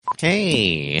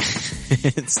Hey,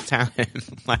 it's time.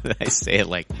 Why did I say it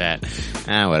like that?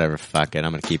 Whatever, fuck it.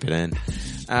 I'm going to keep it in.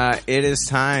 It is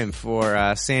time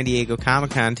for San Diego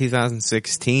Comic-Con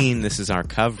 2016. This is our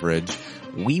coverage.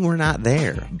 We were not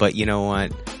there, but you know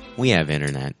what? We have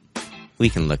internet. We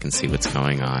can look and see what's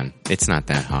going on. It's not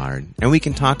that hard. And we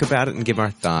can talk about it and give our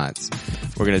thoughts.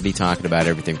 We're going to be talking about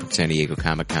everything from San Diego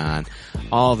Comic-Con,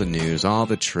 all the news, all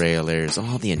the trailers,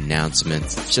 all the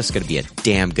announcements. It's just going to be a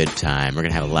damn good time. We're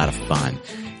going to have a lot of fun.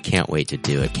 Can't wait to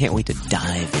do it. Can't wait to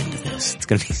dive into this. It's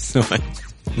going to be so much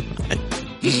fun.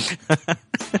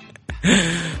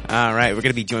 All right. We're going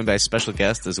to be joined by a special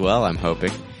guest as well, I'm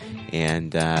hoping.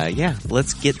 And, yeah,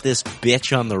 let's get this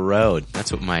bitch on the road. That's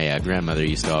what my grandmother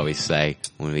used to always say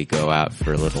when we go out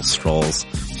for little strolls.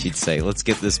 She'd say, let's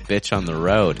get this bitch on the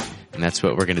road. And that's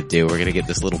what we're going to do. We're going to get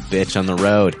this little bitch on the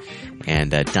road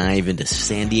and dive into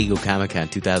San Diego Comic-Con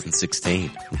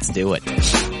 2016. Let's do it.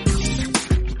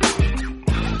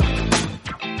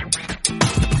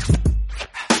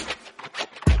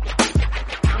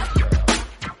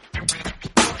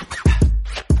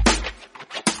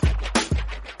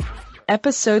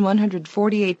 Episode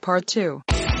 148, Part 2.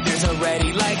 There's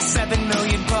already like 7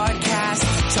 million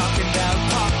podcasts talking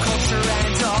about pop culture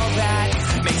and all that.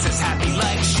 Makes us happy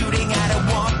like shooting at a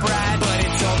womp rat, but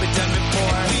it's all been done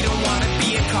before. We don't want to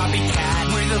be a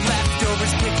copycat. We're the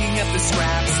leftovers picking up the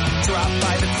scraps dropped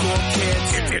by the cool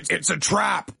kids. It's a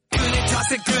trap. Good at toss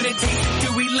it, good at taste it.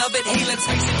 Do we love it? Hey, let's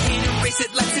face it, can't erase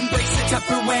it. Let's embrace it.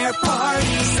 Tupperware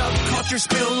party. Subculture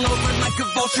spill over like a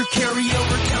vulture. Carry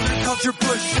over counterculture,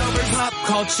 pushover, pop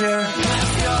culture,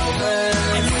 leftovers.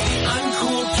 And for the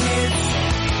uncool kids,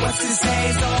 what's to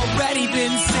say has already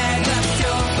been said.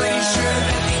 Leftovers. Pretty sure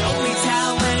that the only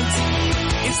talent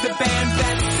is the band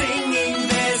that's singing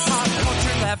this. Pop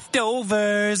culture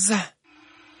leftovers.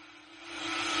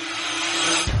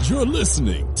 You're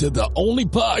listening to the only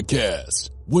podcast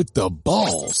with the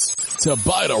balls to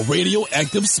bite a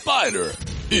radioactive spider.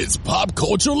 It's Pop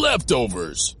Culture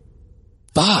Leftovers.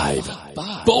 5,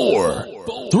 4,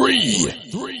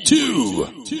 3, 2,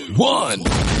 1.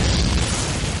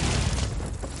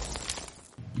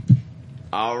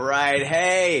 All right.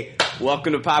 Hey,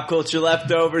 welcome to Pop Culture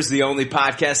Leftovers, the only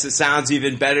podcast that sounds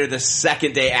even better the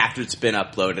second day after it's been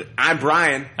uploaded. I'm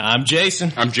Brian. I'm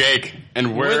Jason. I'm Jake.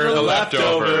 And we're the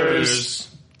leftovers.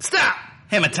 Stop!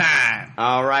 Hammer time!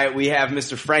 All right, we have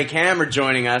Mr. Frank Hammer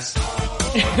joining us.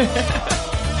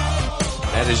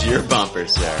 That is your bumper,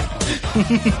 sir.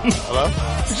 Hello?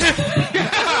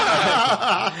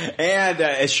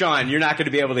 And Sean, you're not going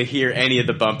to be able to hear any of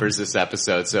the bumpers this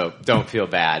episode, so don't feel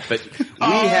bad. But we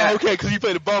have... okay, because you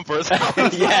play the bumpers.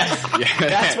 Yes,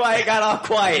 that's why it got all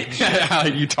quiet.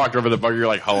 You talked over the bumper, you're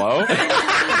like, hello?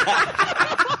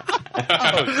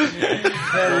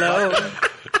 Hello.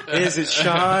 Is it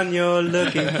Sean you're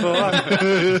looking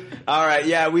for? All right,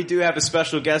 yeah, we do have a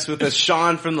special guest with us,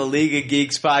 Sean from the League of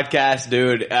Geeks podcast,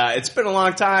 dude. It's been a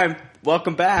long time.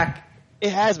 Welcome back.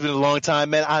 It has been a long time,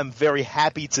 man. I'm very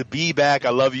happy to be back. I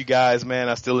love you guys, man.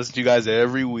 I still listen to you guys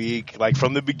every week, like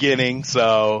from the beginning.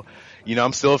 So, you know,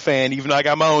 I'm still a fan. Even though I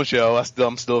got my own show,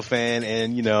 I'm still a fan.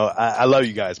 And, you know, I love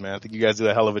you guys, man. I think you guys do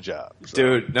a hell of a job. So.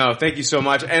 Dude, no, thank you so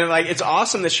much. And, like, it's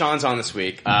awesome that Sean's on this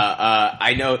week.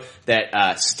 I know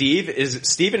that Steve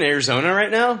in Arizona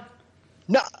right now?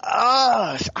 No,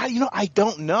 I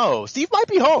don't know. Steve might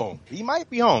be home. He might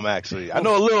be home, actually. I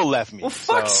know a little left me. Well,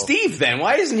 fuck Steve then.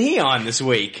 Why isn't he on this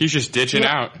week? He's just ditching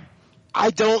out. I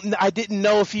didn't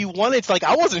know if he wanted to, like,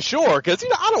 I wasn't sure, because, you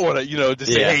know, I don't want to, you know,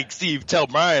 just say, hey, Steve, tell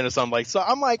Brian or something like, so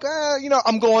I'm like, you know,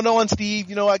 I'm going on, Steve,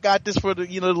 you know, I got this for the,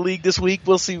 you know, the league this week,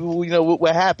 we'll see, you know,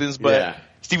 what happens, but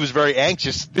Steve was very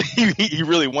anxious. He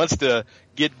really wants to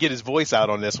get his voice out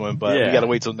on this one, but we gotta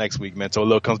wait till next week, man, till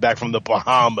Lil comes back from the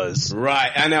Bahamas.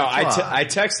 Right, I know. I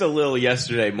texted Lil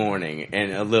yesterday morning,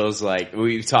 and Lil's like,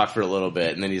 we talked for a little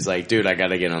bit, and then he's like, dude, I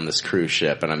gotta get on this cruise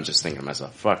ship, and I'm just thinking to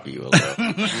myself, fuck you, Lil.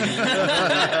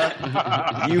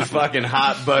 You fucking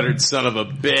hot buttered son of a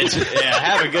bitch. Yeah,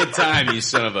 have a good time, you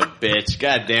son of a bitch.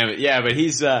 God damn it. Yeah, but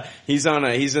he's on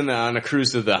a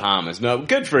cruise to the Bahamas. No,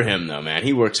 good for him though, man.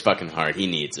 He works fucking hard. He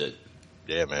needs it.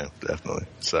 Yeah, man, definitely.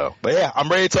 So, but yeah, I'm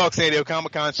ready to talk San Diego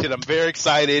Comic-Con shit. I'm very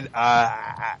excited.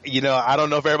 You know, I don't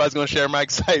know if everybody's going to share my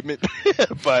excitement,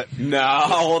 but. No,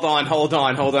 hold on.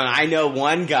 I know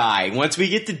one guy. Once we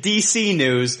get to DC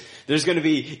news, there's going to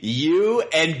be you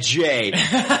and Jay.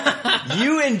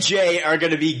 You and Jay are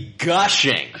going to be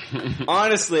gushing.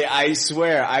 Honestly, I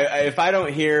swear, if I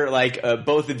don't hear, like,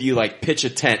 both of you, like, pitch a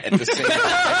tent at the same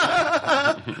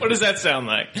time. What does that sound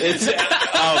like? It's,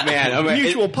 oh man.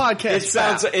 Mutual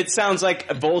podcast. It sounds like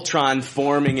Voltron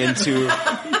forming into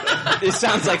It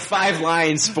sounds like 5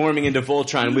 lines forming into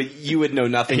Voltron, but you would know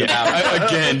nothing about.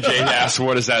 Again, Jay asks,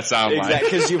 what does that sound like? Exactly,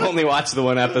 because you've only watched the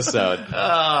one episode.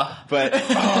 But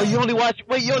you only watch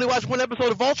one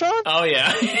episode of Voltron? Oh,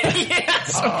 yeah.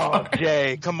 Yes. Oh,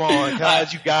 Jay, come on,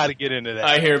 guys, you gotta get into that.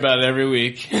 I hear about it every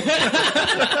week.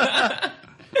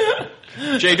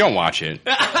 Jay, don't watch it.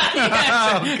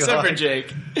 Except for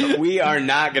Jake. we are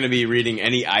not going to be reading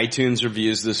any iTunes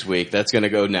reviews this week. That's going to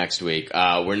go next week.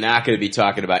 We're not going to be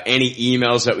talking about any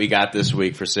emails that we got this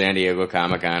week for San Diego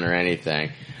Comic-Con or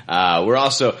anything. We're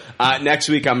also, next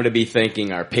week I'm going to be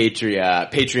thanking our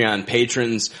Patreon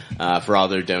patrons, for all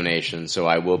their donations. So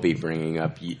I will be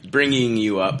bringing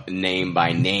you up name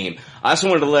by name. I also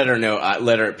wanted to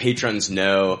let our patrons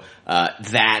know,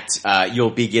 that,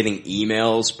 you'll be getting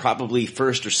emails probably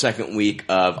first or second week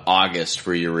of August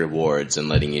for your rewards and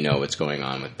letting you know what's going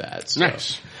on with that. So,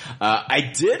 Nice.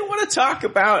 I did want to talk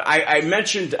about, I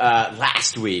mentioned,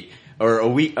 last week, or a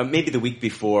week, maybe the week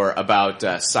before, about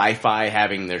Sci-Fi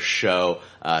having their show,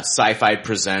 Sci-Fi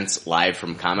Presents live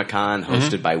from Comic-Con,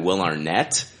 hosted by Will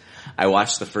Arnett. I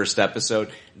watched the first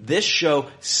episode. This show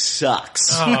sucks.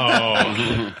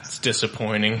 Oh, it's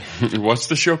disappointing. What's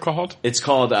the show called? It's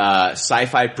called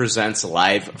Sci-Fi Presents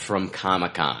live from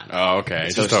Comic-Con. Oh, okay.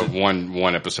 It's just a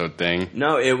one episode thing.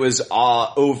 No, it was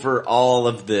over all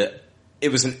of the...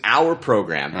 It was an hour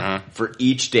program for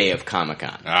each day of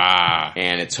Comic-Con.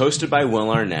 And it's hosted by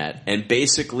Will Arnett, and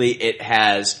basically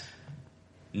it's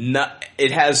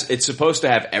supposed to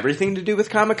have everything to do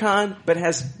with Comic-Con, but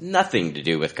has nothing to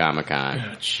do with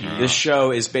Comic-Con. This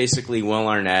show is basically Will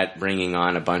Arnett bringing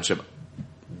on a bunch of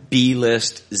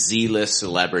B-list, Z-list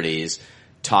celebrities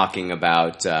talking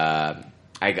about, I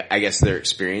guess, their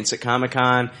experience at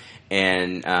Comic-Con.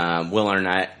 And Will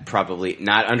Arnett probably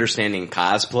not understanding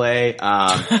cosplay.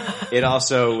 It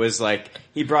also was like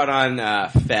he brought on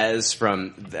Fez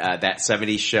from that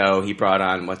 70s show. He brought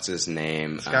on what's his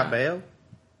name? Scott Baio?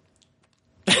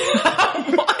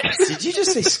 Did you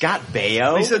just say Scott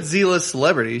Baio? He said Z-list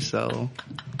celebrity, so.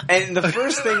 And the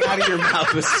first thing out of your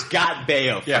mouth was Scott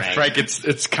Baio, Frank. Yeah, Frank,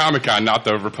 it's Comic-Con, not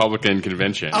the Republican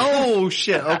convention. Oh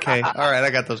shit! Okay, all right, I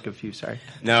got those confused. Sorry.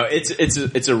 No,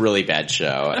 it's a really bad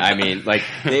show. I mean, like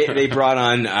they brought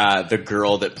on the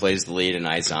girl that plays the lead in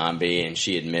iZombie, and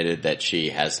she admitted that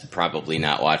she has probably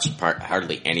not watched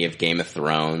hardly any of Game of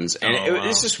Thrones, and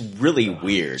it's just really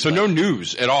weird. So no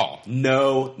news at all.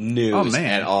 No news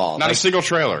at all. Not a single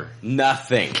trailer.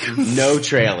 Nothing. No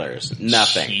trailers.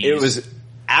 Nothing. Jeez. It was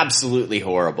absolutely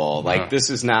horrible. Like, this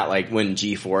is not like when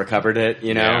G4 covered it,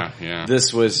 you know? Yeah.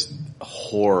 This was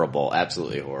horrible.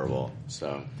 Absolutely horrible.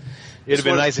 So. It'd have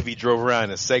been nice if he drove around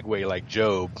in a Segway like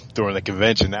Job during the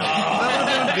convention. That would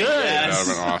have been good. That would have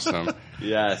been awesome.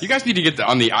 Yes. You guys need to get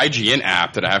on the IGN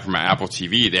app that I have for my Apple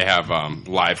TV. They have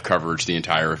live coverage the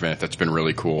entire event. That's been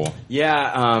really cool.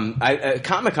 Yeah,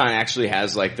 Comic-Con actually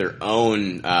has like their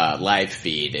own live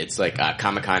feed. It's like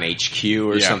Comic-Con HQ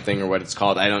or something, or what it's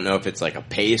called. I don't know if it's like a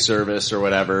pay service or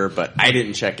whatever, but I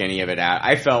didn't check any of it out.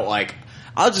 I felt like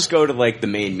I'll just go to like the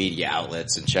main media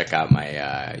outlets and check out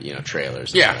my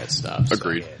trailers and all that stuff.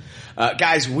 Agreed. So.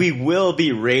 Guys, we will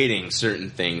be rating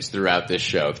certain things throughout this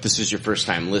show. If this is your first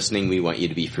time listening, we want you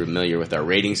to be familiar with our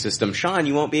rating system. Sean,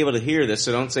 you won't be able to hear this,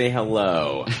 so don't say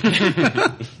hello.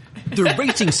 The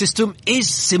rating system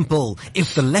is simple.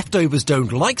 If the leftovers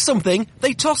don't like something,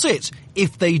 they toss it.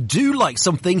 If they do like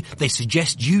something, they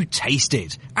suggest you taste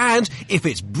it. And if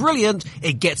it's brilliant,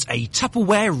 it gets a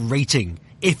Tupperware rating.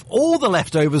 If all the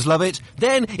leftovers love it,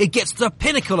 then it gets the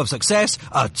pinnacle of success,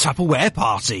 a Tupperware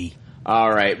party.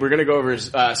 All right, we're going to go over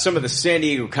some of the San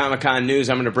Diego Comic-Con news.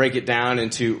 I'm going to break it down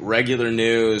into regular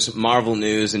news, Marvel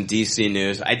news, and DC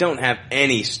news. I don't have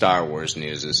any Star Wars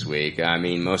news this week. I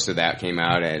mean, most of that came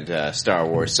out at Star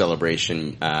Wars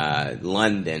Celebration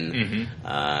London.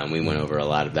 We went over a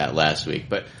lot of that last week.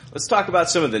 But let's talk about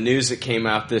some of the news that came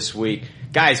out this week.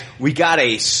 Guys, we got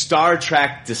a Star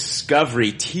Trek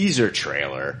Discovery teaser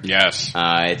trailer. Yes.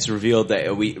 It's revealed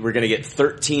that we're going to get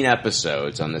 13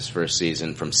 episodes on this first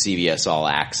season from CBS All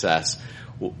Access.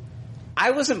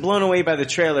 I wasn't blown away by the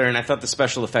trailer, and I thought the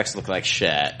special effects looked like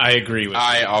shit. I agree with you.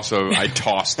 I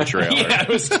tossed the trailer. Yeah, it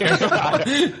was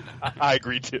terrible. I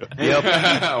agree too. Yep.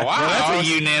 Wow. Well, that's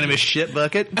a unanimous shit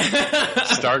bucket.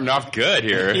 Starting off good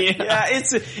here. Yeah,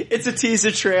 it's a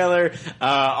teaser trailer.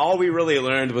 All we really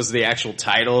learned was the actual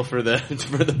title for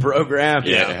the program.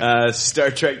 Yeah.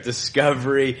 Star Trek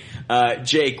Discovery.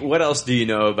 Jake, what else do you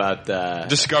know about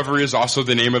Discovery is also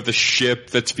the name of the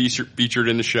ship that's featured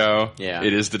in the show. Yeah.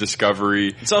 It is the Discovery.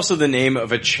 Discovery. It's also the name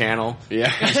of a channel.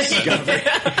 Yeah.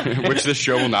 Discovery. Which this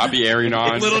show will not be airing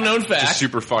on. Little known fact. Just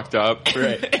super fucked up.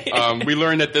 Right. We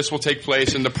learned that this will take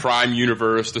place in the Prime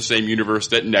universe, the same universe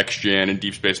that Next Gen and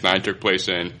Deep Space Nine took place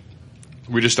in.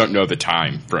 We just don't know the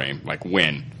time frame, like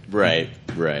when. Right.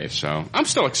 So I'm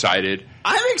still excited.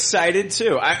 I'm excited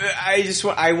too.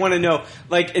 I want to know,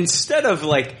 like, instead of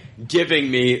like giving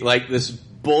me like this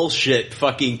bullshit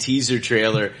fucking teaser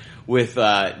trailer with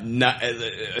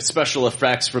special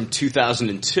effects from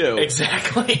 2002.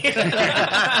 Exactly.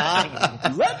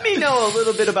 Let me know a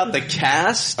little bit about the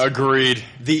cast. Agreed.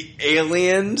 The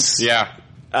aliens. Yeah.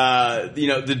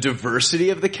 The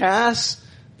diversity of the cast.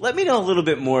 Let me know a little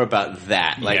bit more about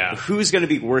that. Like, who's going to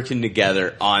be working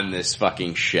together on this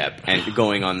fucking ship and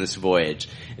going on this voyage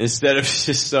instead of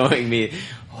just showing me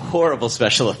horrible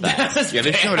special effects. Yeah,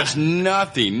 they showed us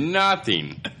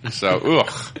nothing. So,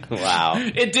 ugh. Wow.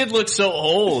 It did look so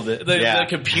old. The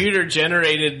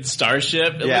computer-generated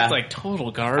starship, it looked like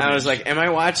total garbage. I was like, am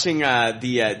I watching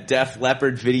the Def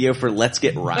Leppard video for Let's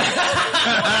Get Right?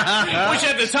 Which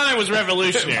at the time was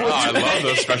revolutionary. Oh, I love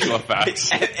those special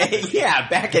effects. Yeah,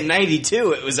 back in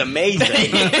 92, it was amazing.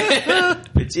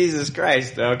 But Jesus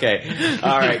Christ. Okay.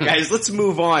 All right, guys, let's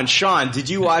move on. Sean, did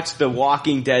you watch the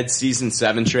Walking Dead Season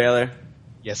 7 trailer?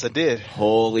 Yes, I did.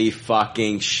 Holy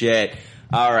fucking shit.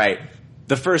 All right.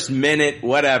 The first minute,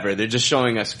 whatever, they're just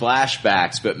showing us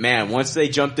flashbacks. But man, once they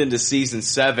jumped into Season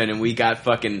 7 and we got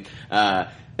fucking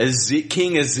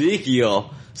King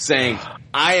Ezekiel saying,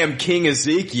 I am King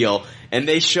Ezekiel, and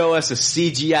they show us a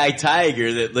CGI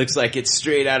tiger that looks like it's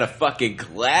straight out of fucking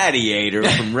Gladiator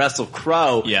from Russell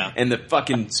Crowe. Yeah. And the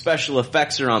fucking special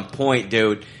effects are on point,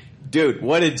 dude. Dude,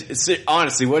 what did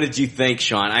you think,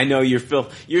 Sean? I know you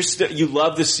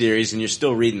love the series and you're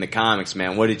still reading the comics,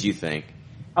 man. What did you think?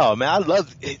 Oh man, I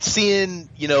love seeing,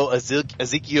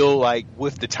 Ezekiel like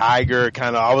with the tiger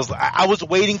kind of. I was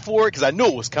waiting for it because I knew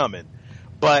it was coming.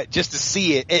 But just to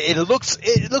see it, it looks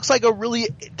like a really,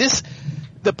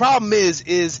 the problem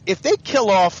is if they kill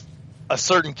off a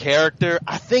certain character,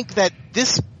 I think that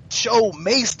this show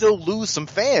may still lose some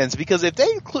fans, because if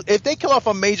they kill off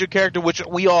a major character, which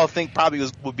we all think probably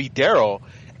would be Daryl,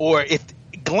 or if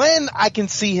Glenn, I can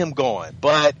see him going,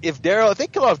 but if they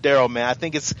kill off Daryl, man, I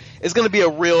think it's going to be a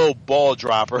real ball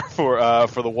dropper for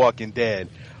The Walking Dead.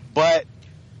 But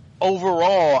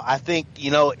overall, I think,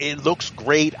 it looks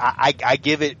great. I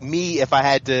give it, if I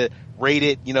had to rate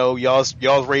it,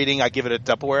 y'all's rating, I give it a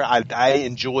Tupperware. I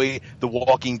enjoy The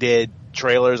Walking Dead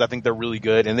trailers. I think they're really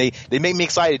good, and they make me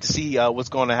excited to see what's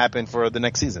going to happen for the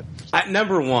next season.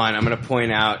 Number one, I'm going to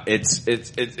point out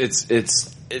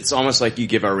it's almost like you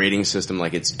give our rating system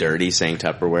like it's dirty, saying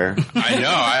Tupperware. I know.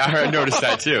 I noticed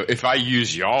that too. If I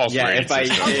use y'all's rating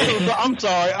system. I'm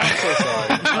sorry. I'm so sorry.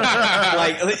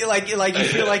 like you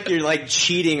feel like you're like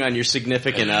cheating on your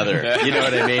significant other. You know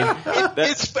what I mean?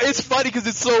 It's funny because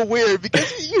it's so weird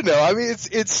because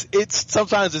it's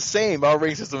sometimes the same. Our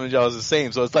rating system and y'all's the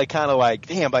same, so it's like kind of like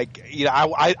damn, like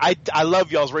I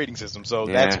love y'all's rating system, so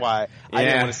that's why I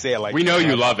didn't want to say it like we know that.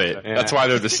 you love it. Yeah. That's why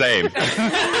they're the same.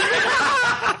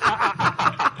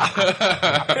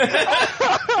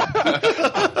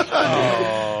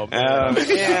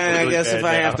 I guess if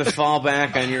I have to fall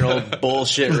back on your old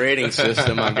bullshit rating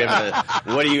system, I'll give it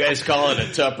what do you guys call it, a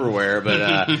Tupperware? But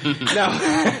no,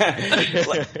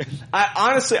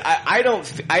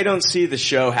 I don't see the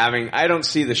show having.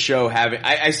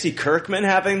 I see Kirkman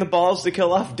having the balls to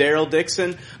kill off Daryl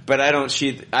Dixon, but I don't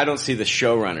see the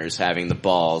showrunners having the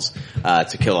balls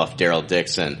to kill off Daryl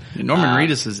Dixon. Norman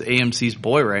Reedus is AMC's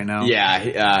boy right now.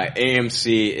 Yeah,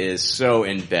 AMC is so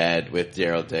in bed with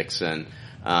Daryl Dixon.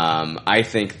 I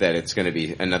think that it's going to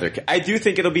be I do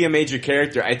think it'll be a major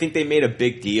character. I think they made a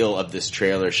big deal of this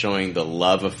trailer showing the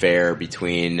love affair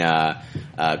between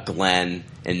Glenn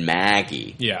and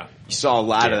Maggie. Yeah. You saw a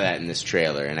lot of that in this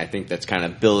trailer, and I think that's kind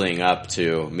of building up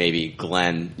to maybe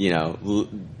Glenn,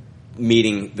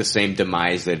 meeting the same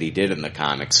demise that he did in the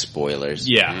comics. Spoilers.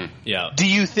 Yeah, yeah.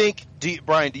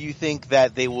 Brian, do you think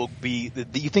that they will be?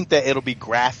 Do you think that it'll be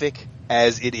graphic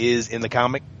as it is in the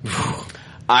comic?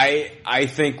 I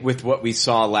think with what we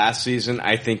saw last season,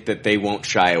 I think that they won't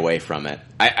shy away from it.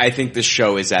 I think the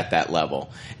show is at that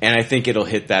level, and I think it'll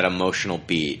hit that emotional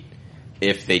beat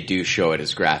if they do show it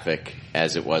as graphic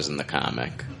as it was in the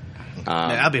comic.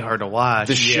 That'd be hard to watch.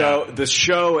 The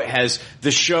show has.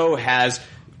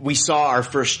 We saw our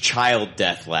first child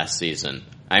death last season.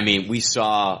 I mean, we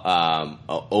saw an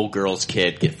old girl's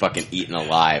kid get fucking eaten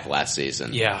alive last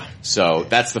season. Yeah. So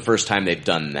that's the first time they've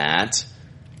done that,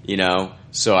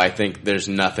 So I think there's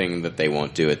nothing that they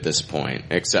won't do at this point,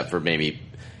 except for maybe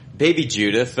Baby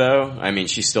Judith, though, I mean,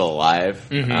 she's still alive.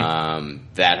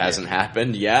 That hasn't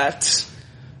happened yet.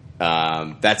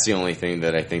 That's the only thing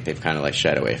that I think they've kind of like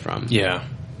shied away from. Yeah.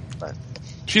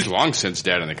 She's long since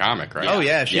dead in the comic, right? Oh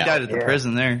yeah, she died at the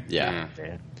prison there. Yeah.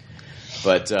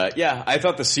 But I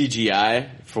thought the CGI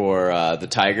for the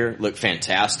tiger looked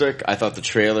fantastic. I thought the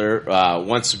trailer,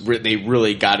 once they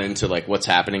really got into like what's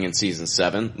happening in season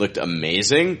 7, looked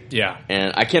amazing. Yeah.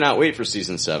 And I cannot wait for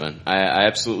season 7. I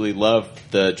absolutely love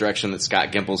the direction that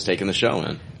Scott Gimple's taken the show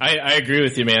in. I agree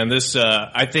with you, man. This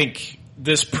I think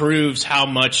this proves how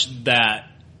much that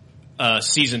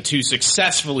season 2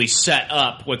 successfully set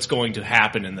up what's going to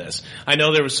happen in this. I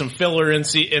know there was some filler in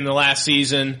the last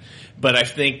season, but I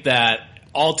think that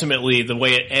ultimately the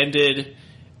way it ended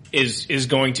is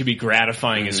going to be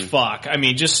gratifying as fuck. I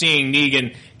mean, just seeing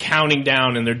Negan counting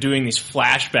down, and they're doing these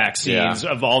flashback scenes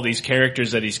of all these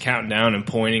characters that he's counting down and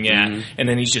pointing at, and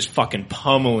then he's just fucking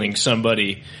pummeling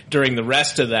somebody during the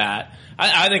rest of that.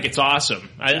 I think it's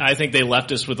awesome. I think they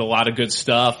left us with a lot of good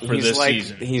stuff for this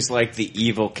season. He's like the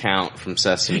evil Count from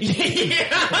Sesame Street.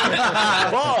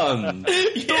 1,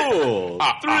 2, 3, 4.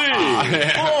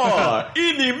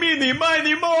 Eeny, meeny,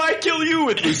 miny, mo, I kill you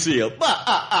with Lucille.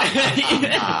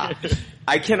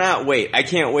 I cannot wait. I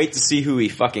can't wait to see who he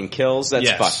fucking kills.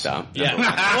 That's fucked up. Yeah. Well,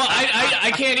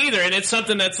 I can't either, and it's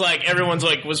something that's like everyone's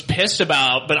like was pissed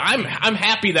about, but I'm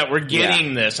happy that we're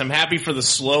getting this. I'm happy for the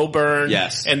slow burn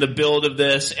and the build of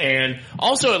this, and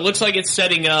also it looks like it's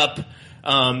setting up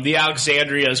the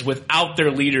Alexandrias without their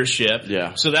leadership.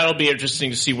 Yeah. So that'll be interesting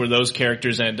to see where those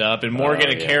characters end up. And Morgan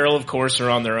and Carol, of course, are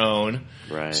on their own.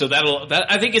 Right. So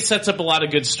I think it sets up a lot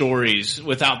of good stories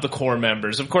without the core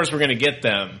members. Of course, we're going to get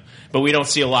them, but we don't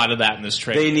see a lot of that in this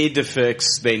trailer. They need to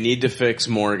fix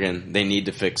Morgan. They need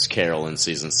to fix Carol in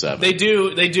season 7. They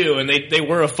do, and they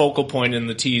were a focal point in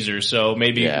the teaser. So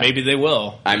maybe they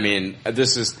will. I mean,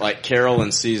 this is like Carol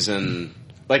in season.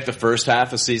 Like the first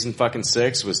half of season fucking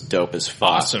 6 was dope as fuck.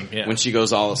 Awesome, yeah. When she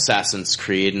goes all Assassin's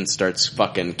Creed and starts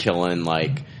fucking killing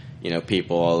like,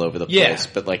 people all over the place.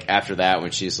 But like after that,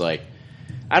 when she's like,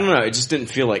 I don't know, it just didn't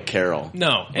feel like Carol.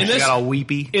 No. And she got all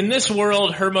weepy. In this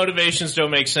world, her motivations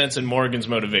don't make sense and Morgan's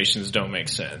motivations don't make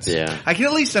sense. Yeah. I can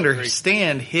at least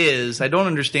understand his. I don't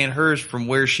understand hers from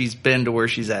where she's been to where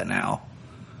she's at now.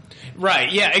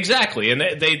 Right, yeah, exactly. And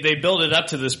they build it up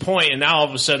to this point, and now all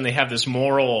of a sudden they have this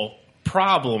moral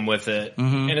problem with it.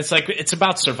 And it's like, it's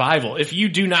about survival. If you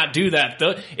do not do that,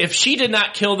 if she did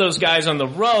not kill those guys on the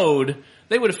road,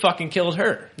 they would have fucking killed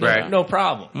her. No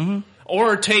problem.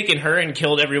 Or taken her and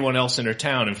killed everyone else in her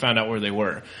town and found out where they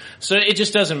were. So it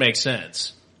just doesn't make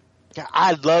sense. Yeah,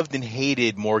 I loved and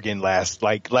hated Morgan last,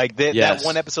 that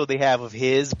one episode they have of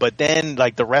his, but then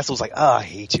like the rest was like, oh, I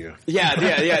hate you.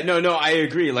 Yeah. No, I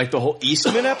agree. Like the whole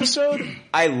Eastman episode,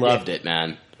 I loved it,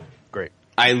 man. Great.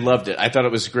 I loved it. I thought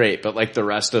it was great, but like the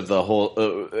rest of the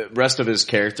whole rest of his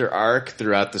character arc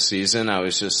throughout the season, I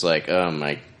was just like, oh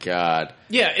my god.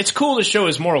 Yeah, it's cool to show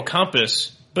his moral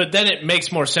compass, but then it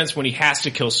makes more sense when he has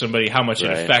to kill somebody, how much it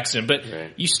affects him. But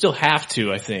you still have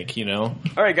to, I think, All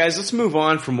right, guys, let's move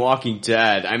on from Walking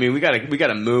Dead. I mean, we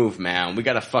gotta move, man. We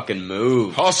gotta fucking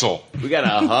move. Hustle. We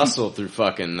gotta hustle through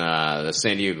fucking the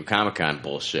San Diego Comic-Con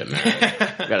bullshit, man.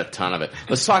 We got a ton of it.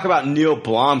 Let's talk about Neil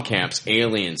Blomkamp's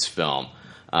Aliens film.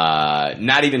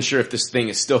 Not even sure if this thing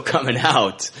is still coming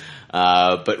out.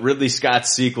 But Ridley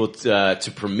Scott's sequel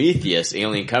to Prometheus,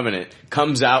 Alien Covenant,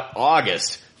 comes out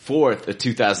August 4th of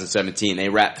 2017. They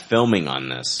wrapped filming on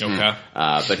this. Okay.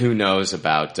 But who knows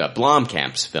about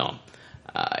Blomkamp's film?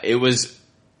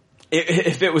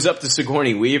 If it was up to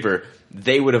Sigourney Weaver,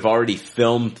 they would have already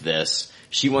filmed this.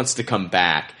 She wants to come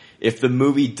back. If the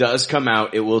movie does come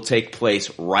out, it will take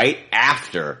place right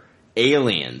after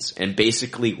Aliens and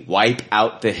basically wipe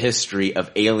out the history of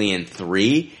Alien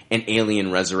 3 and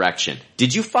Alien Resurrection.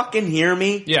 Did you fucking hear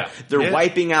me? Yeah. They're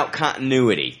wiping out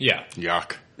continuity. Yeah.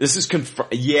 Yuck. This is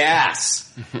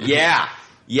Yes. Yeah.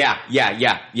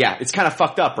 It's kind of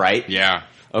fucked up, right? Yeah.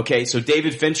 Okay, so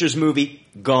David Fincher's movie,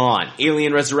 gone.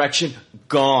 Alien Resurrection,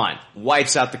 gone.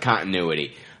 Wipes out the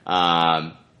continuity.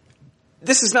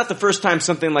 This is not the first time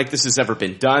something like this has ever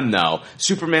been done, though.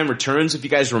 Superman Returns, if you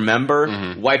guys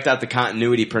remember, wiped out the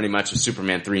continuity pretty much of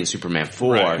Superman 3 and Superman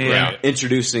 4. Right.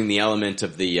 Introducing the element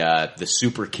of the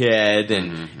super kid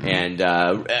and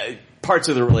parts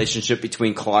of the relationship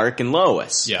between Clark and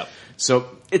Lois. Yeah.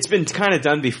 So it's been kind of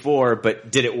done before,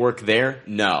 but did it work there?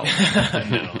 No.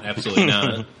 No, absolutely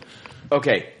not.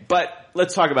 Okay, but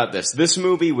let's talk about this. This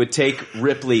movie would take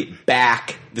Ripley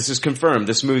back. This is confirmed.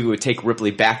 This movie would take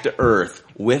Ripley back to Earth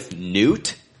with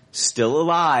Newt still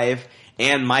alive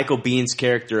and Michael Bihn's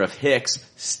character of Hicks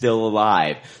still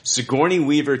alive. Sigourney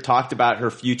Weaver talked about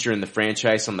her future in the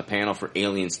franchise on the panel for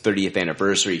Aliens 30th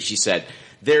anniversary. She said,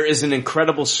 "There is an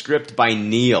incredible script by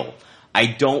Neil. I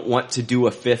don't want to do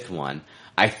a 5th one.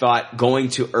 I thought going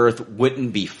to Earth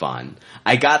wouldn't be fun.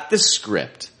 I got the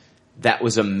script that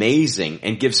was amazing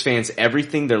and gives fans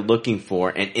everything they're looking for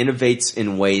and innovates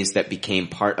in ways that became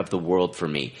part of the world for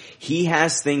me. He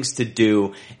has things to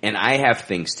do and I have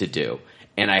things to do.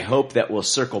 And I hope that we'll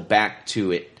circle back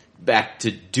to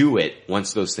do it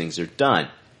once those things are done."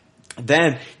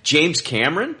 Then James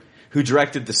Cameron, who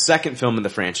directed the second film in the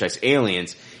franchise,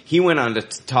 Aliens, he went on to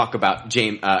talk about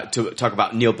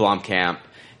Neil Blomkamp,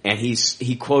 and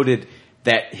he quoted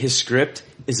that his script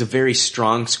is a very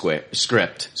strong script.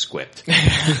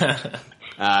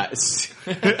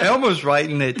 Elmo's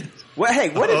writing it. What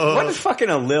did fucking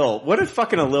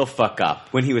Alil fuck up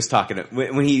when he was talking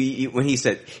when he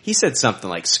said something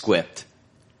like squipt?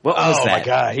 What was that? Oh my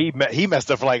god, he messed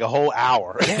up for like a whole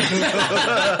hour.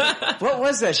 What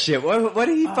was that shit? What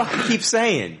did he fucking keep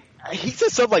saying? He said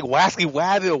something like wacky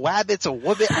wabbits or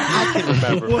woman. I can't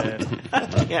remember, man.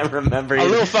 I can't remember.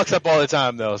 Alil fucks up all the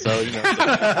time though, so you know.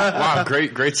 Wow,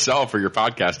 great sell for your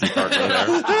podcasting partner there.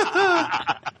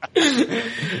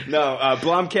 No,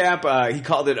 Blomkamp, he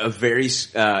called it a very,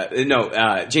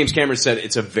 James Cameron said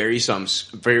it's a very strong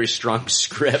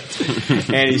script.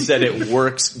 And he said it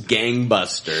works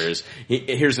gangbusters.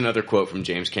 Here's another quote from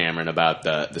James Cameron about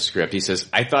the script. He says,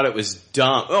 "I thought it was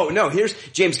dumb." Oh, no, here's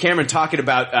James Cameron talking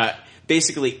about,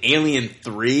 basically Alien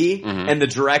 3 and the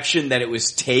direction that it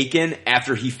was taken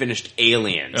after he finished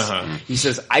Aliens. Uh-huh. He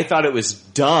says, "I thought it was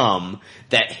dumb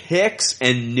that Hicks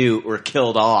and Newt were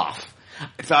killed off.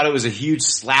 I thought it was a huge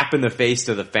slap in the face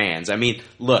to the fans." I mean,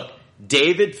 look,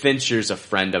 David Fincher's a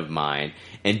friend of mine,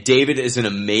 and David is an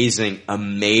amazing,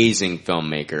 amazing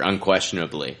filmmaker,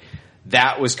 unquestionably.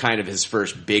 That was kind of his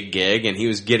first big gig, and he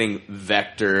was getting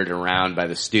vectored around by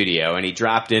the studio, and he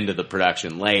dropped into the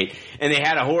production late, and they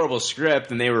had a horrible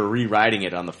script, and they were rewriting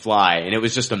it on the fly, and it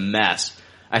was just a mess.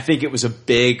 I think it was a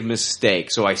big mistake.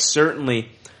 So I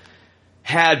certainly,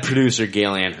 had producer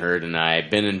Galen Hurd and I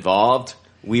been involved,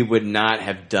 we would not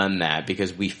have done that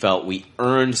because we felt we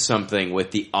earned something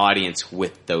with the audience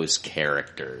with those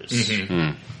characters.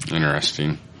 Mm-hmm.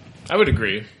 Interesting. I would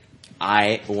agree.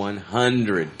 I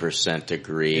 100%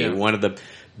 agree. Yeah. One of the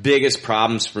biggest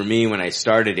problems for me when I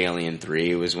started Alien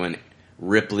 3 was when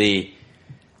Ripley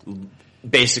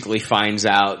basically finds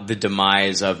out the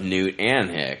demise of Newt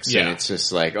and Hicks. Yeah. And it's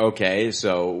just like, okay,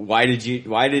 so why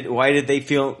did they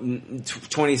feel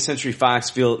 20th Century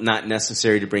Fox feel not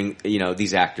necessary to bring,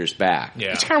 these actors back?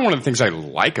 Yeah. It's kind of one of the things I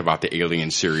like about the Alien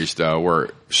series though, where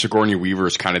Sigourney Weaver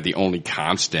is kind of the only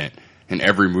constant. And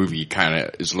every movie kind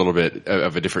of is a little bit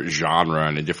of a different genre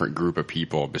and a different group of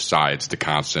people besides the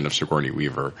constant of Sigourney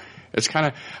Weaver. It's kind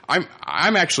of,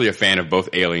 I'm actually a fan of both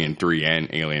Alien 3 and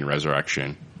Alien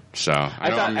Resurrection. So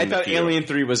I thought Alien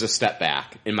 3 was a step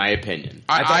back, in my opinion.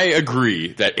 I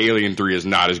agree that Alien 3 is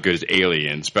not as good as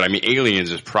Aliens, but I mean,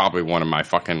 Aliens is probably one of my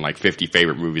fucking 50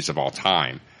 favorite movies of all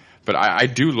time. But I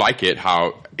do like it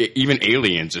how even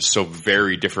Aliens is so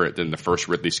very different than the first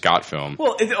Ridley Scott film.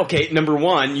 Well, okay, number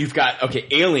one, you've got,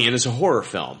 Alien is a horror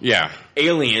film. Yeah.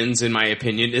 Aliens, in my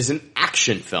opinion, is an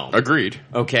action film. Agreed.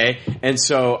 Okay? And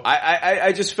so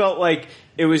I just felt like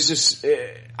it was just,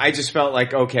 I just felt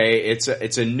like, okay,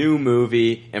 it's a new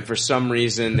movie, and for some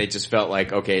reason they just felt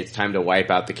like, okay, it's time to wipe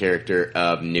out the character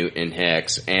of Newt and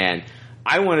Hicks, and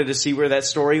I wanted to see where that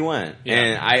story went. Yeah.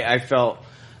 And I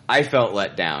felt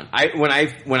let down. When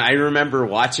I remember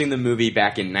watching the movie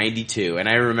back in '92, and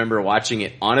I remember watching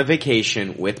it on a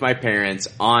vacation with my parents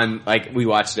on, we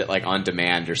watched it on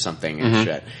demand or something and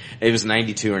shit. It was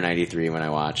 '92 or '93 when I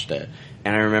watched it.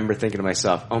 And I remember thinking to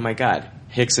myself, oh my god,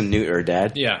 Hicks and Newt are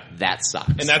dead? Yeah. That sucks.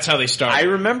 And that's how they started. I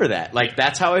remember that.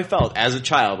 That's how I felt as a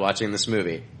child watching this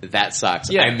movie. That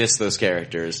sucks. Yeah. I miss those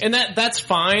characters. And that's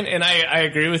fine, and I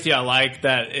agree with you. I like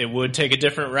that it would take a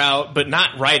different route, but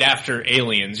not right after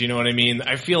Aliens, you know what I mean?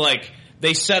 I feel like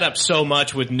they set up so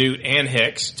much with Newt and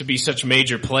Hicks to be such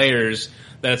major players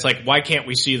that it's why can't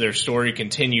we see their story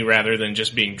continue rather than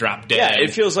just being dropped dead? Yeah,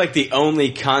 it feels like the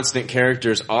only constant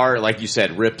characters are, like you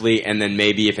said, Ripley, and then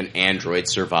maybe if an android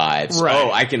survives. Right.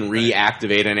 Oh, I can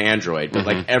reactivate an android.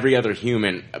 But every other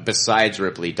human besides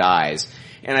Ripley dies.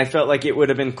 And I felt like it would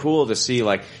have been cool to see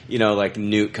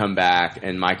Newt come back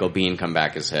and Michael Biehn come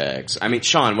back as Hicks. I mean,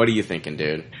 Sean, what are you thinking,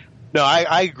 dude? No,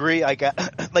 I agree. Like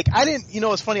I didn't,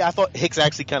 it's funny. I thought Hicks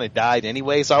actually kind of died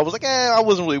anyway, so I was like, I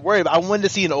wasn't really worried. But I wanted to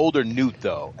see an older Newt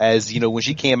though, as when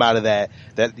she came out of that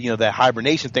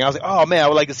hibernation thing. I was like, oh man, I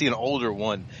would like to see an older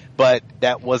one, but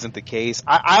that wasn't the case.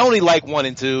 I only like 1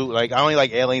 and 2. Like I only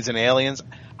like Aliens and Aliens.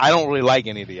 I don't really like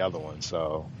any of the other ones.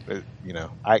 So I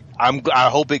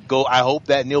hope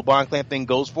that Neil Blomkamp thing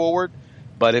goes forward.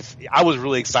 But if I was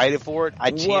really excited for it,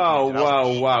 I championed it.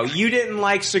 Whoa! You didn't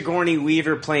like Sigourney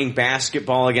Weaver playing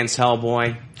basketball against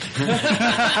Hellboy?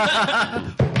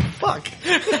 Fuck.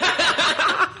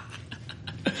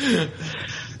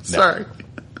 Sorry.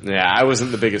 Yeah, I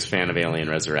wasn't the biggest fan of Alien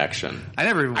Resurrection. I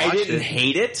never watched it. I didn't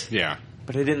hate it. Yeah.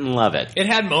 But I didn't love it. It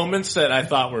had moments that I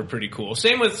thought were pretty cool.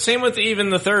 Same with even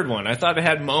the third one. I thought it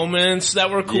had moments that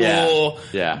were cool.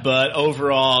 Yeah. But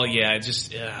overall,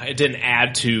 it didn't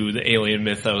add to the alien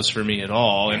mythos for me at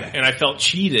all, and I felt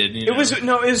cheated. It was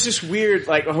just weird.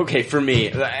 Like, okay, for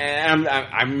me,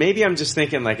 maybe I'm just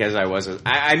thinking like as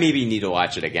I maybe need to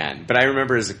watch it again. But I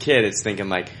remember as a kid, it's thinking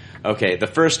like, okay, the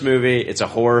first movie, it's a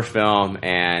horror film,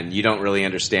 and you don't really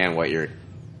understand what you're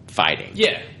fighting.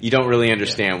 Yeah. You don't really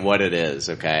understand what it is,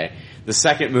 okay? The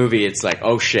second movie, it's like,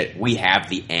 oh shit, we have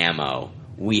the ammo.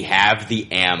 We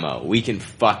can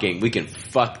fuck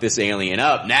this alien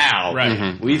up now. Right.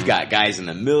 Mm-hmm. We've got guys in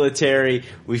the military.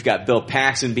 We've got Bill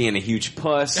Paxton being a huge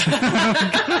puss. We're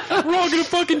all gonna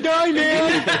fucking die,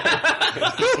 man.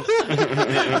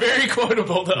 Very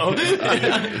quotable though.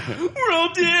 We're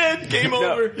all dead. Game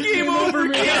over. Game over.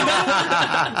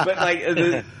 But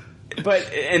like,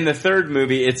 but in the third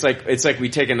movie, it's like we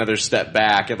take another step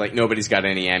back and like nobody's got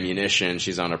any ammunition.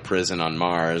 She's on a prison on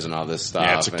Mars and all this stuff.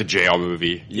 Yeah, it's like the jail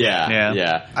movie.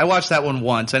 Yeah. I watched that one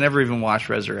once. I never even watched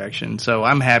Resurrection, so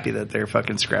I'm happy that they're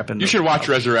fucking scrapping. You should watch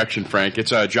Resurrection, Frank.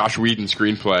 It's a Josh Whedon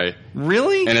screenplay.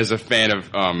 Really? And as a fan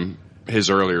of his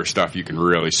earlier stuff, you can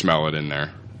really smell it in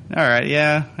there. All right,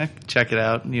 yeah, I can check it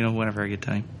out. Whenever I get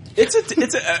time.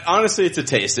 Honestly, it's a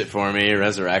taste it for me.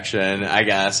 Resurrection, I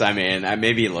guess. I mean, I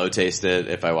maybe low taste it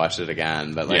if I watched it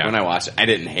again, but when I watched it, I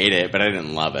didn't hate it, but I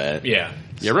didn't love it. Yeah.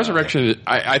 Yeah, Resurrection,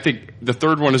 I think the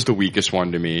third one is the weakest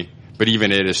one to me, but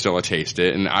even it is still a taste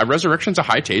it, and Resurrection's a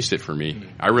high taste it for me.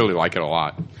 I really like it a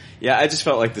lot. Yeah, I just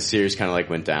felt like the series kind of like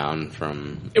went down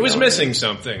from... It was missing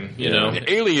something, you know?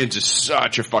 Aliens is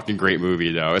such a fucking great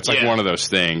movie, though. It's like one of those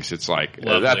things. It's like,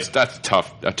 that's a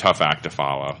tough act to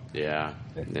follow. Yeah.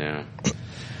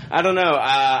 I don't know.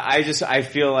 I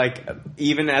feel like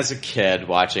even as a kid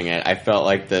watching it, I felt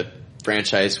like the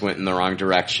franchise went in the wrong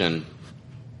direction,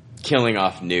 killing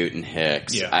off Newt and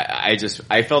Hicks. Yeah.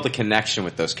 I felt a connection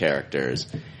with those characters,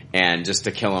 and just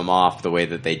to kill them off the way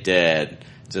that they did,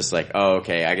 just like, oh,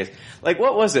 okay, I guess, like,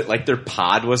 what was it? Like, their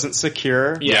pod wasn't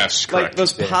secure? Yes, correct. Like,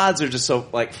 those pods are just so,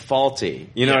 like, faulty.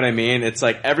 You know what I mean? It's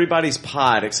like everybody's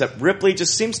pod, except Ripley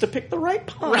just seems to pick the right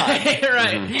pod. Right.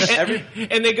 Mm-hmm.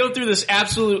 And they go through this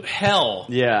absolute hell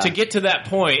to get to that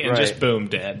point, and just boom,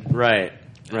 dead. Right.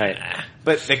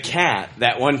 But the cat,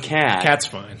 that one cat. Cat's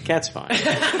fine.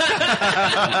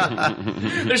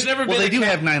 There's never been they do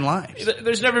have 9 lives.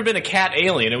 There's never been a cat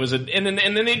alien. It was and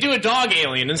then they do a dog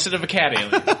alien instead of a cat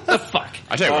alien. The fuck?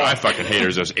 I tell you what I fucking hate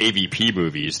is those AVP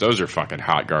movies. Those are fucking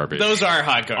hot garbage. Those are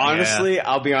hot garbage. Honestly,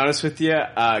 I'll be honest with you.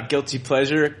 Guilty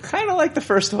pleasure, kind of like the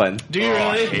first one. Do you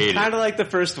really? Kind of like the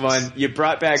first one. You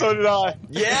brought back. So did I.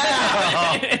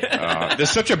 Yeah. There's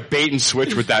such a bait and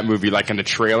switch with that movie. Like in the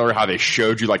trailer, how they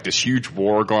showed you like this huge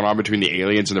war going on between the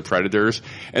aliens and the predators,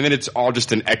 and then it's all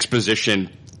just an exposition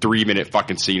 3-minute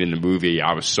fucking scene in the movie.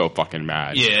 I was so fucking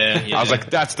mad. Yeah. I was like,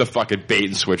 that's the fucking bait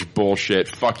and switch bullshit.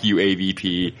 Fuck you,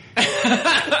 AVP.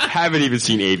 Haven't even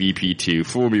seen AVP 2.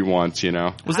 Fool me once, you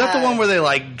know. Was that the one where they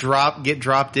like get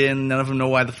dropped in? None of them know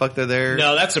why the fuck they're there.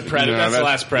 No, that's a Predator. That's the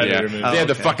last Predator movie. They had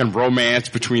the fucking romance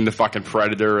between the fucking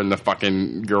Predator and the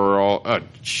fucking girl. Oh,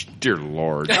 dear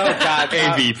Lord. Oh God.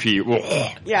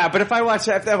 AVP. Yeah, but if I watch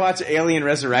Alien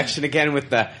Resurrection again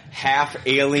with the half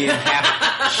alien,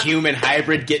 half human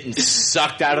hybrid getting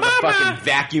sucked out of the fucking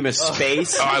vacuum of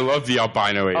space. Oh, I love the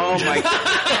albino alien. Oh my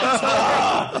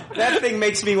God. That thing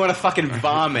makes me want to fucking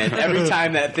vomit every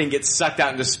time that thing gets sucked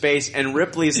out into space, and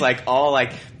Ripley's like all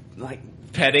like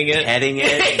petting it.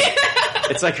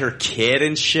 It's like her kid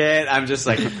and shit. I'm just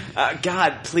like,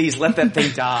 God, please let that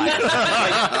thing die.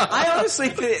 I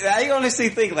honestly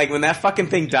think like when that fucking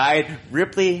thing died,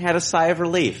 Ripley had a sigh of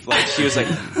relief. Like she was like,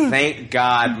 thank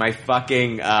God my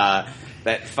fucking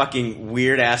that fucking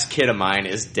weird ass kid of mine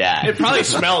is dead. It probably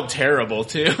smelled terrible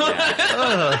too.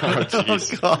 Oh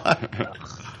God.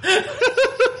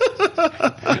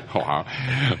 Wow.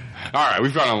 All right,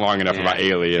 we've gone on long enough about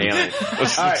Alien.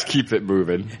 Let's keep it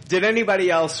moving. Did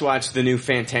anybody else watch the new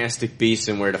Fantastic Beasts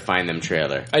and Where to Find Them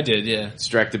trailer? I did, yeah. It's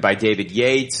directed by David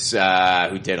Yates,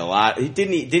 who did a lot.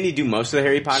 Didn't he do most of the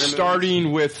Harry Potter movies?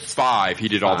 Starting with 5, he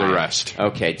did all the rest.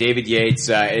 Okay, David Yates.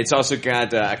 It's also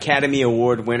got Academy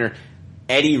Award winner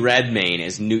Eddie Redmayne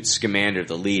as Newt Scamander,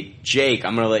 the lead. Jake,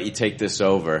 I'm going to let you take this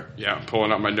over. Yeah, I'm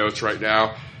pulling up my notes right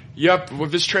now. Yep, well,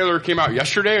 this trailer came out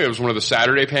yesterday. It was one of the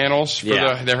Saturday panels for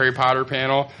the Harry Potter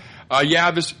panel.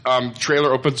 This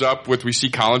trailer opens up with we see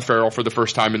Colin Farrell for the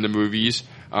first time in the movies.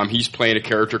 He's playing a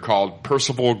character called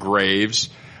Percival Graves.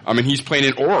 And he's playing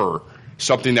an Auror,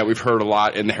 something that we've heard a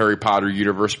lot in the Harry Potter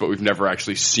universe, but we've never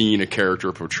actually seen a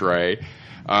character portray.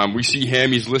 We see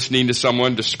him. He's listening to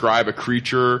someone describe a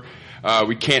creature.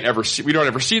 We don't ever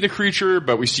see the creature,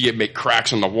 but we see it make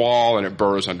cracks on the wall and it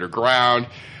burrows underground.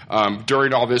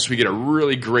 During all this, we get a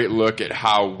really great look at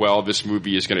how well this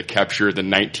movie is going to capture the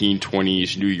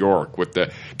 1920s New York with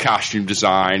the costume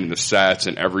design and the sets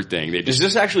and everything. Is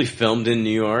this actually filmed in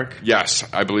New York? Yes,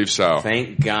 I believe so.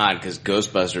 Thank God, because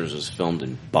Ghostbusters was filmed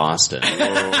in Boston.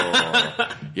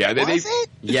 Yeah, Was it?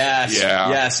 Yes,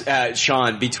 Yeah. yes.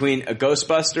 Sean, between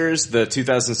Ghostbusters, the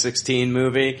 2016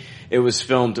 movie, it was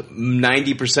filmed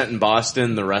 90% in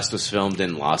Boston. The rest was filmed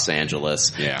in Los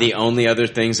Angeles. Yeah. The only other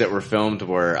things that were filmed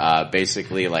were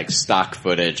basically like stock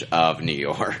footage of New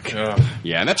York.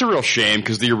 Yeah, and that's a real shame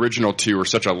because the original 2 are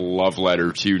such a love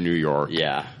letter to New York.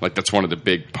 Yeah. Like, that's one of the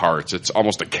big parts. It's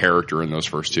almost a character in those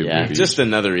first 2 Yeah, movies. just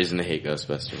another reason to hate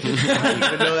Ghostbusters. I didn't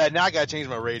even know that. Now I gotta change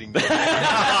my rating.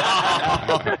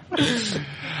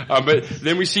 But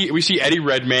then we see Eddie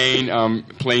Redmayne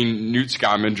playing Newt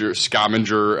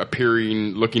Scamander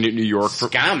appearing, looking at New York.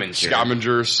 Scamander.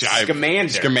 Scamander.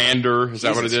 Is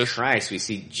that what it is? Christ, we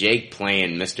see Jake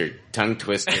playing Mr. Tongue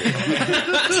Twister.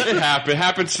 It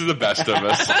happens to the best of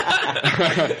us.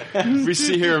 we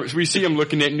see him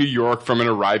looking at New York from an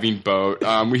arriving boat.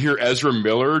 We hear Ezra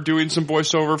Miller doing some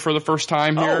voiceover for the first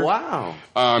time here. Oh,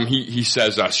 wow. He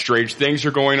says strange things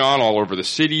are going on all over the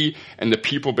city, and the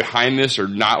people behind this are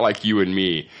not like you and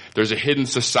me. There's a hidden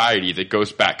society that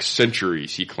goes back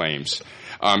centuries, he claims.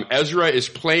 Ezra is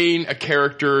playing a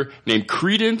character named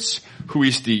Credence, who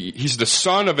he's the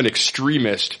son of an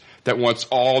extremist that wants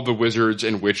all the wizards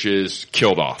and witches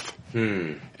killed off.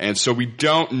 And so we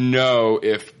don't know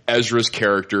if Ezra's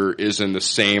character is in the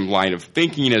same line of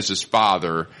thinking as his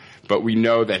father, but we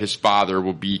know that his father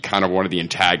will be kind of one of the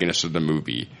antagonists of the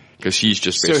movie. Because he's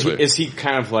just basically... So is he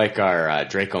kind of like our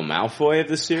Draco Malfoy of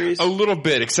the series? A little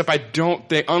bit, except I don't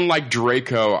think, unlike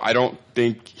Draco, I don't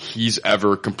think he's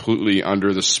ever completely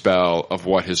under the spell of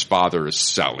what his father is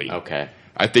selling. Okay.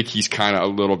 I think he's kind of a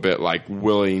little bit like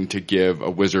willing to give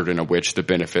a wizard and a witch the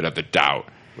benefit of the doubt.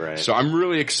 Right. So I'm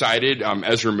really excited.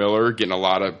 Ezra Miller getting a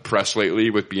lot of press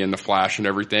lately with being the Flash and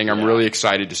everything. I'm really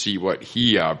excited to see what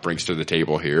he brings to the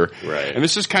table here. Right. And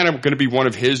this is kind of going to be one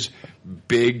of his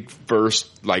big first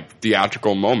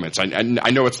theatrical moments. I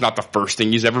know it's not the first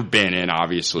thing he's ever been in,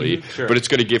 obviously, sure. but it's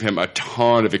going to give him a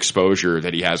ton of exposure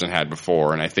that he hasn't had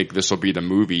before. And I think this will be the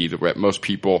movie that most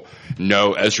people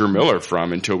know Ezra Miller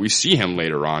from until we see him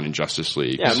later on in Justice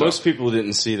League. Yeah, most people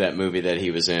didn't see that movie that he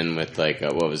was in with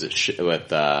what was it?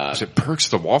 Was it Perks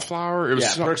of the Wallflower? It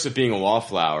was Perks of Being a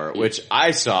Wallflower, which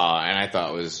I saw and I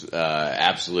thought was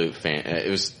absolute fan.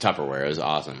 It was Tupperware. It was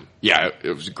awesome. Yeah,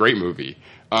 it was a great movie.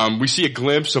 We see a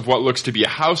glimpse of what looks to be a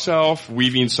house elf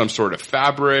weaving some sort of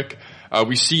fabric.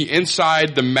 We see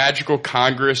inside the Magical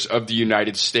Congress of the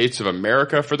United States of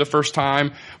America for the first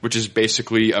time, which is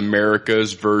basically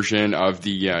America's version of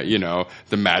the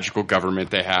magical government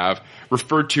they have,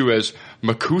 referred to as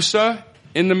MACUSA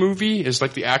in the movie is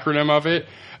like the acronym of it.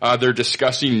 They're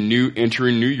discussing Newt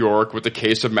entering New York with a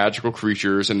case of magical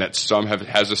creatures and that some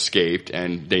has escaped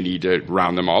and they need to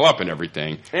round them all up and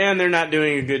everything. And they're not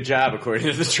doing a good job according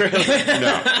to the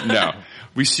trailer. No.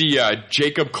 We see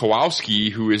Jacob Kowalski,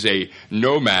 who is a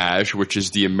nomage, which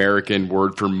is the American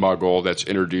word for muggle that's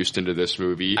introduced into this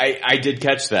movie. I did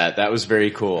catch that. That was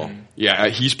very cool. Yeah,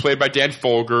 he's played by Dan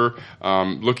Folger,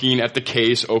 looking at the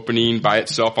case opening by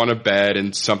itself on a bed,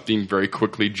 and something very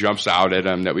quickly jumps out at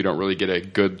him that we don't really get a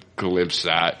good glimpse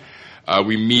at.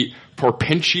 We meet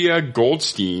Porpentia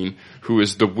Goldstein, who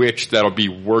is the witch that'll be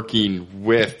working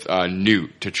with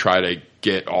Newt to try to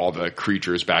get all the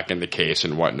creatures back in the case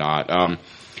and whatnot.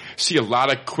 See a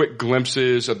lot of quick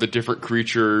glimpses of the different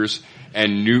creatures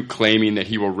and Newt claiming that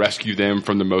he will rescue them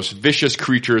from the most vicious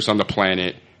creatures on the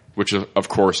planet, which of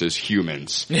course is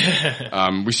humans.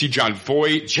 We see John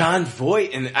Voight. John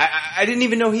Voight, and I didn't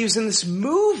even know he was in this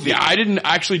movie. Yeah, I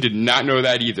did not know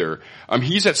that either.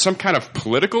 He's at some kind of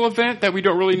political event that we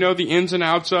don't really know the ins and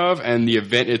outs of, and the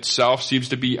event itself seems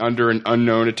to be under an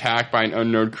unknown attack by an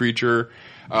unknown creature.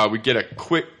 We get a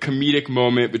quick comedic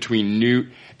moment between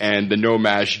Newt and the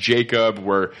Nomash Jacob,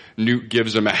 where Newt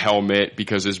gives him a helmet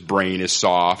because his brain is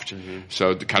soft.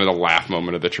 So kind of the laugh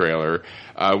moment of the trailer.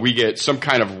 We get some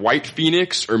kind of white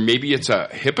phoenix, or maybe it's a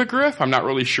hippogriff. I'm not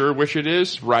really sure which it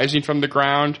is, rising from the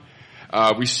ground.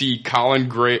 We see Collins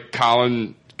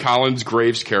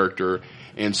Graves' character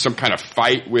in some kind of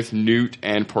fight with Newt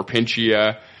and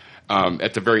Porpentia.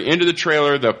 At the very end of the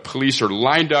trailer, the police are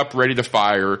lined up, ready to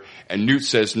fire, and Newt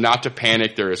says not to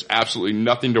panic. There is absolutely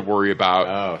nothing to worry about.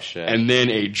 Oh, shit. And then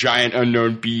a giant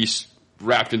unknown beast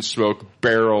wrapped in smoke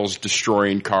barrels,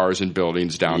 destroying cars and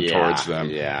buildings down towards them.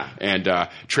 Yeah. And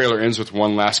trailer ends with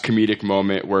one last comedic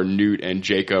moment where Newt and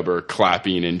Jacob are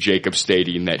clapping, and Jacob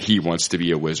stating that he wants to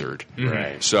be a wizard.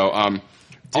 Right. So,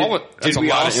 that's a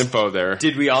lot of info there.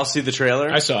 Did we all see the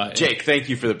trailer? I saw it. Jake, thank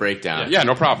you for the breakdown. Yeah,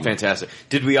 no problem. Fantastic.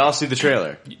 Did we all see the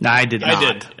trailer? No, I did not.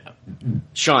 I did.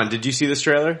 Sean, did you see this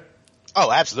trailer? Oh,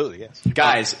 absolutely, yes.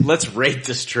 Guys, let's rate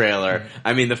this trailer.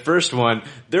 I mean, the first one,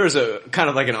 there was a kind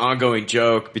of like an ongoing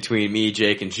joke between me,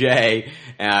 Jake, and Jay.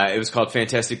 It was called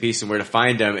Fantastic Beasts and Where to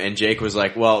Find Them, and Jake was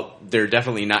like, well, they're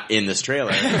definitely not in this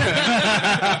trailer. Because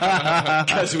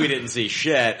we didn't see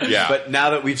shit. Yeah. But now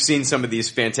that we've seen some of these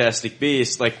Fantastic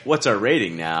Beasts, like, what's our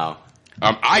rating now?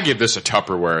 I give this a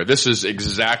Tupperware. This is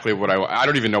exactly what I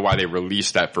don't even know why they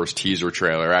released that first teaser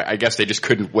trailer. I guess they just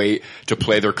couldn't wait to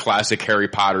play their classic Harry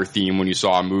Potter theme when you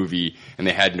saw a movie, and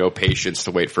they had no patience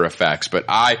to wait for effects. But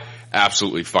I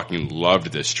absolutely fucking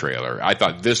loved this trailer. I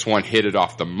thought this one hit it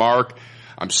off the mark.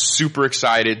 I'm super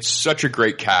excited. Such a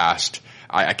great cast.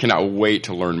 I cannot wait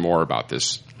to learn more about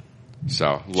this.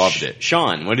 So, loved it.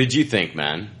 Sean, what did you think,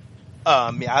 man?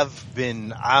 I'm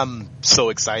so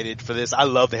excited for this. I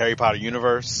love the Harry Potter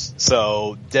universe,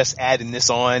 so just adding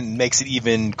this on makes it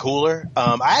even cooler.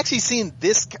 I actually seen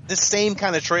this same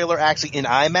kind of trailer actually in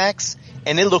IMAX,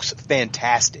 and it looks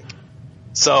fantastic.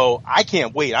 So I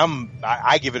can't wait.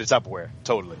 I give it a Tupperware.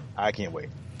 Totally. I can't wait.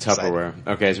 Tupperware.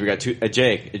 Okay, so we got two.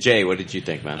 Jay, what did you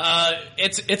think, man?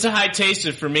 It's a high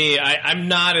tasted for me. I'm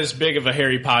not as big of a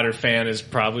Harry Potter fan as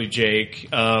probably Jake.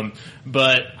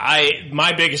 But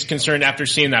my biggest concern after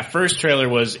seeing that first trailer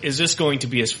was, is this going to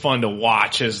be as fun to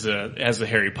watch as the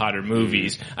Harry Potter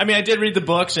movies? I mean, I did read the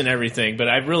books and everything, but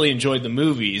I really enjoyed the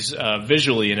movies,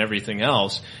 visually and everything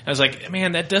else. I was like,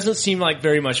 man, that doesn't seem like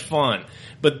very much fun.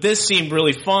 But this seemed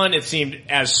really fun. It seemed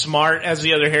as smart as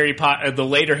the other the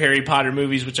later Harry Potter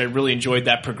movies, which I really enjoyed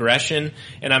that progression.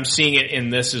 And I'm seeing it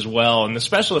in this as well. And the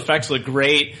special effects look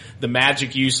great. The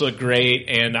magic use look great.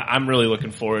 And I'm really looking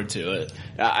forward to it.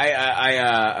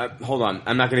 Hold on.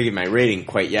 I'm not going to give my rating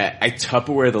quite yet. I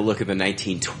Tupperware the look of the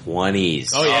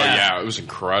 1920s. Oh yeah. It was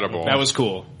incredible. That was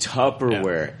cool.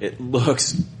 Tupperware. Yeah. It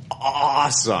looks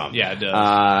awesome. Yeah, it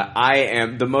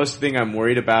does. The most thing I'm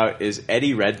worried about is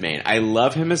Eddie Redmayne. I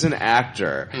love him as an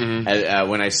actor. Mm-hmm.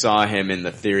 When I saw him in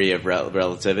The Theory of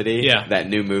Relativity, that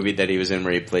new movie that he was in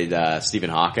where he played Stephen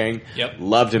Hawking,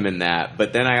 loved him in that.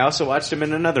 But then I also watched him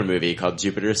in another movie called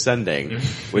Jupiter Ascending,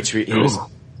 which he was...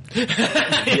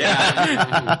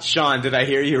 Yeah. Sean, did I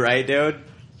hear you right, dude?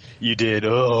 You did.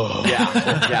 Oh.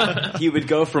 Yeah. He would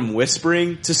go from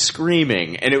whispering to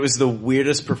screaming, and it was the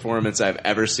weirdest performance I've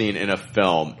ever seen in a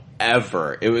film,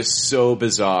 ever. It was so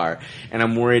bizarre, and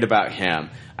I'm worried about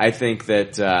him. I think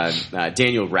that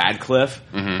Daniel Radcliffe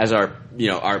as our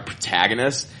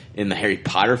protagonist in the Harry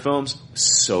Potter films,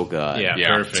 so good.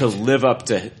 Yeah, perfect. To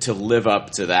live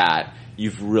up to that,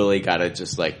 you've really got to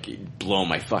just blow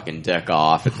my fucking dick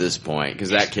off at this point,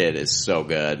 because that kid is so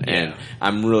good. Yeah. And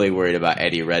I'm really worried about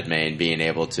Eddie Redmayne being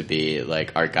able to be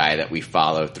our guy that we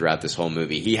follow throughout this whole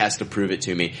movie. He has to prove it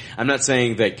to me. I'm not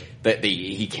saying that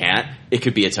he can't. It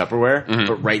could be a Tupperware,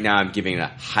 but right now I'm giving it a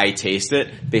high taste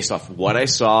it based off what I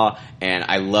saw, and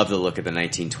I love the look of the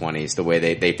 1920s, the way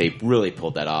they really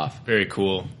pulled that off. Very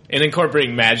cool. And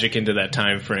incorporating magic into that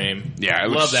time frame. Yeah, it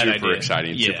looks super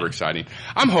exciting. Yeah. Super exciting.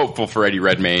 I'm hopeful for Eddie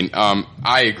Redmayne.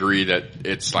 I agree that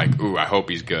it's I hope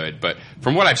he's good. But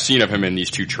from what I've seen of him in these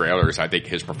two trailers, I think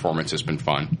his performance has been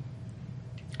fun.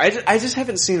 I just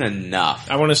haven't seen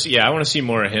enough. I want to see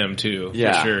more of him too.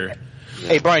 Yeah. For sure. Yeah.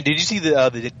 Hey Brian, did you see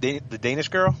the Danish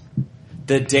Girl?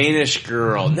 The Danish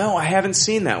Girl. No, I haven't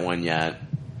seen that one yet.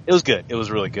 It was good. It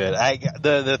was really good.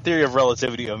 The Theory of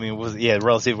Relativity. I mean,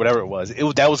 relativity, whatever it was.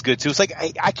 That was good too. It's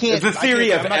I can't. The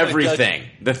theory of everything.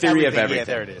 The theory of everything. Yeah,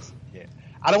 there it is. Yeah,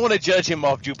 I don't want to judge him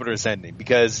off Jupiter Ascending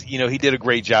because, you know, he did a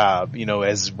great job, you know,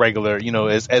 as regular, you know,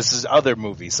 as his other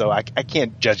movies. So I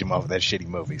can't judge him off of that shitty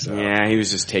movie. So. Yeah, he was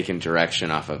just taking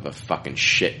direction off of a fucking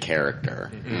shit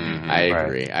character. Mm-hmm. I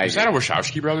agree. Is that a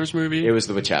Wachowski brothers movie? It was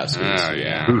the Wachowskis. Oh,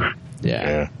 yeah.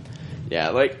 Yeah. Yeah,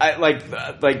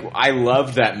 I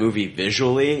love that movie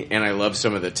visually, and I love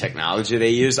some of the technology they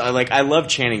used. I love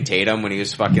Channing Tatum when he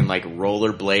was fucking like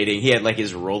rollerblading. He had like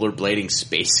his rollerblading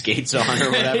space skates on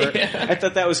or whatever. Yeah. I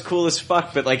thought that was cool as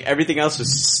fuck, but like everything else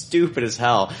was stupid as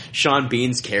hell. Sean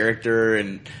Bean's character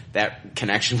and that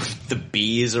connection with the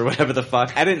bees or whatever the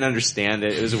fuck. I didn't understand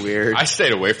it. It was weird. I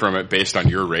stayed away from it based on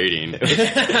your rating.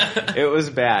 It was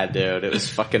bad, dude. It was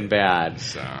fucking bad.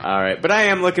 So. All right. But I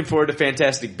am looking forward to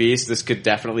Fantastic Beasts. This could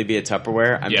definitely be a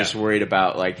Tupperware. I'm just worried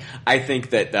about, like, I think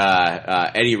that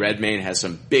Eddie Redmayne has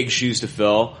some big shoes to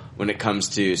fill when it comes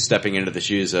to stepping into the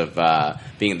shoes of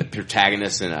being the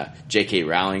protagonist in a J.K.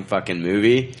 Rowling fucking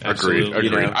movie. Agreed. You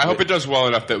know, I hope it does well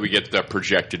enough that we get the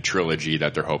projected trilogy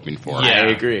that they're hoping for. Yeah,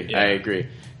 I agree. Yeah. I agree.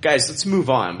 Guys, let's move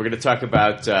on. We're going to talk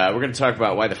about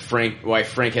why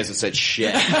Frank hasn't said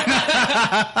shit.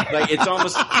 Like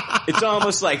it's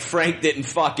almost like Frank didn't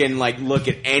fucking like look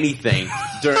at anything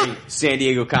during San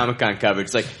Diego Comic-Con coverage.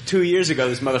 It's like 2 years ago,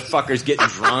 this motherfucker's getting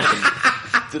drunk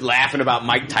and laughing about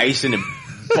Mike Tyson and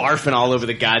barfing all over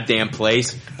the goddamn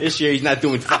place. This year he's not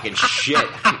doing fucking shit.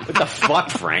 What the fuck,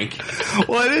 Frank?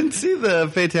 Well, I didn't see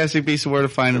the Fantastic Beasts of Where to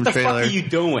Find Them trailer. What the fuck are you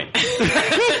doing?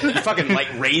 You fucking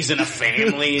like raising a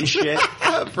family and shit?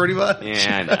 Pretty much.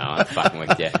 Yeah, I know. I'm fucking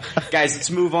with you. Guys, let's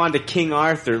move on to King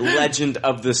Arthur, Legend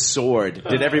of the Sword.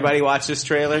 Did everybody watch this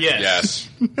trailer? Yes.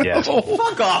 Yes. Oh,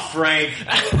 fuck off, Frank.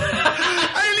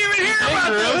 I didn't even hear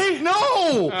about this. No.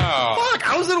 Oh. Fuck.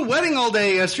 I was at a wedding all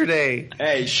day yesterday.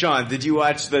 Hey, Sean, did you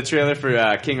watch the trailer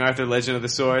for King Arthur, Legend of the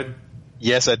Sword?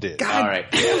 Yes, I did. All right.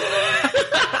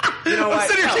 You know what? I'm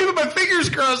sitting here keeping my fingers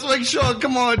crossed like, Sean,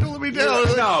 come on, don't let me down.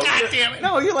 No, God damn it.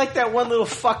 No, you're like that one little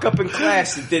fuck up in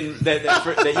class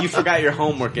that you forgot your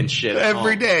homework and shit.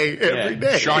 Every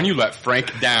day. Sean, you let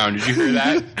Frank down. Did you hear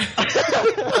that?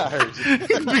 I heard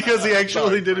you. Because he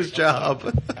actually did his job.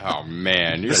 Oh,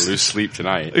 man. You're going to lose sleep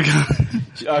tonight.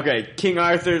 Okay, King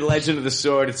Arthur, Legend of the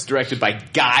Sword. It's directed by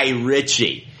Guy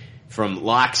Ritchie. From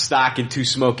Lock, Stock, and Two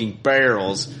Smoking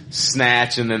Barrels,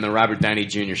 Snatch, and then the Robert Downey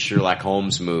Jr. Sherlock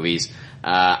Holmes movies.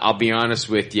 I'll be honest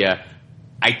with you.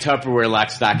 I Tupperware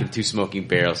Lock, Stock, and Two Smoking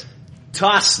Barrels.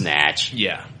 Toss Snatch.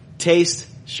 Yeah. Taste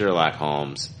Sherlock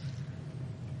Holmes.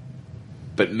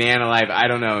 But man alive, I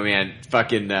don't know, man.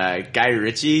 Fucking Guy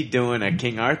Ritchie doing a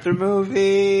King Arthur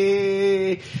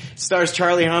movie. Stars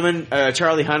Charlie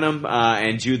Hunnam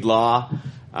and Jude Law.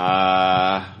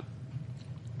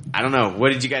 I don't know.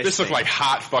 What did you guys This think? looked like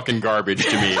hot fucking garbage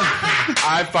to me.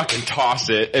 I fucking toss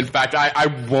it. In fact, I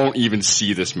won't even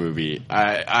see this movie.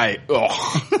 It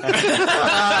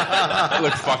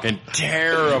looked fucking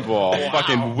terrible.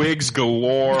 Fucking wigs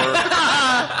galore.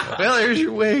 Well, here's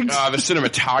your wigs. The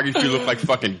cinematography looked like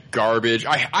fucking garbage.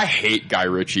 I hate Guy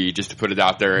Ritchie, just to put it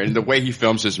out there. And the way he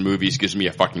films his movies gives me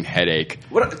a fucking headache.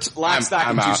 Lock, Stock,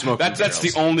 and Two Smoking Barrels. That's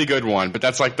the only good one, but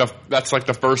that's like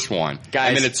the first one. Guys,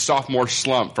 and then it's sophomore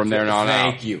slump from there on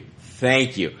out.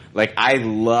 Thank you. Like, I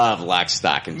love Lock,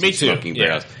 Stock, and Two Smoking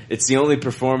Barrels. Yeah. It's the only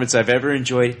performance I've ever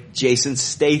enjoyed Jason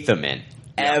Statham in.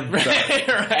 Ever.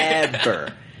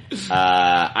 Ever.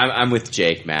 I'm with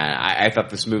Jake, man. I thought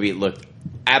this movie looked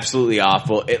absolutely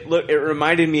awful. It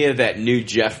reminded me of that new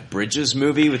Jeff Bridges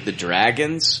movie with the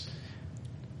dragons.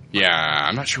 Yeah,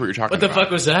 I'm not sure what you're talking What the about.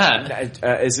 fuck was that?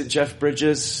 Is it Jeff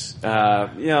Bridges?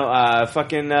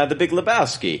 Fucking The Big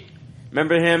Lebowski.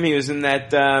 Remember him? He was in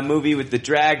that movie with the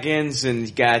dragons, and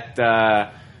you got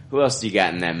who else do you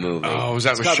got in that movie? Oh, was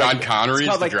that with Sean Connery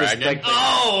as the dragon?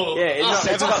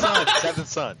 Seventh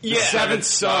Son. Yeah. Seventh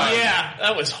Son. Yeah,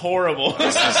 that was horrible.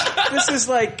 This is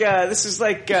like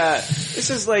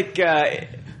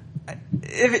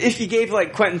if you gave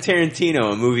like Quentin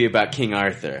Tarantino a movie about King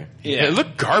Arthur. Yeah, it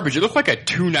looked garbage. It looked like a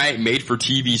 2-night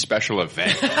made-for-TV special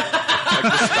event.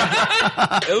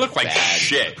 It looked like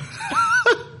shit.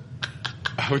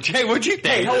 Okay, what'd you think?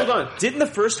 Hey, hold on. Didn't the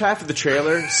first half of the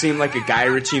trailer seem like a Guy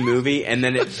Ritchie movie, and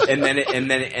then it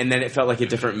felt like a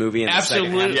different movie in the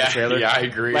second half of the trailer? Yeah, I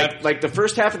agree. Like the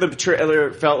first half of the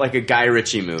trailer felt like a Guy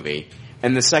Ritchie movie,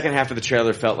 and the second half of the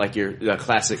trailer felt like the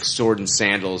classic sword and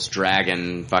sandals,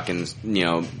 dragon, fucking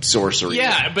sorcery.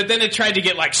 Yeah, but then it tried to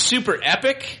get like super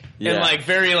epic. Yeah. and like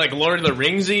very like Lord of the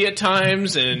Ringsy at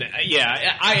times. And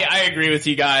yeah, I agree with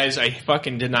you guys. I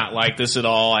fucking did not like this at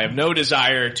all. I have no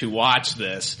desire to watch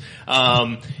this.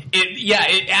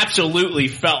 It absolutely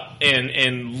felt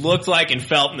and looked like and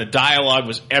felt, and the dialogue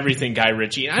was everything Guy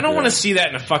Ritchie. And I don't want to see that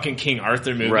in a fucking King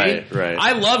Arthur movie. Right.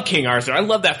 I love King Arthur. I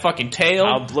love that fucking tale.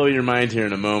 I'll blow your mind here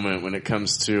in a moment when it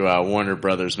comes to Warner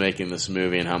Brothers making this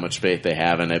movie and how much faith they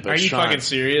have in it. But Are you fucking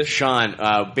serious? Sean,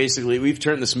 basically, we've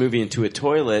turned this movie into a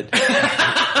toilet.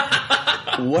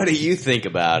 What do you think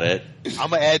about it? I'm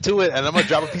gonna add to it, and I'm gonna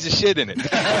drop a piece of shit in it.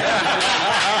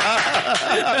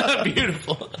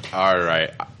 Beautiful. All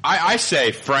right. I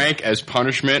say, Frank, as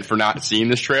punishment for not seeing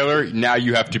this trailer, now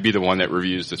you have to be the one that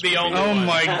reviews this movie. Oh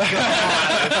my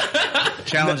god.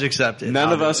 Challenge accepted.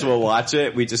 None of us will watch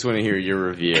it. We just want to hear your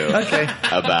review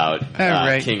about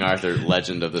right. King Arthur,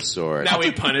 Legend of the Sword. Now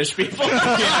we punish people.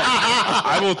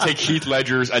 I will take Heath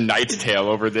Ledger's A Knight's Tale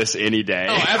over this any day.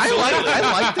 Oh, absolutely.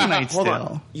 I like The Knight's Hold Tale.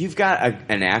 on. You've got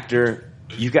an actor.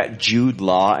 You've got Jude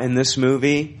Law in this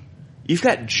movie. You've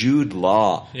got Jude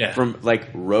Law from like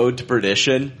Road to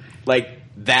Perdition, like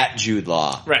that Jude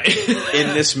Law, right?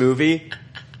 In this movie.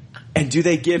 And do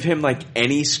they give him like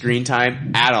any screen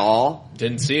time at all?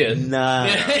 Didn't see it. None.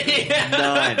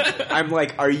 None. I'm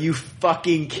like, are you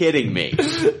fucking kidding me?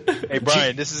 Hey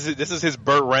Brian, this is his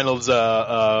Burt Reynolds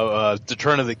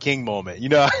Return of the King moment. You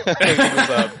know,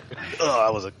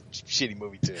 that was a shitty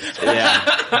movie too.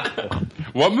 Yeah.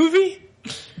 What movie?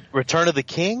 Return of the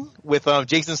King with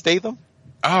Jason Statham.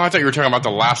 Oh, I thought you were talking about the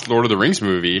last Lord of the Rings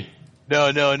movie. No.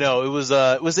 It was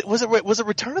it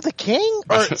Return of the King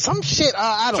or some shit?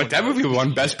 I don't. Like that movie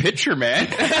won Best Picture, man.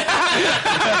 Come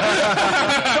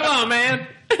on, man.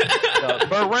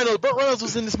 Burt Reynolds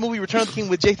was in this movie Return of the King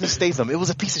with Jason Statham. It was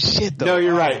a piece of shit, though. No,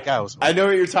 you're right. God, I know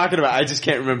what you're talking about. I just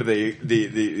can't remember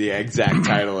the exact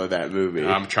title of that movie.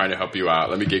 I'm trying to help you out.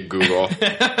 Let me get Google.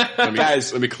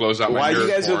 Let me close out my While you nerd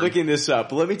guys porn. are looking this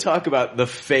up, let me talk about the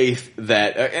faith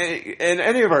that, and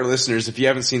any of our listeners, if you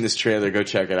haven't seen this trailer, go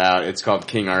check it out. It's called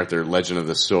King Arthur, Legend of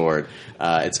the Sword.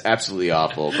 It's absolutely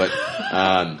awful, but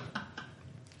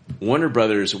Warner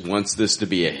Brothers wants this to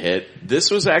be a hit. This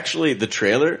was actually, the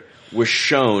trailer was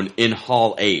shown in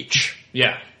Hall H.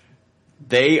 Yeah.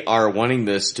 They are wanting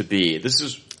this to be, this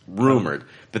is rumored,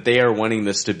 but they are wanting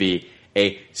this to be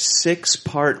a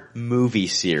 6-part movie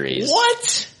series.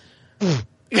 What?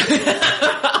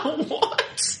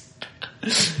 What?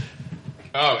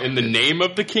 Oh, in the name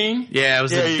of the king? Yeah, it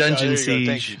was the Dungeon Siege.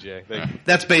 Thank you, Jay. Thank you.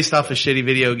 That's based off a shitty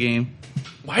video game.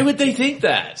 Why would they think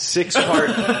that?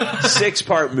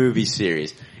 6-part movie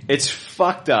series. It's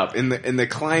fucked up in the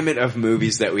climate of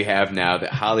movies that we have now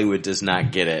that Hollywood does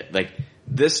not get it. Like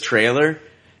this trailer,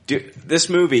 dude, this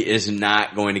movie is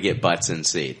not going to get butts in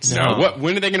seats. No.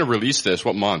 When are they going to release this?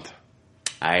 What month?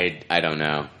 I don't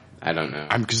know.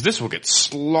 Because this will get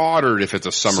slaughtered if it's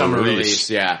a summer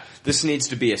release. Yeah, this needs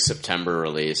to be a September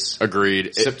release.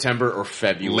 Agreed. September or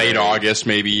February. Late August,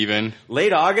 maybe even.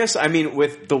 Late August. I mean,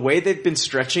 with the way they've been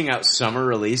stretching out summer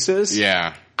releases.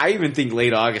 Yeah. I even think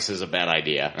late August is a bad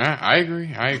idea. I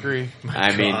agree.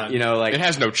 I mean, you know, like... It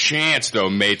has no chance, though,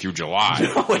 May through July.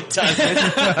 No, it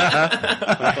doesn't.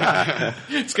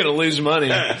 It's gonna lose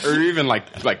money. Or even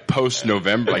like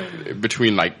post-November, like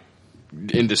between like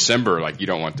in December, like you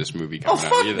don't want this movie coming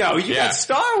out. Oh, fuck either. no. You got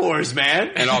Star Wars,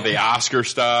 man. And all the Oscar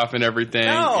stuff and everything.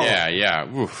 No.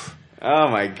 Yeah. Oof. Oh,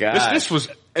 my God. This was,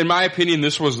 in my opinion,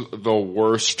 this was the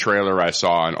worst trailer I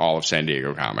saw in all of San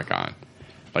Diego Comic-Con.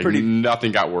 Like,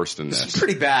 nothing got worse than this. It's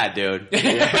pretty bad, dude.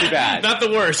 Yeah, pretty bad. Not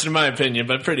the worst, in my opinion,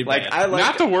 but pretty bad.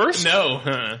 Not the worst? No.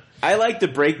 I like to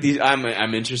break these. I'm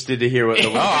interested to hear what the.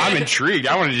 I'm intrigued.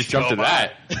 I want to just jump to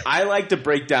that. I like to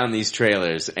break down these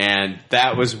trailers, and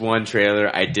that was one trailer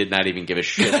I did not even give a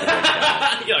shit to break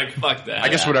down. You're like, fuck that. I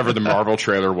guess whatever the Marvel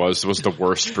trailer was the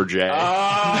worst for Jay.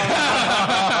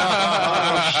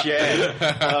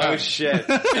 Oh shit.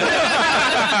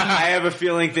 I have a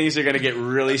feeling things are going to get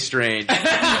really strange.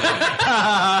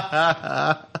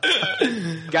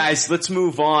 Guys, let's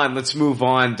move on. Let's move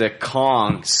on to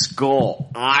Kong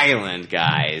Skull Island,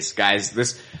 guys.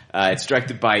 This it's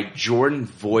directed by Jordan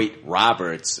Voight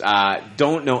Roberts.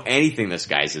 Don't know anything this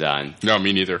guy's done. No,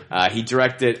 me neither. He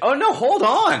directed... Oh, no, hold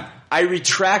on. I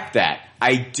retract that.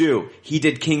 I do. He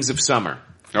did Kings of Summer.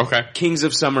 Okay. Kings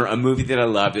of Summer, a movie that I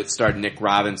loved. It starred Nick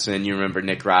Robinson. You remember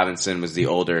Nick Robinson was the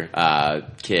older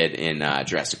kid in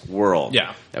Jurassic World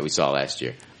that we saw last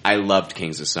year. I loved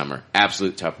Kings of Summer.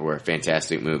 Absolute Tupperware.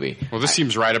 Fantastic movie. Well, this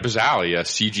seems right up his alley, a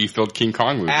CG-filled King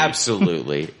Kong movie.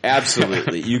 Absolutely.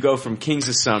 Absolutely. You go from Kings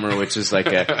of Summer, which is like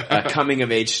a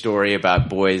coming-of-age story about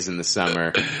boys in the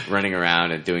summer running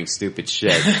around and doing stupid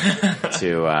shit,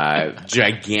 to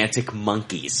gigantic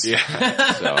monkeys.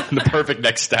 Yeah. So, the perfect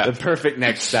next step. The perfect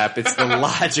next step. It's the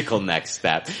logical next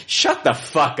step. Shut the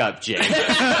fuck up, Jake.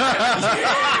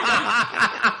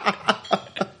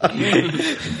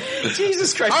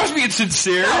 Jesus Christ. I was being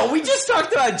sincere. No, we just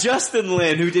talked about Justin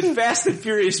Lin, who did Fast and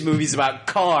Furious movies about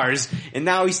cars, and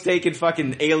now he's taking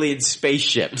fucking alien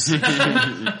spaceships.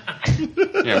 Yeah,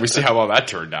 we see how well that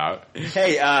turned out.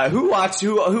 Hey, who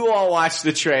all watched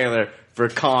the trailer for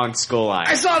Kong Skull Island?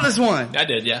 I saw this one. I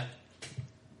did, yeah.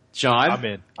 Sean? I'm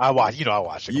in. I watched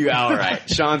it. You all right.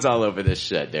 Sean's all over this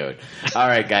shit, dude. All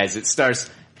right, guys, it stars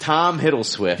Tom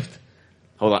Hiddleston.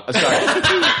 Hold on.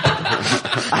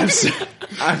 I'm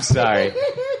sorry.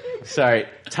 Sorry.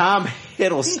 Tom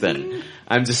Hiddleston.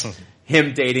 I'm just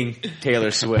him dating Taylor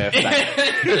Swift.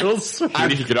 I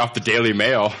need to get off the Daily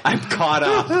Mail. I'm caught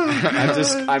up.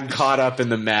 I'm caught up in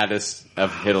the madness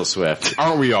of Hiddleswift.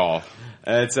 Aren't we all?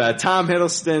 It's Tom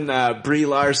Hiddleston, Brie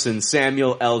Larson,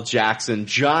 Samuel L. Jackson,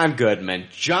 John Goodman,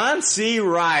 John C.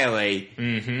 Reilly,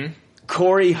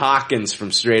 Corey Hawkins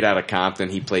from Straight Outta Compton,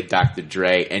 he played Dr.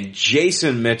 Dre, and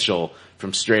Jason Mitchell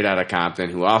from Straight Outta Compton,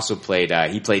 who also played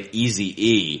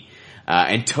Eazy-E,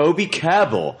 and Toby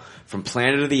Kebbell from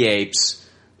Planet of the Apes.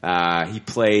 He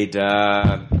played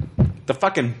the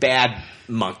fucking bad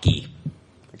monkey.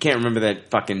 I can't remember that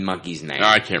fucking monkey's name. No,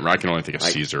 I can't. I can only think of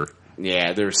Caesar.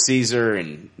 Yeah, there's Caesar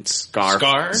and Scar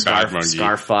monkey.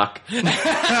 Scarfuck.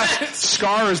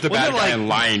 Scar is the bad guy in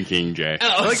Lion King, Jay.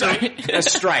 Oh, sorry.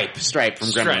 Stripe from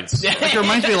Gremlins. It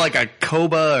reminds me of like a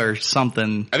Koba or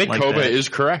something. I think like Koba that. is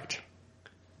correct.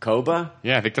 Koba?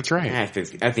 Yeah, I think that's right. I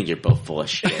think you're both full of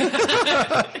shit.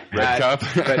 Red Cup.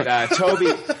 But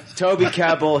Toby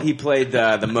Kebbell, he played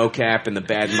the mocap and the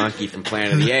bad monkey from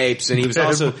Planet of the Apes, and he was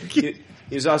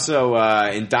also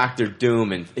in Doctor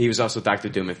Doom, and he was also Doctor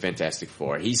Doom in Fantastic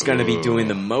Four. He's going to be doing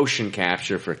the motion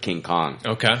capture for King Kong.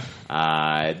 Okay.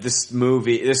 This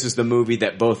is the movie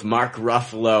that both Mark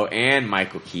Ruffalo and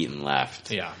Michael Keaton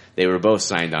left. Yeah. They were both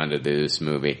signed on to do this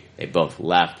movie. They both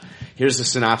left. Here's the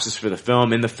synopsis for the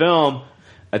film. In the film,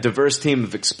 a diverse team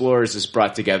of explorers is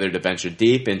brought together to venture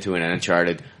deep into an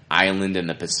uncharted island in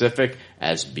the Pacific,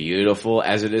 as beautiful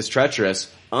as it is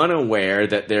treacherous, unaware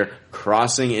that they're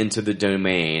crossing into the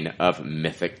domain of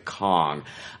mythic Kong.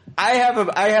 I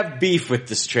have beef with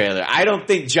this trailer. I don't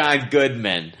think John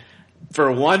Goodman,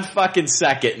 for one fucking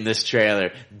second in this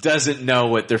trailer, doesn't know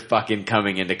what they're fucking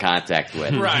coming into contact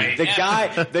with. Right. The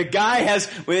guy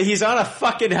he's on a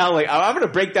fucking helicopter. I'm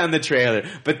gonna break down the trailer,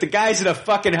 but the guy's in a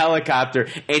fucking helicopter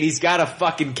and he's got a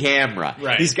fucking camera.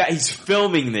 Right. He's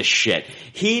filming this shit.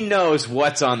 He knows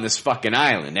what's on this fucking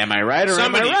island. Am I right or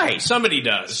am I right? Somebody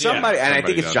does. Somebody, yeah. and I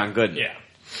think it's John Goodman. Yeah.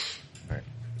 Right.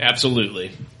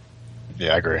 Absolutely.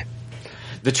 Yeah, I agree.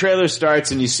 The trailer starts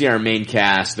and you see our main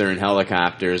cast. They're in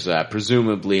helicopters,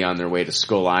 presumably on their way to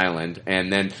Skull Island.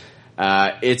 And then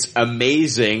it's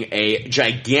amazing. A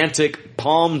gigantic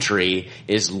palm tree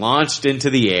is launched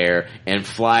into the air and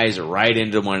flies right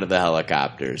into one of the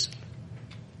helicopters.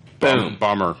 Boom.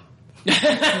 Bummer.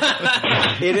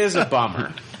 It is a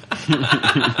bummer.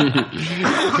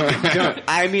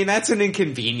 I mean, that's an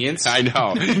inconvenience. I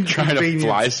know. Trying to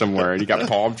fly somewhere and you got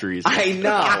palm trees. I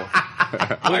know.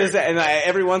 What is that? And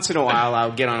every once in a while,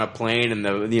 I'll get on a plane, and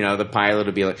the pilot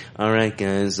will be like, "All right,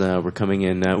 guys, we're coming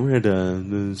in. We're at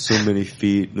so many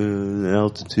feet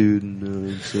altitude,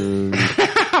 and it's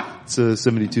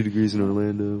 72 degrees in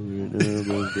Orlando right now.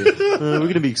 We're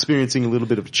going to be experiencing a little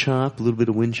bit of chop, a little bit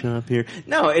of wind chop here.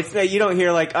 No, it's you don't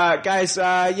hear like, guys,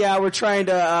 we're trying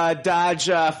to dodge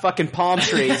fucking palm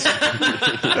trees.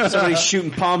 Somebody's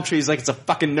shooting palm trees like it's a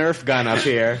fucking Nerf gun up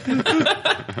here."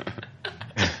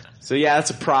 So yeah, that's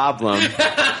a problem.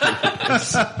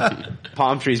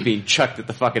 Palm trees being chucked at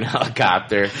the fucking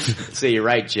helicopter. So you're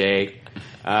right, Jay.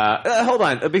 Hold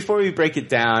on. Before we break it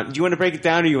down, do you want to break it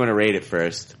down or you want to rate it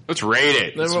first? Let's rate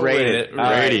it. Let's rate it.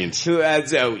 Ratings. Right.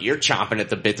 So you're chomping at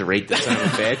the bit to rate this son of a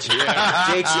bitch.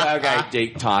 Yeah. Jake's okay.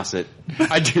 Jake, toss it.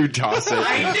 I do toss it.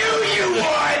 I knew you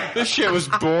would! This shit was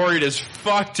boring as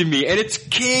fuck to me. And it's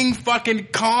King fucking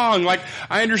Kong. Like,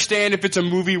 I understand if it's a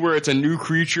movie where it's a new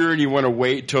creature and you want to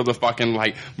wait till the fucking,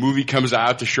 movie comes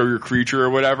out to show your creature or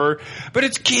whatever. But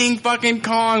it's King fucking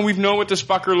Kong. We've known what this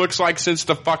fucker looks like since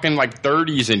the fucking,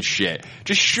 30s and shit.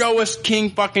 Just show us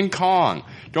King fucking Kong.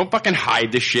 Don't fucking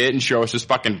hide the shit and show us his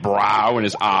fucking brow and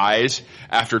his eyes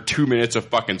after 2 minutes of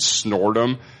fucking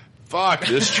snortum. Fuck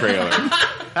this trailer.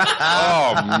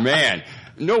 Oh, man.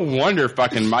 No wonder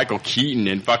fucking Michael Keaton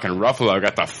and fucking Ruffalo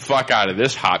got the fuck out of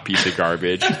this hot piece of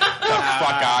garbage. Get the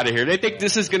fuck out of here. They think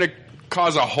this is going to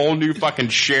cause a whole new fucking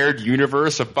shared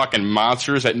universe of fucking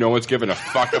monsters that no one's given a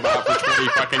fuck about for 20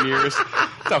 fucking years.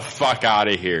 Get the fuck out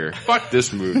of here. Fuck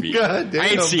this movie. God damn. I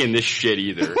ain't seeing this shit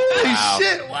either. Holy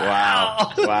shit!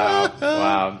 Wow.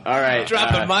 All right.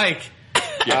 Drop the mic.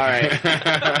 All right.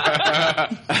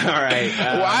 All right.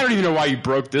 Well, I don't even know why you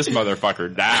broke this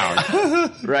motherfucker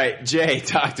down. Right. Jay,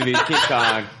 talk to me. King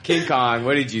Kong. King Kong,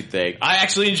 what did you think? I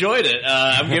actually enjoyed it.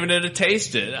 I'm giving it a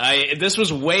taste. This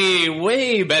was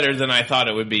way better than I thought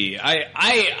it would be.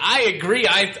 I agree.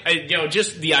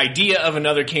 Just the idea of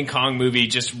another King Kong movie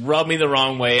just rubbed me the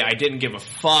wrong way. I didn't give a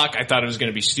fuck. I thought it was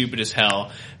going to be stupid as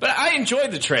hell. But I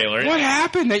enjoyed the trailer. What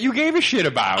happened that you gave a shit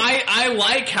about? I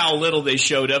like how little they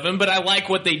showed of him, but I like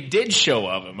what they did show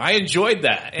of him. I enjoyed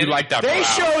that. You like that? They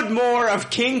showed more of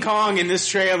King Kong in this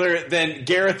trailer than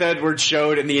Gareth Edwards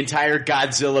showed in the entire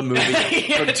Godzilla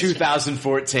movie from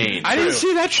 2014. I didn't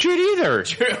see that shit either.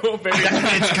 True.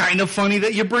 It's kind of funny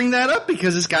that you bring that up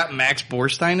because it's got Max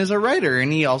Borstein as a writer,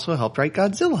 and he also helped write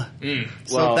Godzilla.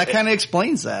 So that kind of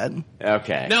explains that.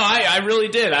 Okay. No, I really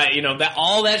did.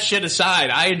 All that shit aside,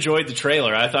 I enjoyed the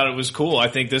trailer. I thought it was cool. I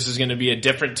think this is going to be a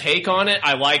different take on it.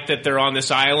 I like that they're on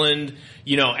this island,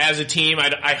 as a team.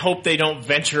 I hope they don't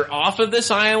venture off of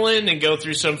this island and go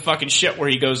through some fucking shit where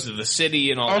he goes to the city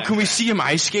and all that. Oh, can we see him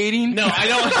ice skating? No, I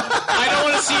don't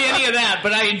want to see any of that,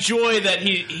 but I enjoy that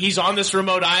he's on this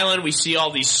remote island. We see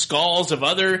all these skulls of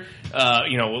other,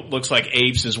 looks like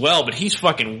apes as well, but he's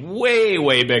fucking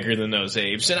way bigger than those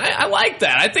apes. And I like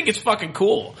that. I think it's fucking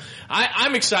cool.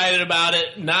 I'm excited about it.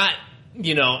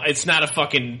 It's not a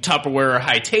fucking Tupperware or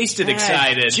high-tasted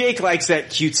excited. Jake likes that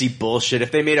cutesy bullshit.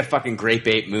 If they made a fucking grape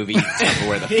ape movie,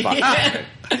 Tupperware the fuck out of it.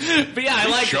 But yeah, I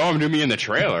like show them to me in the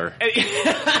trailer.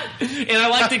 And I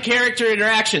like the character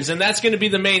interactions, and that's going to be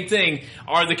the main thing.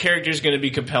 Are the characters going to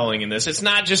be compelling in this? It's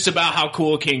not just about how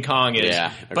cool King Kong is,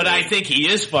 but I think he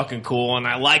is fucking cool, and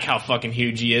I like how fucking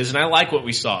huge he is, and I like what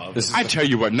we saw. I tell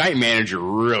you what, Night Manager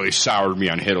really soured me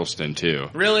on Hiddleston too.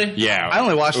 Really? Yeah. I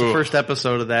only watched the first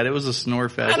episode of that. It was a snore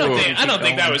fest. I don't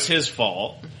think that was his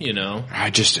fault. I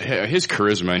just his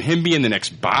charisma and him being the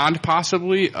next Bond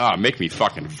possibly make me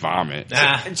fucking vomit.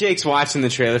 Jake's watching the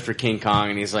trailer for King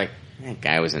Kong and he's like, that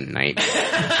guy was a night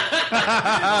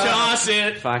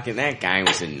Dawson. Fucking that guy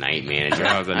was a night manager.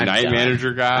 Oh, the night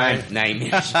manager guy? Night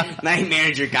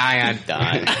manager guy, I'm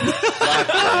done. Fuck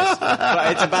this.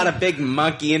 It's about a big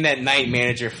monkey in that night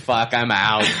manager. Fuck, I'm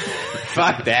out.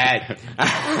 Fuck that.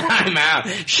 I'm out.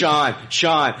 Sean.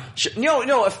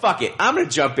 No, fuck it. I'm gonna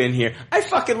jump in here. I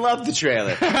fucking love the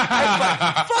trailer.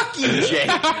 Fuck you,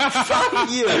 Jake. Fuck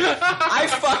you. I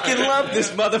fucking love this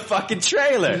motherfucking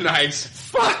trailer. Nice.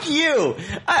 Fuck you.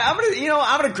 I'm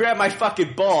gonna grab my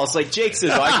fucking balls like Jake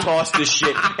says. I tossed this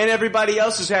shit, and everybody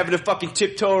else is having to fucking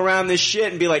tiptoe around this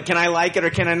shit and be like, can I like it or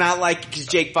can I not like it because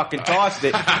Jake fucking tossed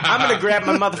it? I'm gonna grab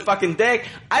my motherfucking dick.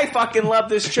 I fucking love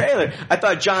this trailer. I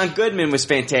thought John Goodman was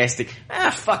fantastic.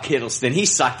 Fuck Hiddleston. He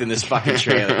sucked in this fucking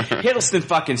trailer. Hiddleston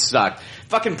fucking sucked.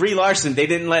 Fucking Brie Larson, they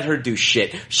didn't let her do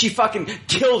shit. She fucking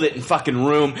killed it in fucking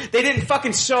Room. They didn't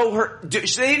fucking show her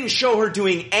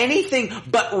doing anything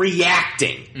but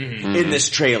reacting in this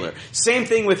trailer. Same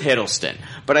thing with Hiddleston.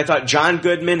 But I thought John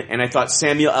Goodman and I thought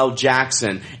Samuel L.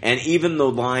 Jackson and even the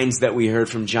lines that we heard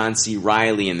from John C.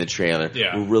 Reilly in the trailer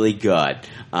were really good.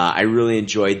 I really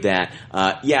enjoyed that.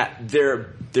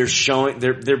 They're showing,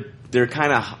 they're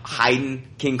kind of hiding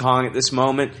King Kong at this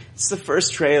moment. It's the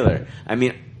first trailer. I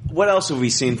mean, what else have we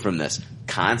seen from this?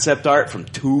 Concept art from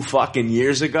 2 fucking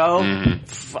years ago?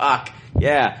 Fuck.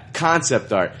 Yeah,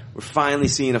 concept art. We're finally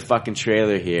seeing a fucking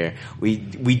trailer here. We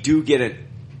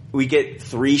get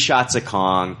 3 shots of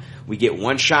Kong. We get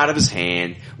 1 shot of his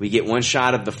hand. We get 1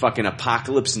 shot of the fucking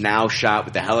Apocalypse Now shot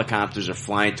with the helicopters are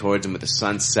flying towards him with the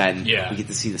sun setting. Yeah. We get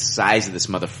to see the size of this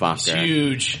motherfucker. It's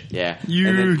huge. Yeah.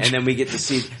 Huge. And then we get to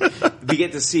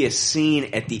see a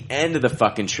scene at the end of the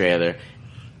fucking trailer.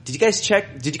 Did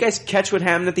you guys catch what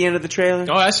happened at the end of the trailer?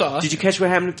 Oh, I saw it. Did you catch what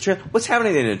happened at the trailer? What's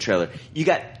happening at the end of the trailer? You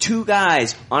got 2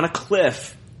 guys on a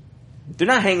cliff. They're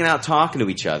not hanging out talking to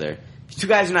each other. 2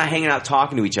 guys are not hanging out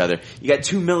talking to each other. You got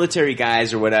 2 military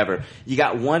guys or whatever. You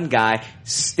got 1 guy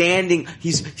standing,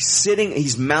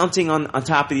 he's mounting on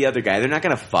top of the other guy. They're not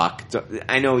gonna fuck.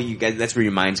 I know you guys, that's where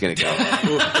your mind's gonna go.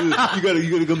 You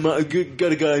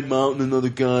got a guy mounting another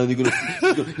guy.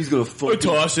 He's gonna fuck.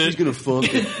 Toss it. He's gonna fuck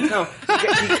it. No,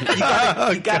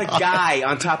 you got a guy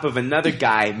on top of another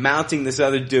guy mounting this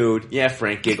other dude. Yeah,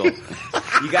 Frank, giggle.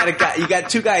 You got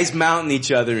two guys mounting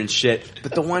each other and shit,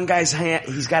 but the one guy's hand,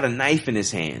 he's got a knife in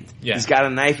his hand. Yeah. He's got a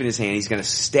knife in his hand. He's gonna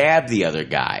stab the other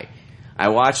guy. I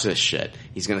watched this shit.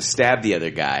 He's gonna stab the other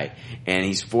guy, and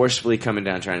he's forcefully coming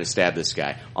down trying to stab this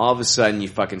guy. All of a sudden, you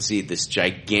fucking see this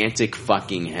gigantic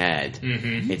fucking head.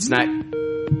 Mm-hmm. It's not...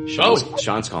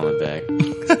 Sean's calling back.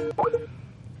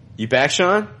 You back,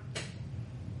 Sean?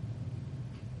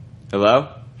 Hello?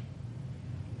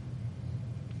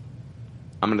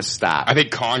 I'm gonna stop. I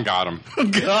think Kong got him.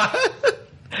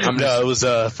 No, it was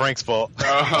Frank's fault.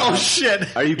 Oh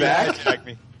shit! Are you back? Attack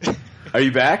me. Are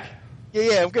you back?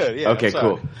 Yeah, I'm good. Yeah. Okay, I'm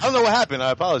sorry. cool. I don't know what happened. I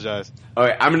apologize. All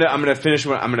right, I'm gonna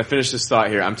finish this thought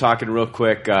here. I'm talking real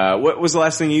quick. What was the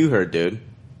last thing you heard, dude?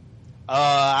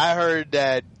 I heard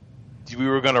that we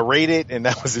were going to rate it, and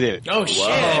that was it. Oh shit!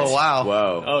 Oh wow!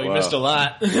 Whoa! Oh, you missed a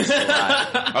lot.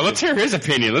 Let's hear his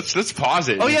opinion. Let's pause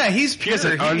it. Oh yeah, he's pure.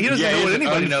 He doesn't know what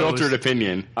anybody knows. Unfiltered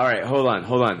opinion. All right, hold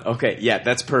on. Okay, yeah,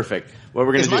 that's perfect. What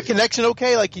we're gonna Is do? my connection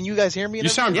okay? Like, can you guys hear me? You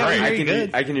sound great. I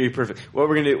can hear you perfect. What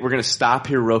we're gonna do? We're gonna stop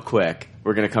here real quick.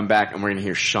 We're gonna come back and we're gonna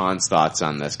hear Sean's thoughts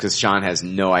on this because Sean has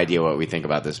no idea what we think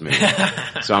about this movie.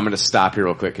 So I'm gonna stop here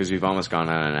real quick because we've almost gone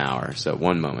on an hour. So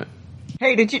one moment.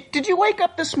 Hey, did you wake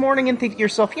up this morning and think to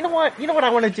yourself, you know what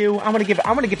I want to do? I want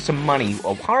to give some money,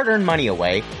 hard-earned money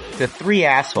away to 3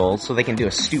 assholes so they can do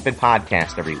a stupid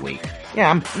podcast every week.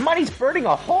 Yeah, money's burning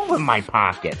a hole in my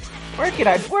pocket. Where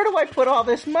do I put all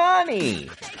this money?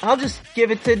 I'll just give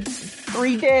it to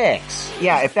 3 dicks.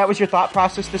 Yeah, if that was your thought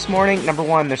process this morning, number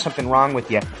 1, there's something wrong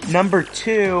with you. Number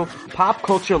 2, Pop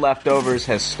Culture Leftovers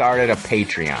has started a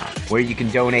Patreon where you can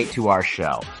donate to our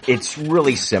show. It's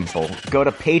really simple. Go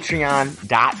to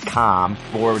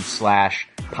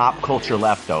patreon.com/Pop Culture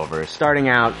Leftovers. Starting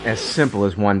out as simple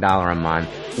as $1 a month.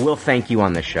 We'll thank you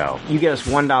on the show. You get us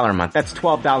 $1 a month. That's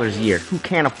 $12 a year. Who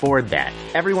can't afford that?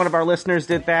 Every one of our listeners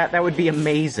did that. That would be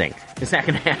amazing. Is that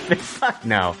going to happen? Fuck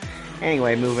no.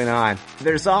 Anyway, moving on.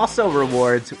 There's also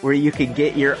rewards where you can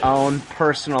get your own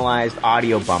personalized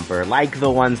audio bumper, like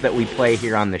the ones that we play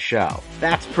here on the show.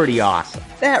 That's pretty awesome.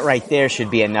 That right there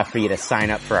should be enough for you to sign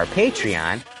up for our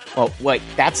Patreon. Oh, wait,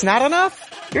 that's not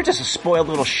enough? You're just a spoiled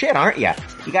little shit, aren't you?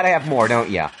 You gotta have more, don't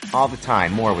you? All the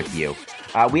time, more with you.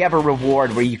 We have a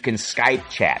reward where you can Skype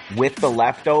chat with the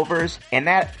leftovers, and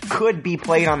that could be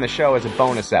played on the show as a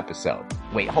bonus episode.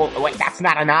 Wait, that's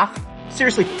not enough?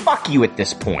 Seriously, fuck you at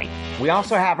this point. We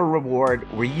also have a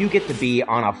reward where you get to be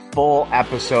on a full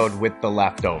episode with the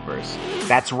leftovers.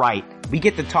 That's right. We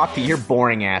get to talk to your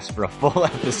boring ass for a full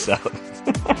episode.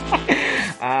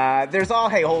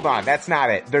 Hey, hold on. That's not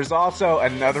it. There's also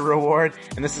another reward,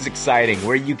 and this is exciting,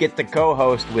 where you get to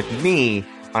co-host with me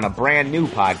on a brand new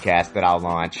podcast that I'll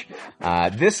launch.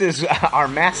 This is our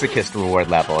masochist reward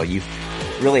level. You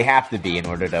really have to be in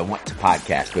order to want to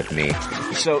podcast with me.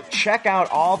 So check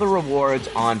out all the rewards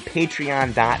on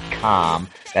patreon.com.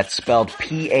 That's spelled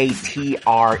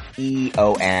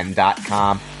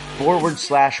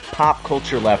patreon.com/Pop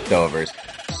Culture Leftovers.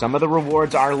 Some of the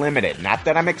rewards are limited. Not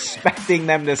that I'm expecting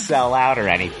them to sell out or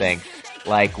anything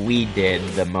like we did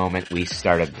the moment we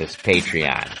started this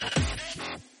Patreon.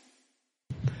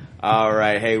 All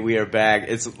right, hey, we are back.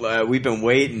 We've been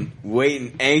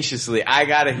waiting anxiously. I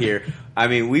gotta hear. I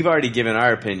mean, we've already given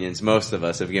our opinions. Most of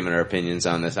us have given our opinions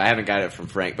on this. I haven't got it from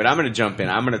Frank, but I'm gonna jump in.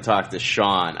 I'm gonna talk to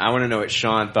Sean. I want to know what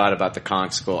Sean thought about the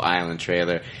Kong Skull Island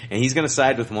trailer, and he's gonna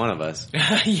side with one of us.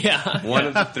 Yeah, one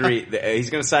of the 3. He's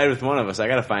gonna side with one of us. I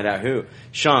gotta find out who.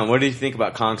 Sean, what do you think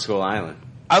about Kong Skull Island?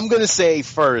 I'm gonna say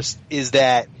first is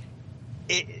that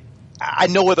I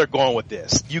know where they're going with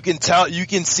this. You can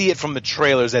see it from the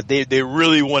trailers that they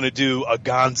really want to do a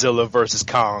Godzilla versus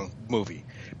Kong movie.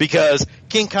 Because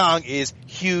King Kong is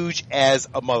huge as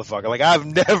a motherfucker. Like, I've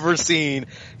never seen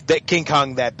that King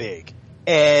Kong that big.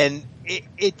 And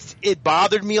it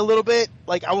bothered me a little bit.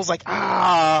 Like, I was like,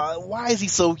 why is he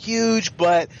so huge?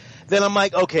 But then I'm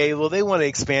like, okay, well, they want to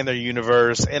expand their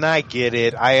universe, and I get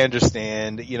it. I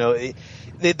understand. You know,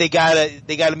 they gotta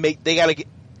get,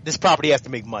 this property has to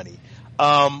make money.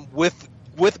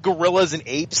 With gorillas and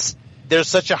apes, there's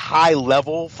such a high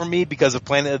level for me because of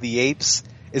Planet of the Apes,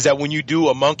 is that when you do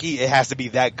a monkey, it has to be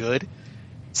that good.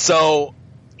 So,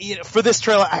 you know, for this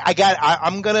trailer,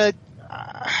 I'm gonna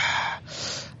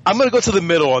go to the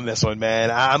middle on this one, man.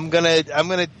 I'm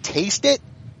gonna taste it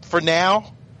for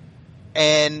now,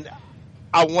 and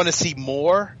I want to see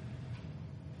more,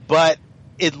 but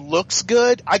it looks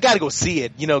good. I gotta go see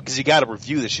it, you know, because you gotta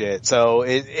review the shit. So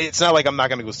it's not like I'm not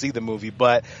gonna go see the movie,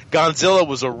 but Godzilla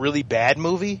was a really bad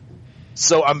movie.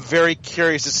 So I'm very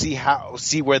curious to see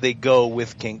where they go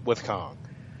with Kong.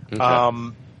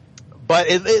 Okay. But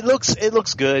it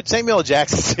looks good. Samuel L.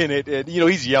 Jackson's in it, and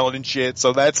he's yelling and shit,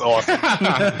 so that's awesome.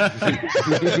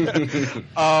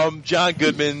 John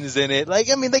Goodman's in it.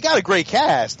 They got a great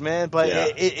cast, man. But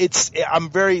I'm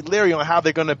very leery on how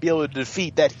they're going to be able to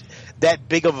defeat that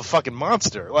big of a fucking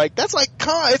monster. That's like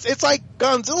it's like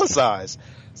Godzilla size.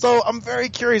 So I'm very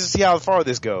curious to see how far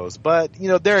this goes. But,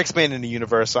 they're expanding the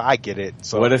universe, so I get it.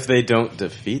 So what if they don't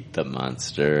defeat the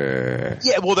monster?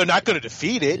 Yeah, well, they're not going to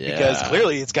defeat it because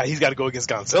clearly he's got to go against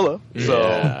Godzilla.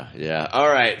 So Yeah. All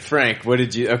right, Frank, what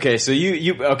did you? Okay, so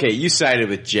you sided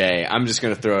with Jay. I'm just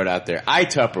going to throw it out there. I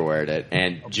Tupperwared it,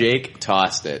 and Jake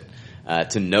tossed it.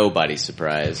 To nobody's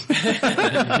surprise.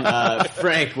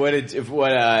 Frank,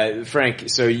 Frank,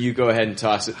 so you go ahead and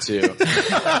toss it too.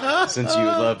 Since you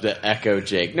love to echo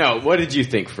Jake. No, what did you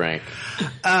think, Frank?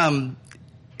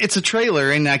 It's a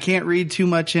trailer and I can't read too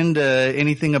much into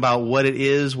anything about what it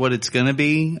is, what it's gonna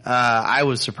be. I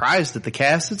was surprised that the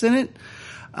cast is in it.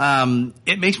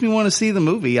 It makes me want to see the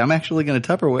movie. I'm actually gonna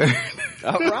Tupperware.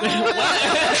 All right.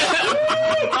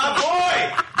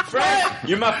 Frank,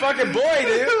 you're my fucking boy,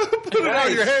 dude. Put it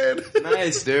on your head.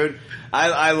 Nice, dude.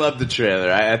 I love the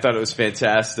trailer. I thought it was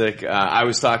fantastic. I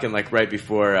was talking right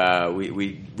before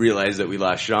we realized that we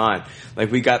lost Sean.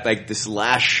 We got this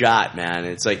last shot, man.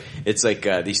 It's like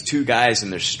these two guys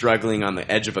and they're struggling on the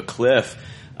edge of a cliff.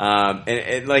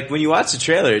 And when you watch the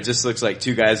trailer, it just looks like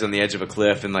two guys on the edge of a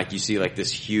cliff and you see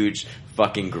this huge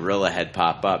fucking gorilla head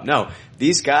pop up. No,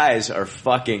 these guys are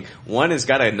one has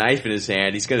got a knife in his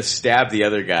hand, he's gonna stab the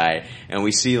other guy, and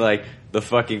we see the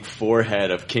fucking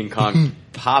forehead of King Kong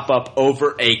pop up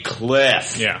over a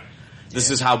cliff. Yeah.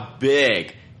 This is how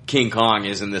big King Kong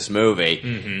is in this movie.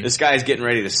 Mm-hmm. This guy's getting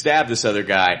ready to stab this other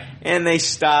guy, and they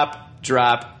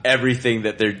drop everything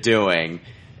that they're doing.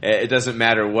 It doesn't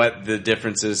matter what the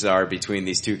differences are between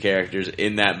these two characters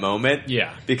in that moment.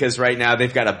 Yeah. Because right now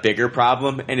they've got a bigger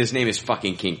problem, and his name is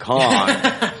fucking King Kong.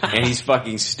 And he's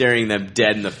fucking staring them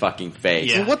dead in the fucking face.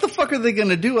 Yeah. Well, what the fuck are they going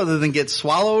to do other than get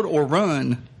swallowed or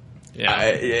run? Yeah.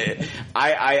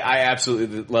 I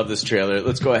absolutely love this trailer.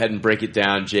 Let's go ahead and break it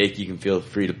down. Jake, you can feel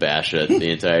free to bash it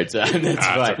the entire time. That's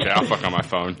fine. Okay. I'll fuck on my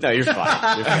phone. No, you're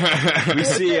fine. We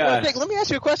see. Nick, let me ask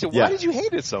you a question. Why did you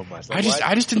hate it so much? I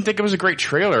just didn't think it was a great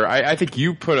trailer. I think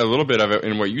you put a little bit of it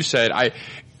in what you said.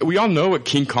 We all know what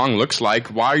King Kong looks like.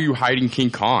 Why are you hiding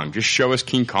King Kong? Just show us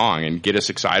King Kong and get us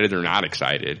excited or not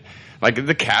excited.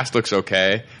 The cast looks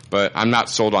okay, but I'm not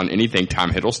sold on anything Tom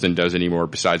Hiddleston does anymore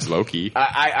besides Loki.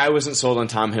 I wasn't sold on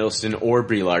Tom Hiddleston or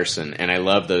Brie Larson, and I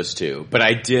love those two. But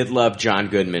I did love John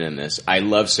Goodman in this. I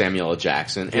love Samuel L.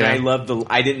 Jackson, and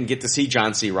I didn't get to see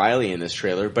John C. Reilly in this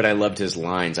trailer, but I loved his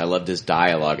lines. I loved his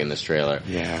dialogue in this trailer.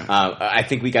 Yeah. I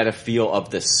think we got a feel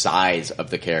of the size of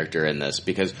the character in this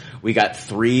because we got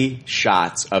 3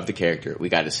 shots of the character. We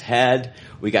got his head.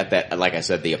 We got that, like I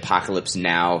said, the Apocalypse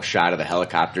Now shot of the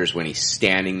helicopters when he's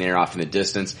standing there off in the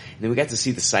distance. And then we got to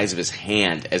see the size of his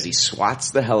hand as he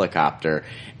swats the helicopter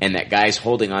and that guy's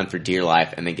holding on for dear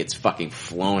life and then gets fucking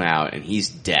flown out and he's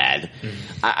dead.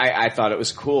 Mm-hmm. I thought it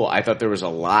was cool. I thought there was a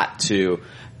lot to,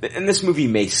 and this movie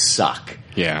may suck.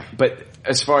 Yeah. But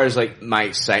as far as my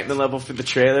excitement level for the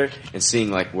trailer and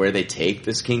seeing where they take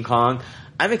this King Kong,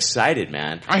 I'm excited,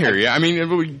 man. I hear you. I mean,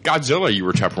 Godzilla, you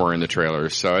were Tupperware in the trailer,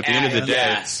 so at the end of the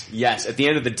day, yes. At the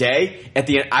end of the day,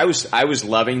 I was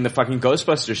loving the fucking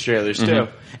Ghostbusters trailers too.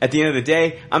 Mm-hmm. At the end of the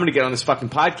day, I'm gonna get on this fucking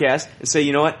podcast and say,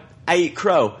 you know what? I eat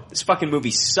crow. This fucking movie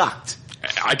sucked.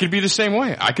 I could be the same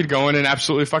way. I could go in and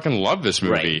absolutely fucking love this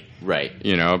movie. Right.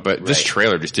 But this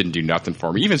trailer just didn't do nothing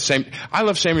for me. I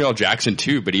love Samuel L. Jackson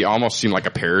too, but he almost seemed like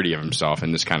a parody of himself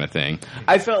in this kind of thing.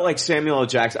 I felt like Samuel L.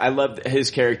 Jackson, I loved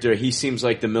his character. He seems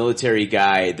like the military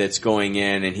guy that's going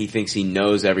in and he thinks he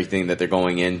knows everything that they're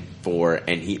going in for,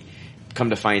 and he come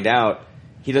to find out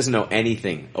he doesn't know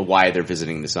anything of why they're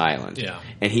visiting this island. Yeah.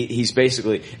 And he's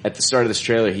basically, at the start of this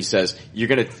trailer, he says,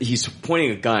 he's pointing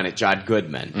a gun at John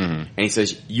Goodman. Mm-hmm. And he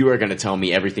says, you are going to tell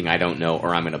me everything I don't know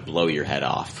or I'm going to blow your head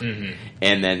off. Mm-hmm.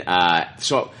 And then,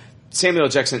 so Samuel L.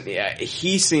 Jackson,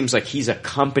 he seems like he's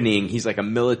like a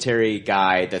military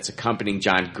guy that's accompanying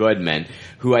John Goodman,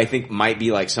 who I think might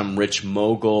be like some rich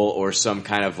mogul or some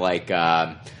kind of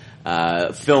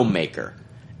filmmaker.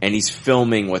 And he's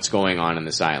filming what's going on in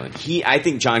this island. I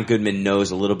think John Goodman knows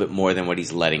a little bit more than what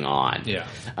he's letting on. Yeah.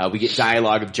 We get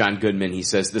dialogue of John Goodman. He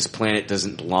says, this planet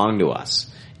doesn't belong to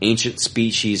us. Ancient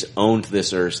species owned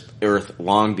this earth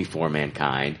long before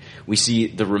mankind. We see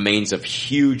the remains of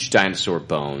huge dinosaur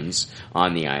bones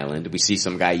on the island. We see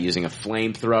some guy using a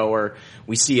flamethrower.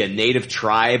 We see a native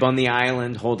tribe on the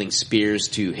island holding spears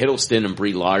to Hiddleston and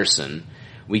Brie Larson.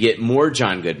 We get more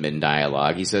John Goodman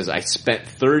dialogue. He says, I spent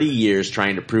 30 years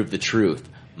trying to prove the truth.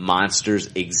 monsters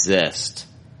exist.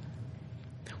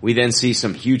 We then see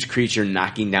some huge creature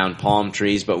knocking down palm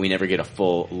trees, but we never get a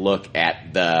full look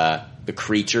at the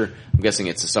creature. I'm guessing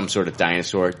it's some sort of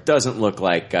dinosaur. It doesn't look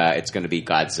like it's going to be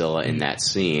Godzilla in that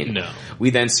scene. No.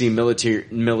 We then see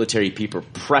military people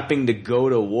prepping to go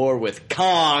to war with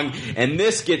Kong, and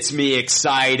this gets me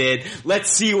excited.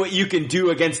 Let's see what you can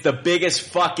do against the biggest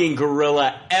fucking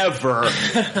gorilla ever.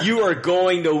 You are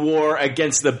going to war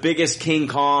against the biggest King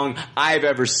Kong I've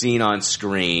ever seen on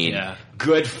screen. Yeah.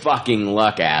 Good fucking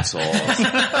luck, assholes.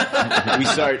 We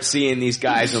start seeing these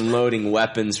guys unloading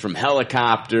weapons from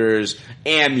helicopters,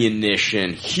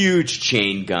 ammunition, huge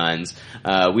chain guns.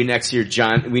 We next hear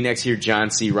John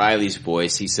C. Reilly's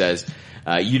voice. He says,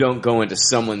 you don't go into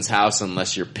someone's house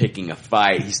unless you're picking a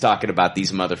fight. He's talking about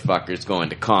these motherfuckers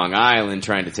going to Kong Island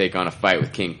trying to take on a fight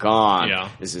with King Kong. Yeah.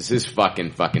 This is his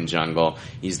fucking jungle.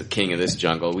 He's the king of this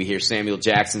jungle. We hear Samuel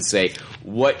Jackson say,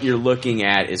 what you're looking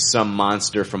at is some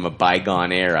monster from a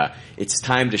bygone era. It's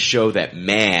time to show that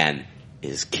man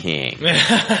is king.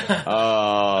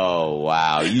 Oh,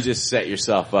 wow. You just set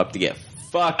yourself up to get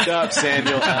fucked up,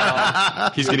 Samuel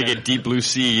L. He's gonna get Deep Blue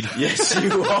Seed. Yes,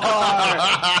 you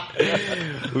are.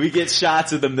 We get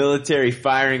shots of the military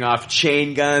firing off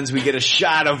chain guns. We get a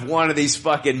shot of one of these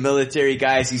fucking military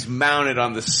guys. He's mounted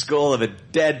on the skull of a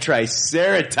dead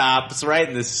Triceratops right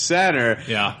in the center.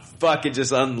 Yeah. Fucking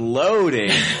just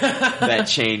unloading that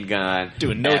chain gun.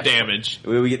 Doing no damage.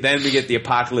 Then we get the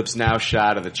Apocalypse Now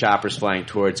shot of the choppers flying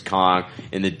towards Kong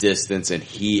in the distance, and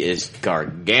he is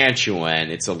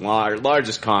gargantuan. It's the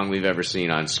largest Kong we've ever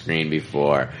seen on screen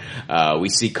before. We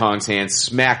see Kong's hand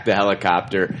smack the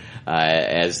helicopter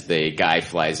as the guy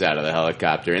flies out of the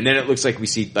helicopter. And then it looks like we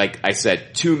see, like I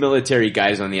said, two military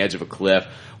guys on the edge of a cliff.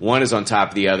 One is on top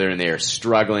of the other, and they are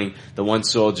struggling. The one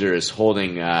soldier is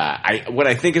holding what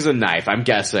I think is a knife, I'm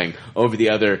guessing, over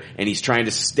the other, and he's trying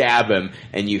to stab him,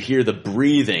 and you hear the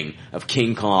breathing of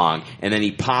King Kong, and then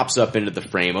he pops up into the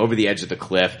frame over the edge of the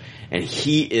cliff, and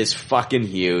he is fucking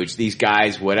huge. These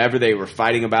guys, whatever they were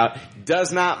fighting about,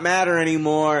 does not matter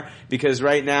anymore, because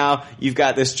right now you've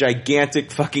got this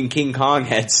gigantic fucking King Kong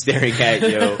head staring at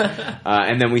you.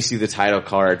 And then we see the title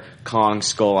card, Kong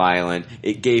Skull Island.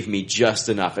 It gave me just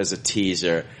enough as a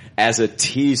teaser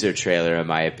trailer, in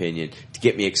my opinion, to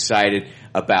get me excited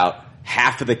about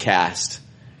half of the cast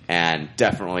and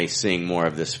definitely seeing more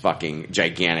of this fucking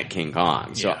gigantic King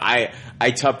Kong. So I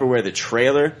Tupperware the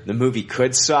trailer. The movie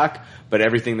could suck, but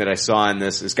everything that I saw in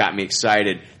this has got me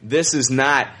excited. This is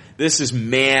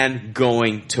man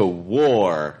going to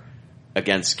war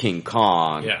against King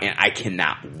Kong, and I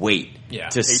cannot wait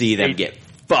to see them get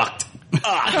fucked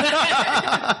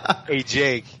up. Hey,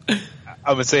 Jake, I'm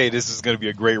gonna say this is gonna be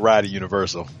a great ride at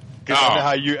Universal.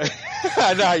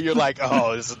 I know how you're like,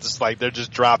 oh, this is just like they're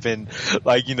just dropping,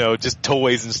 like, you know, just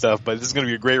toys and stuff. But this is going to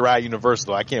be a great ride at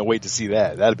Universal. I can't wait to see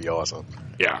that. That'd be awesome.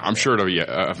 Yeah, I'm sure it'll be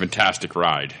a fantastic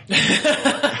ride. God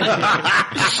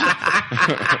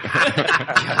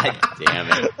damn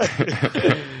it.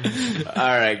 All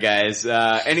right, guys.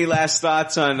 Any last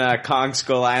thoughts on Kong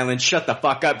Skull Island? Shut the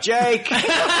fuck up, Jake.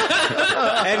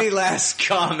 Any last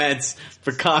comments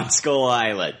for Kong Skull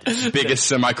Island? Biggest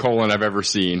semicolon I've ever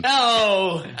seen.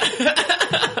 No!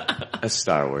 A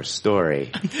Star Wars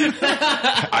story.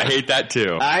 I hate that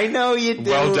too. I know you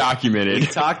do. Well documented. We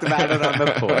talked about it on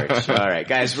the porch. All right,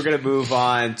 guys, we're going to move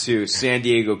on to San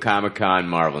Diego Comic-Con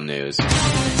Marvel news.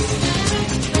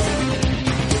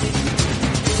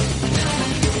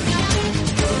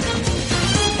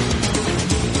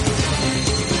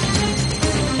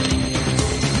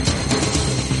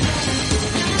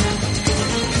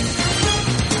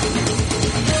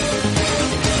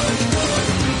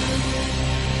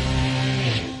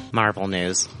 Marvel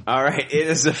news. All right, it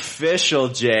is official,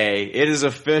 Jay. It is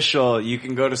official. You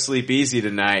can go to sleep easy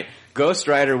tonight. Ghost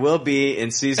Rider will be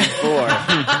in season 4.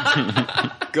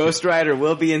 Ghost Rider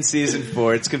will be in season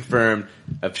 4. It's confirmed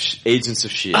of Agents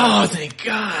of S.H.I.E.L.D. Oh, thank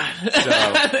God. So,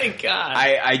 thank God.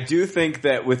 I do think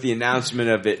that with the announcement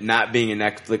of it not being a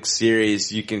Netflix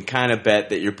series, you can kind of bet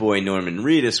that your boy Norman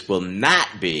Reedus will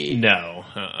not be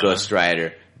Ghost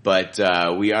Rider. But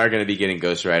we are going to be getting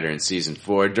Ghost Rider in Season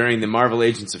 4. During the Marvel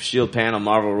Agents of S.H.I.E.L.D. panel,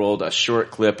 Marvel rolled a short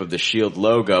clip of the S.H.I.E.L.D.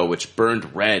 logo, which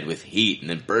burned red with heat and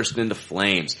then burst into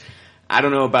flames. I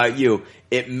don't know about you.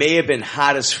 It may have been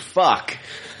hot as fuck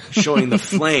showing the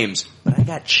flames, but I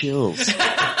got chills.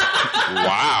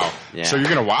 Wow. Yeah. So you're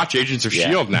going to watch Agents of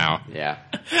S.H.I.E.L.D. now? Yeah.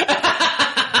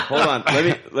 Hold on.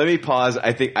 Let me pause.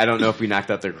 I don't know if we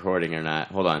knocked out the recording or not.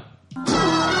 Hold on.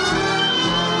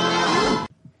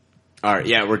 All right,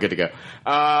 yeah, we're good to go.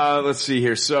 Let's see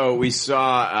here. So we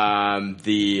saw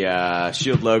the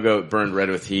S.H.I.E.L.D. logo burned red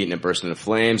with heat and it burst into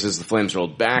flames. As the flames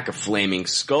rolled back, a flaming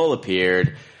skull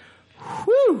appeared.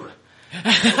 Whew!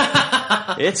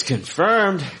 It's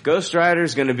confirmed. Ghost Rider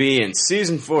is going to be in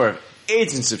season 4 of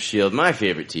Agents of S.H.I.E.L.D., my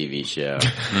favorite TV show.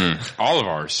 All of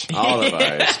ours. All of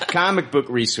ours. Comic Book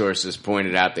Resources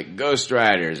pointed out that Ghost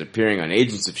Rider is appearing on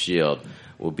Agents of S.H.I.E.L.D.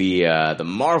 will be the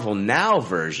Marvel Now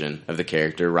version of the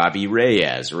character Robbie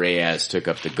Reyes. Reyes took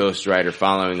up the Ghost Rider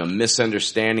following a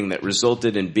misunderstanding that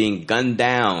resulted in being gunned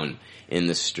down in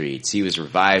the streets. He was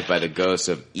revived by the ghost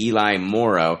of Eli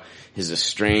Morrow, his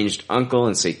estranged uncle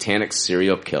and satanic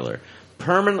serial killer.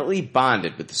 Permanently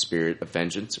bonded with the spirit of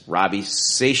vengeance, Robbie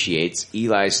satiates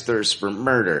Eli's thirst for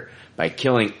murder by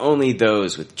killing only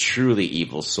those with truly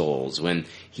evil souls when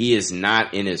he is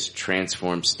not in his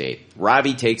transformed state.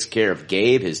 Robbie takes care of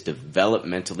Gabe, his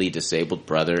developmentally disabled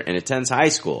brother, and attends high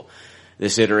school.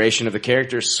 This iteration of the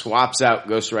character swaps out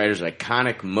Ghost Rider's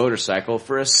iconic motorcycle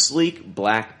for a sleek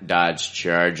black Dodge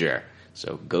Charger.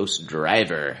 So, Ghost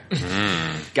Driver.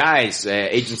 Guys,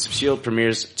 Agents of S.H.I.E.L.D.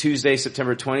 premieres Tuesday,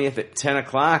 September 20th at 10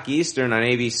 o'clock Eastern on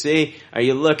ABC. Are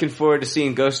you looking forward to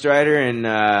seeing Ghost Rider and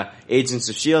Agents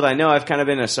of S.H.I.E.L.D.? I know I've kind of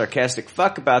been a sarcastic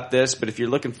fuck about this, but if you're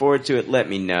looking forward to it, let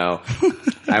me know.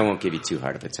 I won't give you too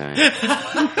hard of a time.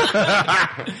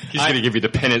 He's going to give you the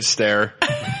penance stare.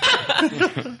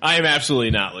 I am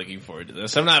absolutely not looking forward to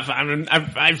this.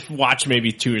 I've watched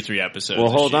maybe 2 or 3 episodes.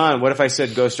 Well, hold on. What if I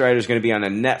said Ghost Rider is going to be on a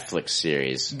Netflix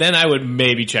series? Then I would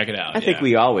maybe check it out. I think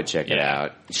we all would check it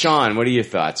out. Sean, what are your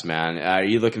thoughts, man? Are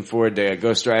you looking forward to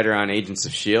Ghost Rider on Agents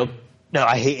of S.H.I.E.L.D.? No,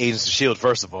 I hate Agents of S.H.I.E.L.D.,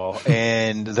 first of all.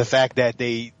 And the fact that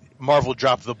Marvel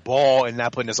dropped the ball and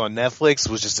not putting this on Netflix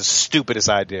was just the stupidest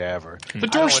idea ever. The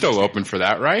door's still open for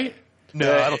that, right? No,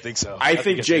 I don't think so. I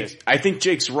think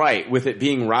Jake's right with it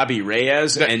being Robbie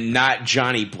Reyes and not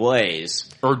Johnny Blaze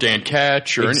or Dan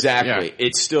Ketch or exactly. Yeah.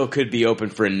 It still could be open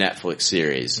for a Netflix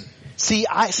series.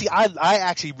 I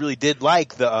actually really did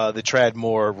like the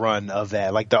Tradmore run of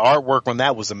that. Like the artwork on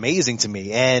that was amazing to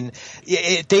me, and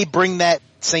they bring that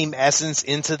same essence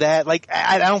into that. Like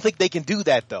I don't think they can do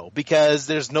that though, because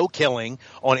there's no killing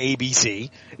on ABC.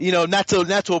 You know, not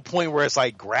to a point where it's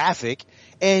like graphic.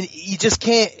 And you just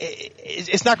can't,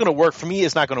 it's not going to work. For me,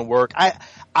 it's not going to work.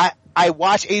 I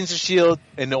watch Agents of S.H.I.E.L.D.,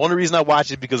 and the only reason I watch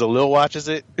it is because Lil watches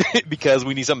it, because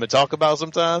we need something to talk about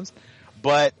sometimes.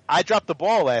 But I dropped the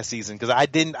ball last season because I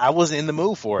wasn't in the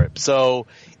mood for it. So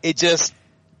it just,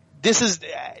 this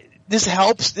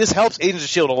helps Agents of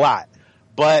S.H.I.E.L.D. a lot.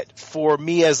 But for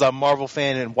me as a Marvel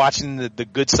fan and watching the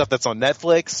good stuff that's on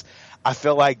Netflix, I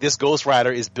feel like this Ghost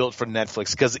Rider is built for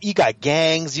Netflix because you got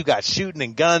gangs, you got shooting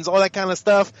and guns, all that kind of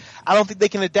stuff. I don't think they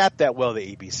can adapt that well to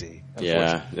ABC.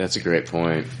 Yeah, that's a great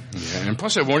point. Yeah, and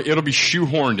plus it'll be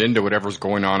shoehorned into whatever's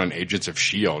going on in Agents of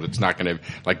S.H.I.E.L.D. It's not going to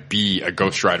be a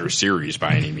Ghost Rider series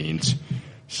by any means.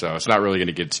 So it's not really going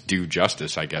to get its due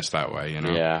justice, I guess, that way. You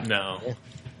know? Yeah. No.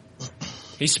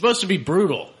 He's supposed to be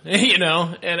brutal, and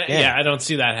I don't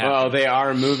see that happening. Well, they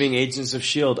are moving Agents of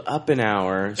S.H.I.E.L.D. up an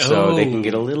hour so they can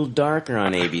get a little darker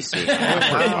on ABC.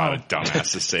 A lot of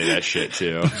dumbasses say that shit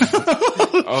too.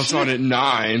 It's on at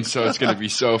 9, so it's going to be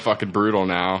so fucking brutal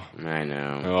now. I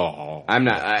know. Oh, I'm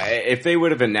not. If they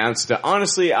would have announced it,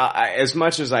 honestly, as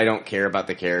much as I don't care about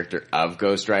the character of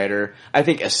Ghost Rider, I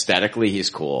think aesthetically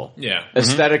he's cool. Yeah.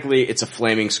 Aesthetically, it's a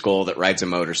flaming skull that rides a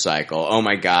motorcycle. Oh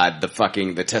my god, the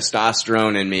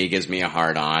testosterone in me gives me a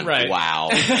hard on. Right. Wow.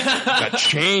 That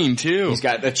chain too. He's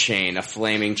got the chain, a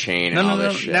flaming chain, and all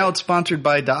this shit. Now it's sponsored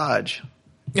by Dodge.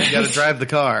 You got to drive the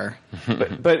car.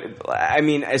 But I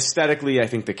mean, aesthetically, I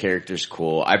think the character's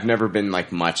cool. I've never been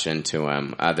much into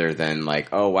him, other than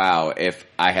oh wow, if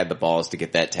I had the balls to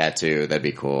get that tattoo, that'd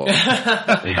be cool.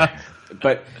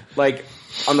 But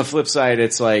on the flip side,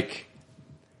 it's not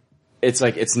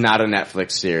a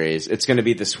Netflix series. It's going to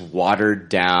be this watered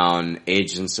down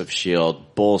Agents of S.H.I.E.L.D.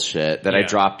 bullshit that I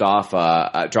dropped off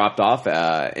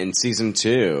in season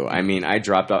 2. I mean, I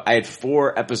had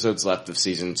 4 episodes left of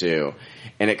season 2,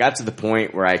 and it got to the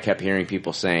point where I kept hearing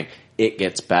people saying, it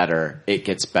gets better,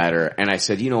 and I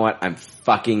said, you know what? I'm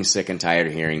fucking sick and tired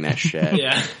of hearing that shit.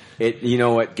 Yeah. You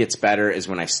know what gets better is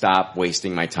when I stop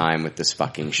wasting my time with this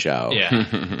fucking show.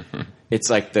 Yeah. It's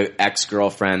like the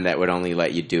ex-girlfriend that would only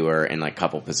let you do her in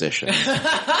couple positions.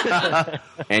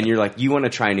 And you're like, you want to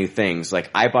try new things.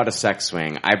 I bought a sex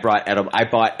swing. I bought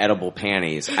edible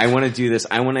panties. I want to do this.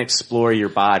 I want to explore your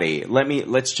body.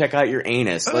 Let's check out your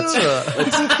anus. Let's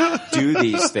do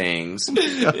these things.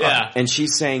 Yeah. And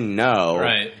she's saying know.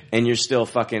 Right. And you're still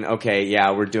fucking, okay,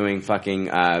 yeah, we're doing fucking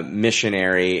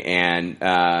missionary and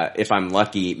if I'm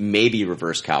lucky, maybe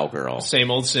reverse cowgirl.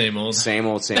 Same old. Same old.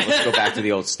 Let's go back to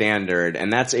the old standard.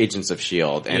 And that's Agents of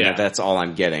S.H.I.E.L.D. And that's all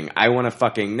I'm getting. I want to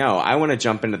fucking, no, I want to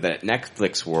jump into the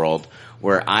Netflix world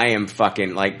where I am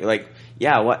fucking like,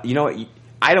 yeah, what, you know what?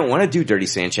 I don't want to do Dirty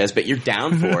Sanchez, but you're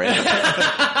down for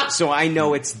it. So I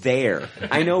know it's there.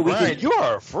 I know we Ryan, can. you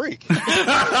are a freak.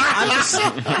 I'm just,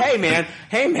 hey man,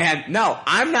 no,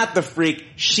 I'm not the freak.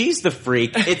 She's the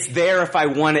freak. It's there if I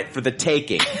want it for the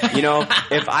taking. You know,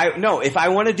 if I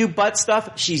want to do butt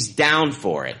stuff, she's down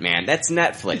for it, man. That's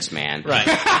Netflix, man. Right.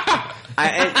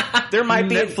 There might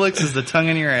be Netflix is the tongue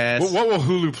in your ass. What will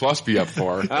Hulu Plus be up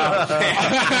for? Get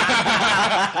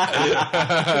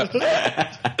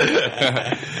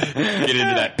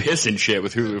into that piss and shit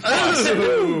with Hulu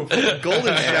Plus.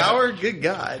 Golden shower? Good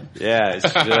God. Yeah,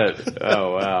 shit.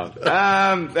 Oh wow.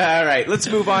 All right, let's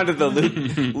move on to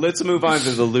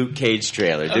the Luke Cage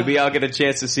trailer. Did we all get a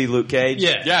chance to see Luke Cage?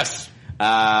 Yeah. Yes.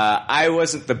 I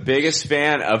wasn't the biggest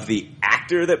fan of the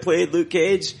actor that played Luke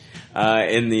Cage.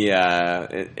 In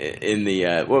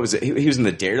the what was it? He was in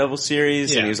the Daredevil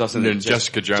series, and he was also in the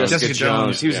Jessica Jones. Jessica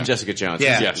Jones. He was in Yeah. Jessica Jones.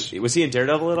 Yeah. Yes. Was he in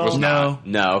Daredevil at all? No.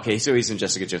 No. Okay, so he's in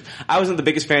Jessica Jones. I wasn't the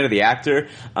biggest fan of the actor.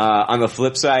 On the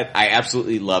flip side, I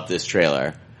absolutely loved this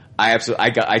trailer. I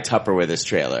Tupperware this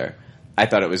trailer. I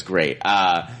thought it was great.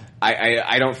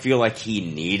 I don't feel like he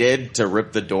needed to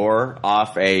rip the door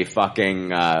off a fucking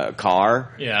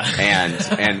car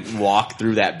and walk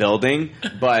through that building.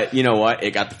 But you know what?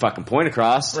 It got the fucking point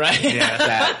across. Right. Yeah.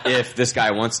 That if this guy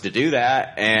wants to do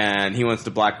that and he wants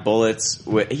to block bullets,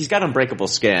 he's got unbreakable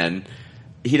skin.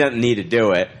 He doesn't need to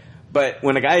do it. But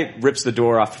when a guy rips the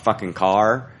door off a fucking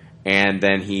car and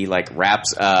then he like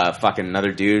wraps fucking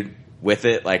another dude with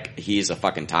it, like he's a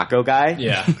fucking taco guy.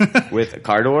 Yeah. With a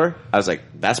car door. I was like,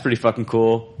 that's pretty fucking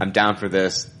cool. I'm down for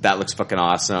this. That looks fucking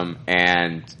awesome.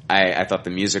 And I thought the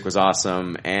music was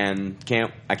awesome and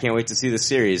I can't wait to see the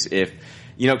series if,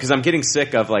 you know, cause I'm getting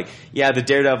sick of like, yeah, the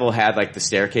Daredevil had like the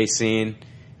staircase scene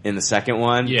in the second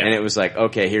one. Yeah. And it was like,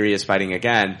 okay, here he is fighting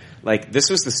again. Like this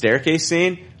was the staircase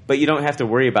scene, but you don't have to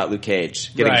worry about Luke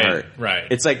Cage getting hurt. Right.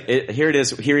 It's like, here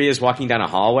he is walking down a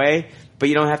hallway, but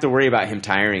you don't have to worry about him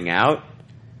tiring out.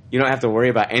 You don't have to worry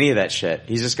about any of that shit.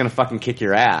 He's just gonna fucking kick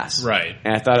your ass. Right.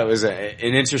 And I thought it was an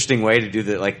interesting way to do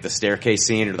the staircase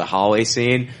scene or the hallway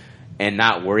scene and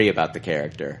not worry about the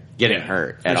character getting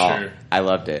hurt at all. Sure. I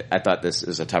loved it. I thought this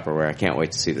is a Tupperware. I can't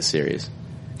wait to see the series.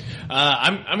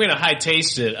 I'm going to high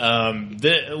taste it.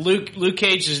 Luke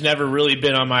Cage has never really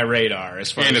been on my radar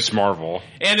as far And as it's Marvel.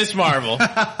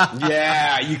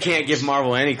 Yeah, you can't give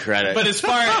Marvel any credit. But as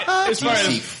far DC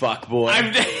as fuckboy,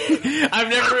 I've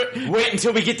never wait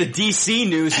until we get the DC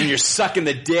news and you're sucking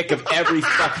the dick of every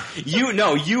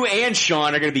you and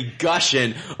Sean are going to be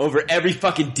gushing over every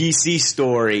fucking DC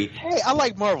story. Hey, I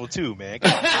like Marvel too, man.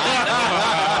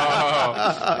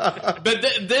 But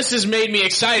this has made me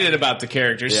excited about the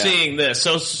character. Yeah. Seeing this,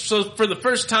 so for the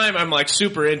first time, I'm like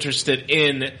super interested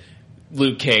in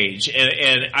Luke Cage,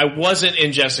 and I wasn't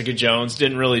in Jessica Jones.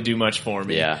 Didn't really do much for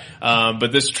me. Yeah.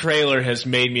 But this trailer has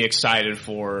made me excited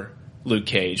for Luke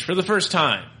Cage for the first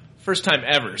time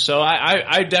ever. So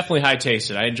I definitely high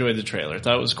tasted. I enjoyed the trailer. I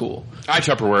thought it was cool. I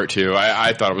Tupperware it too.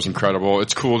 I thought it was incredible.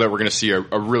 It's cool that we're going to see a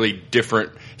really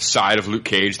different side of Luke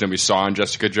Cage than we saw in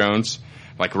Jessica Jones.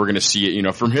 Like we're going to see it, you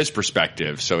know, from his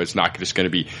perspective. So it's not just going to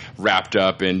be wrapped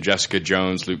up in Jessica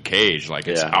Jones, Luke Cage. Like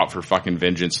it's out for fucking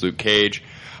vengeance, Luke Cage.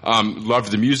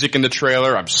 Loved the music in the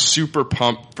trailer. I'm super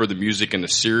pumped for the music in the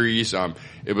series.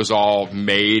 It was all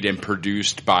made and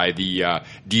produced by the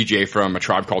DJ from A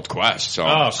Tribe Called Quest. So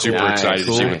I'm super excited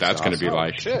to see what that's going to be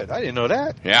like. Shit, I didn't know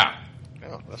that. Yeah.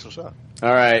 Oh, that's what's up.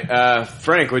 All right,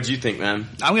 Frank, what'd you think, man?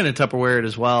 I'm going to Tupperware it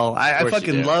as well. I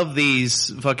fucking love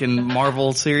these fucking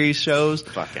Marvel series shows.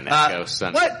 Fucking Echo,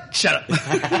 son. What? Shut up.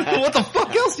 What the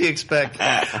fuck else do you expect?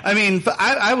 I mean,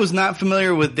 I was not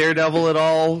familiar with Daredevil at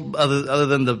all, other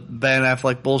than the Ben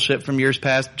Affleck bullshit from years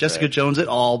past. Jessica Jones at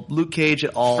all. Luke Cage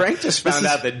at all. Frank just found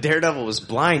out that Daredevil was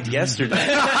blind yesterday.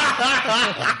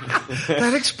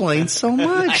 That explains so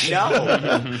much. I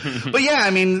know. But yeah,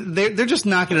 I mean, they're just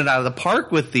knocking it out of the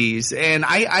park with these. And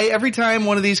I every time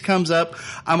one of these comes up,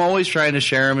 I'm always trying to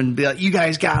share them and be like, you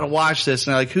guys gotta watch this.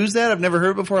 And they're like, who's that? I've never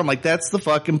heard it before. I'm like, that's the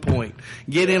fucking point.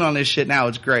 Get in on this shit now.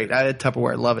 It's great. I had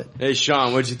Tupperware. Love it. Hey,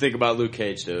 Sean, what'd you think about Luke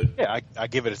Cage, dude? Yeah, I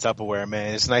give it a Tupperware,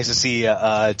 man. It's nice to see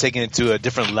taking it to a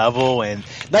different level, and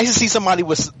nice to see somebody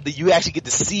you actually get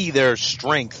to see their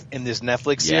strength in this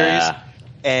Netflix series.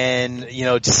 and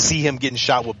just see him getting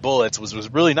shot with bullets was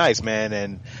really nice, man.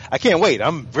 And I can't wait.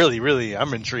 I'm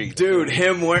I'm intrigued, dude.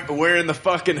 Him wearing the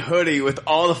fucking hoodie with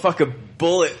all the fucking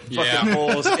bullet fucking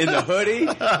holes in the hoodie.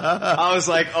 I was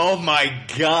like, oh my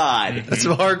god, that's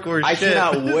some hardcore shit. I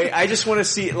cannot wait. I just want to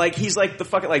see, like, he's like the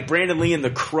fucking, like Brandon Lee in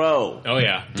The Crow. Oh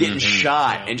yeah, getting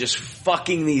shot and just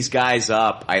fucking these guys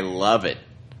up. I love it.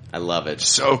 I love it.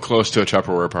 So close to a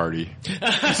Tupperware party. Sorry,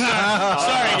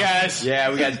 guys.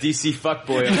 Yeah, we got DC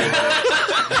fuckboy over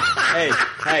there.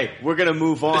 Hey, we're gonna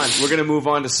move on. We're gonna move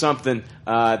on to something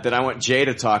that I want Jay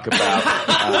to talk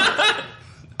about.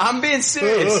 I'm being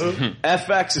serious.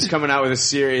 FX is coming out with a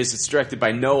series. It's directed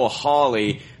by Noah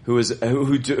Hawley, who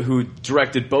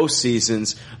directed both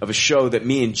seasons of a show that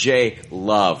me and Jay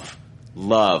love.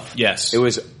 Yes, it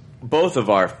was both of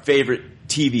our favorite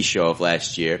TV show of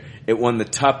last year. It won the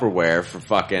Tupperware for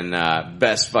fucking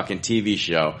best fucking TV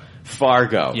show.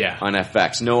 Fargo on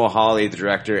FX. Noah Hawley, the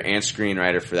director and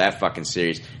screenwriter for that fucking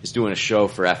series, is doing a show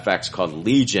for FX called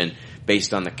Legion,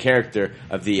 based on the character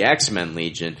of the X-Men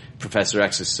Legion, Professor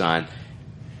X's son.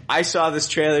 I saw this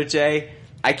trailer, Jay.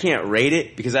 I can't rate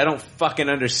it because I don't fucking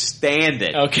understand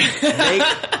it. Okay.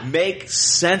 Make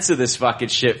sense of this fucking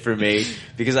shit for me,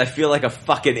 because I feel like a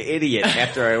fucking idiot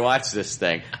after I watch this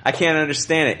thing. I can't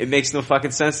understand it. It makes no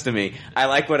fucking sense to me. I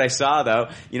like what I saw, though.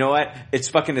 You know what? It's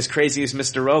fucking as crazy as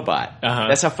Mr. Robot.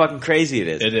 That's how fucking crazy it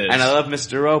is. It is. And I love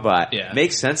Mr. Robot. Yeah.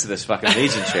 Make sense of this fucking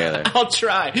Legion trailer. I'll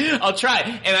try.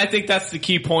 And I think that's the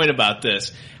key point about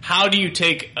this. How do you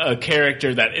take a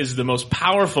character that is the most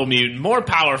powerful mutant, more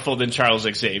powerful than Charles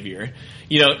Xavier?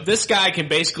 This guy can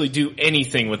basically do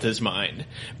anything with his mind,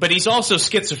 but he's also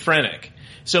schizophrenic.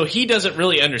 So he doesn't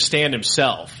really understand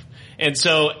himself. And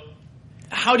so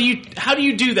how do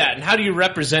you do that? And how do you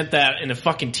represent that in a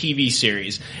fucking TV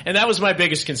series? And that was my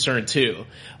biggest concern too.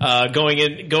 Going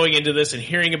into this and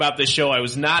hearing about this show, I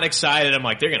was not excited. I'm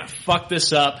like, they're going to fuck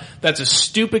this up. That's a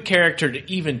stupid character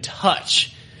to even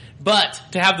touch. But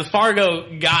to have the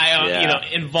Fargo guy,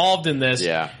 involved in this,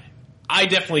 I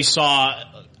definitely saw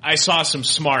some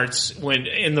smarts when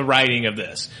in the writing of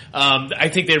this. I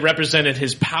think they represented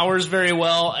his powers very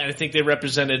well, and I think they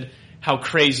represented how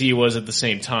crazy he was at the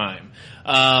same time.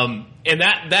 And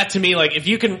that to me, like, if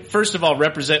you can first of all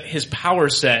represent his power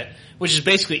set, which is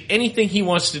basically anything he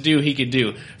wants to do, he can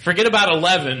do. Forget about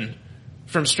 11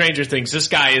 from Stranger Things. This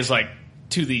guy is like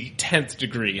to the 10th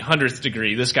degree, 100th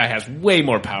degree. This guy has way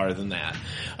more power than that.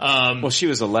 Well, she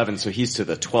was 11, so he's to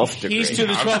the 12th degree. He's to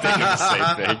the 12th degree. The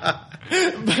same thing.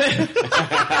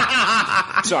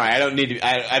 Sorry, I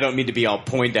don't need to be all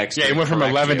Poindexter. Yeah, he went from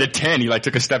 11 to 10. He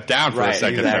took a step down for a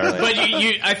second there. But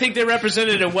I think they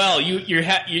represented it well.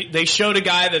 They showed a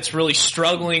guy that's really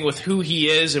struggling with who he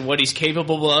is and what he's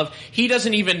capable of. He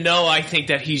doesn't even know, I think,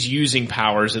 that he's using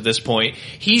powers at this point.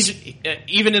 He's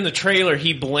even in the trailer,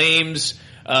 he blames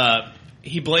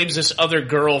this other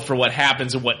girl for what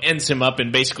happens and what ends him up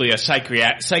in basically a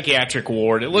psychiatric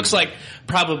ward. It looks like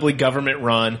probably government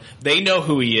run. They know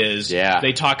who he is. Yeah.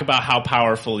 They talk about how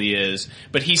powerful he is,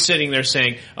 but he's sitting there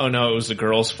saying, "Oh no, it was the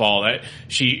girl's fault.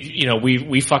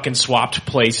 We fucking swapped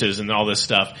places and all this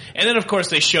stuff." And then of course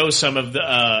they show some of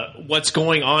the what's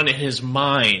going on in his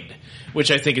mind, which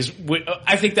I think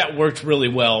that worked really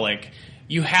well. Like,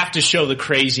 you have to show the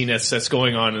craziness that's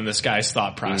going on in this guy's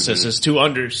thought processes to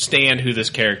understand who this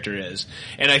character is.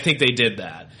 And I think they did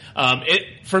that.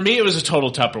 For me, it was a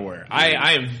total Tupperware.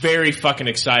 I am very fucking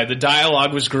excited. The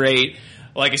dialogue was great.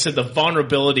 Like I said, the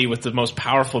vulnerability with the most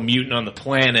powerful mutant on the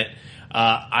planet.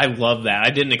 I love that. I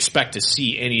didn't expect to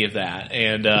see any of that.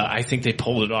 And I think they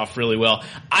pulled it off really well.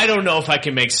 I don't know if I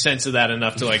can make sense of that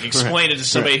enough to explain it to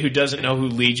somebody who doesn't know who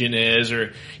Legion is,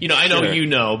 or, I know you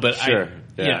know, but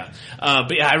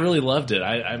I really loved it.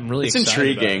 I'm really excited.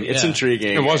 Intriguing. It's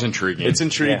intriguing. It was intriguing. It's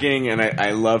intriguing, and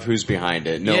I love who's behind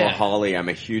it. Noah Hawley. I'm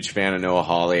a huge fan of Noah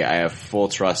Hawley. I have full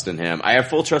trust in him. I have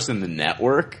full trust in the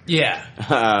network. Yeah.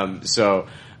 Right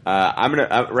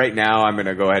now I'm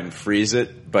gonna go ahead and freeze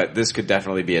it, but this could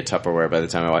definitely be a Tupperware by the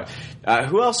time I watch.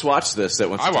 Who else watched this that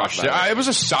wants to talk about it? It was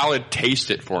a solid taste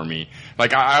it for me.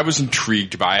 Like, I was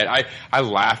intrigued by it. I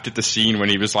laughed at the scene when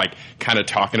he was kind of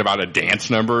talking about a dance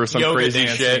number or some yoga crazy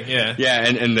dancing, shit. Yeah.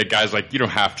 And the guy's like, "You don't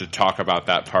have to talk about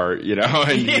that part," and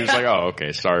he was like, "Oh,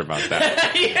 okay, sorry about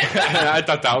that." And I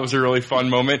thought that was a really fun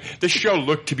moment. The show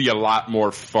looked to be a lot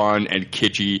more fun and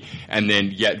kitschy, and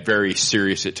then yet very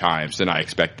serious at times than I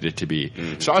expected it to be.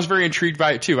 Mm-hmm. So I was very intrigued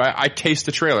by it too. I taste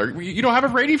the trailer. You don't have a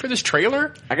rating for this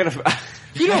trailer? I gotta.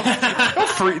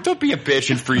 Don't be a bitch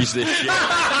and freeze this shit.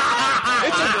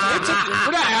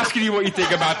 We're not asking you what you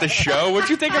think about the show. What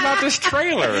do you think about this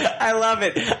trailer? I love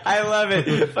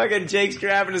it. Fucking Jake's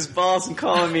grabbing his balls and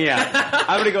calling me out.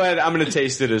 I'm gonna go ahead. I'm gonna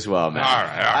taste it as well, man. All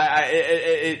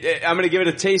right. I'm gonna give it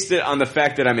a taste it on the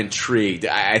fact that I'm intrigued.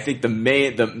 I think the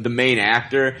main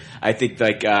actor. I think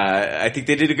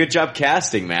they did a good job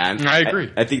casting, man. I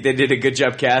agree. I think they did a good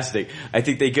job casting. I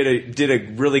think they did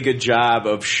a really good job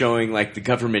of showing like the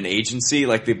government agency,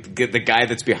 like the guy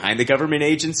that's behind the government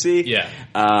agency. Yeah.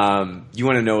 You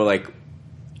want to know like.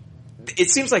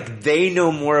 It seems like they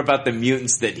know more about the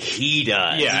mutants than he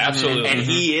does. Yeah, absolutely. And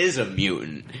he is a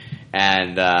mutant.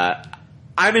 And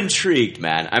I'm intrigued,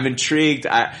 man. I'm intrigued.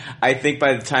 I think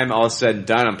by the time all is said and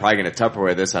done, I'm probably going to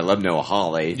Tupperware this. I love Noah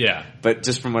Hawley. Yeah. But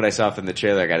just from what I saw from the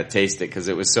trailer, I got to taste it because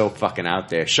it was so fucking out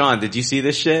there. Sean, did you see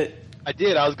this shit? I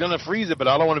did. I was gonna freeze it, but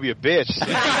I don't want to be a bitch.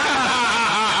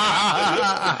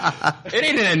 It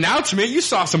ain't an announcement. You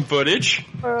saw some footage.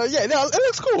 Yeah, no, it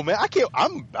looks cool, man.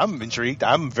 I'm intrigued.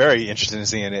 I'm very interested in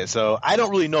seeing it. So I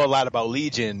don't really know a lot about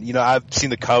Legion. You know, I've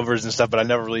seen the covers and stuff, but I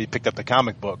never really picked up the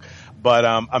comic book. But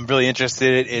I'm really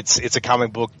interested. It's a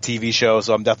comic book TV show,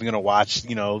 so I'm definitely gonna watch,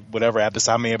 you know, whatever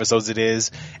episode, how many episodes it is,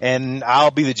 and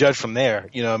I'll be the judge from there.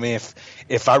 You know what I mean?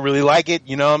 If I really like it,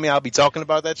 you know what I mean, I'll be talking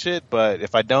about that shit. But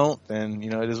if I don't, then, you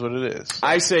know, it is what it is.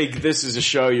 I say this is a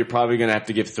show you're probably going to have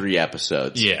to give 3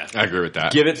 episodes. Yeah. I agree with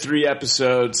that. Give it 3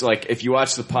 episodes. Like, if you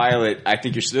watch the pilot, I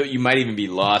think you might even be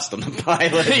lost on the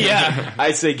pilot. Yeah.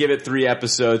 I'd say give it 3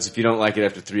 episodes. If you don't like it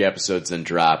after 3 episodes, then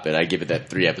drop it. I give it that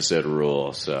 3 episode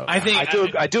rule. So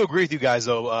I do agree with you guys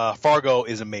though. Fargo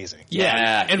is amazing.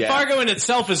 Yeah. And Fargo in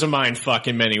itself is a mind fuck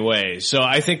in many ways. So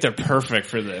I think they're perfect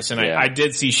for this. And I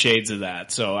did see shades of that.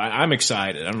 So I'm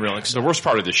excited. I'm real excited. The worst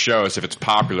part of the show is if it's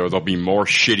popular, there'll be more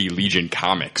shitty Legion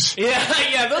comics.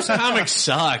 Yeah, those comics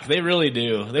suck. They really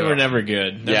do. They were never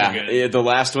good. Good. The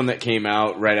last one that came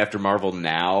out right after Marvel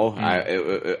Now,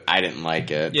 I didn't like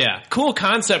it. Yeah, cool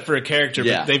concept for a character,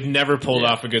 but they've never pulled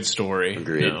off a good story.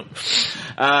 Agreed. No.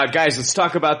 Guys, let's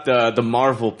talk about the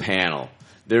Marvel panel.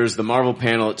 There's the Marvel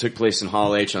panel that took place in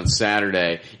Hall H on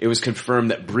Saturday. It was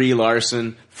confirmed that Brie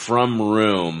Larson from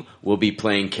Room will be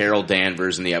playing Carol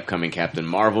Danvers in the upcoming Captain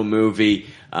Marvel movie.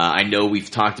 I know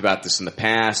we've talked about this in the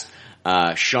past.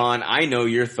 Sean, I know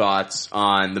your thoughts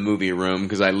on the movie Room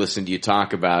because I listened to you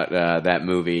talk about that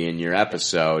movie in your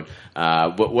episode.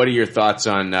 What are your thoughts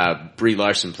on Brie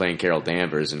Larson playing Carol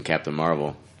Danvers in Captain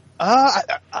Marvel?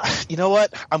 You know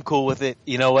what? I'm cool with it.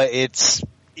 You know what?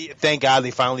 Thank God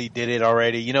they finally did it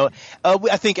already. You know,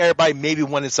 I think everybody maybe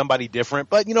wanted somebody different,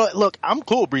 but you know, look, I'm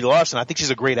cool with Brie Larson. I think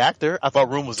she's a great actor. I thought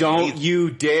Room was amazing.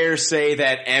 You dare say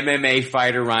that MMA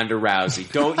fighter Ronda Rousey.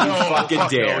 Don't you fucking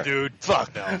dare. No, dude.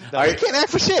 Fuck no. You can't act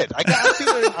for shit. I've seen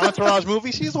her in Entourage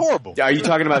movie. She's horrible. Are you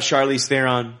talking about Charlize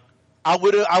Theron? I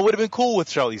would have been cool with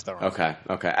Charlize Theron. Okay.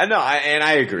 No,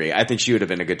 I agree. I think she would have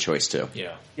been a good choice too.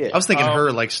 Yeah. I was thinking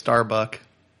her like Starbuck.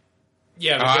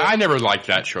 Yeah, I never liked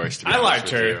that choice. To be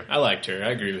honest with you. I liked her.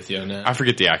 I agree with you on that. I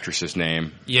forget the actress's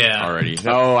name. Yeah. Already.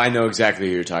 Oh, I know exactly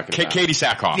who you're talking about. Katie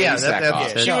Sackhoff. Yeah,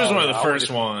 she was one of the first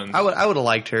ones. I would have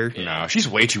liked her. No, she's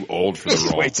way too old for the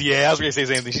role. I was going to say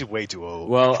the same thing. She's way too old.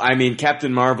 Well, I mean,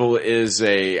 Captain Marvel is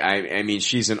I mean,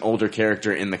 she's an older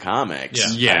character in the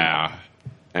comics. Yeah.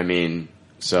 I mean,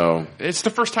 so it's the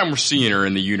first time we're seeing her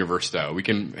in the universe, though. We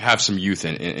can have some youth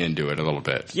into it a little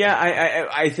bit. Yeah,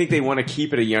 I think they want to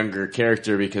keep it a younger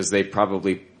character because they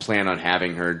probably plan on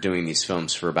having her doing these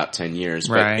films for about 10 years.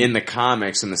 Right. But in the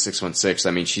comics, in the 616,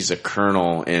 I mean, she's a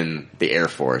colonel in the Air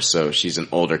Force, so she's an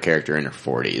older character in her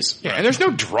 40s. Yeah, and there's no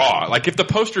draw. Like, if the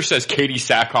poster says Katie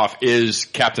Sackhoff is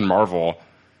Captain Marvel,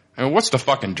 I mean, what's the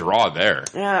fucking draw there?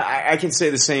 Yeah, I can say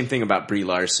the same thing about Brie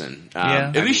Larson.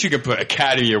 At least you can put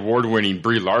Academy Award-winning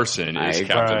Brie Larson as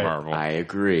Captain Marvel. I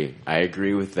agree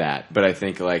with that. But I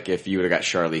think, like, if you would have got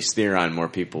Charlize Theron, more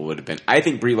people would have been... I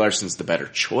think Brie Larson's the better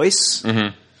choice.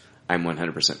 Mm-hmm. I'm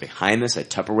 100% behind this. I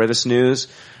Tupperware this news.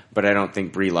 But I don't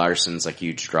think Brie Larson's a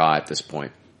huge draw at this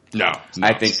point. No.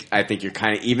 I think you're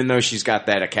kind of, even though she's got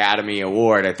that Academy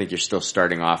Award, I think you're still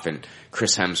starting off in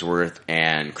Chris Hemsworth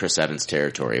and Chris Evans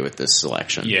territory with this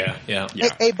selection. Yeah.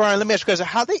 Hey, Brian, let me ask you a question.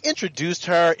 How they introduced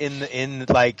her in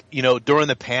like, you know, during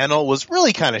the panel was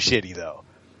really kind of shitty though.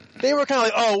 They were kind of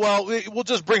like, oh, well, we'll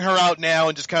just bring her out now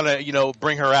and just kind of, you know,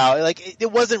 bring her out. Like, it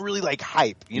wasn't really like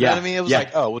hype. You know what I mean? It was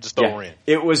like, oh, we'll just throw her in.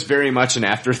 It was very much an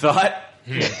afterthought.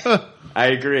 I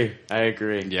agree.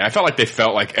 Yeah, I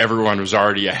felt like everyone was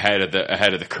already ahead of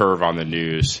the curve on the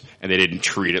news, and they didn't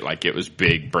treat it like it was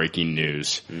big breaking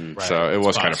news. Right. So it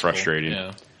was kind of frustrating.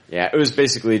 Yeah. Yeah, it was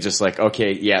basically just like,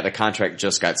 okay, yeah, the contract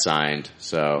just got signed.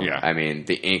 So, Yeah. I mean,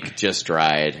 the ink just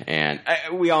dried, and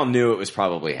we all knew it was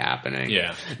probably happening.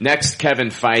 Yeah. Next, Kevin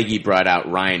Feige brought out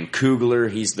Ryan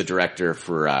Coogler. He's the director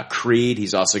for Creed.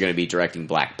 He's also going to be directing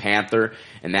Black Panther.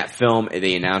 And that film,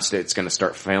 they announced it's going to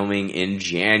start filming in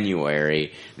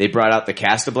January. They brought out the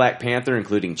cast of Black Panther,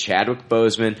 including Chadwick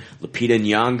Boseman, Lupita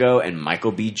Nyong'o, and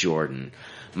Michael B. Jordan.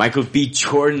 Michael B.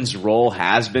 Jordan's role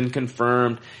has been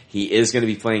confirmed. He is going to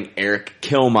be playing Eric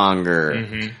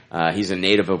Killmonger. He's a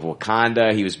native of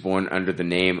Wakanda. He was born under the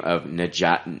name of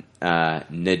N'Jadaka.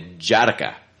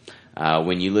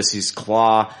 When Ulysses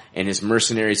Klaue and his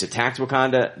mercenaries attacked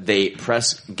Wakanda, they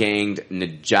press-ganged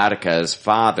N'Jadaka's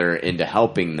father into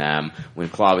helping them. When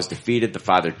Klaue was defeated, the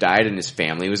father died and his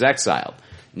family was exiled.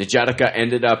 N'Jadaka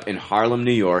ended up in Harlem,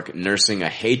 New York, nursing a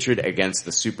hatred against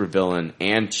the supervillain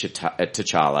and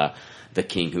T'Challa, the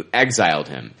king who exiled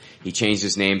him. He changed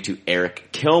his name to Eric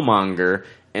Killmonger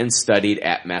and studied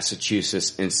at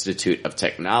Massachusetts Institute of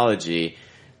Technology,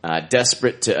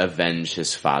 desperate to avenge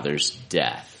his father's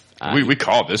death. We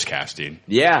called this casting.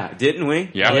 Yeah, didn't we?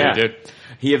 Yeah, we did.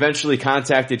 He eventually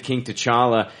contacted King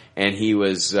T'Challa, and he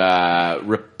was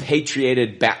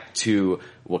repatriated back to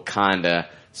Wakanda,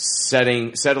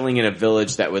 settling in a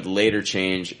village that would later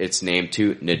change its name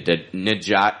to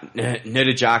N'Jadaka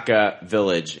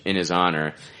Village in his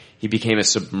honor. He became a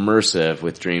submersive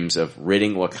with dreams of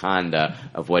ridding Wakanda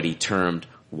of what he termed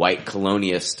white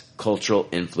colonialist cultural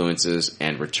influences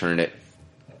and return it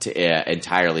to,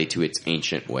 entirely to its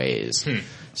ancient ways.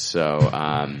 So,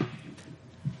 I'm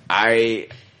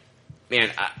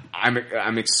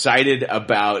excited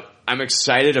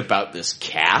about this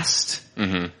cast.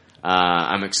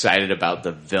 I'm excited about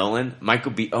the villain,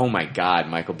 Michael B.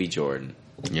 Jordan.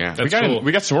 Yeah, That's cool.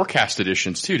 we got some more cast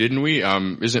additions too, didn't we?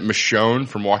 Isn't Michonne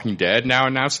from Walking Dead now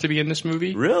announced to be in this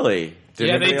movie? Really?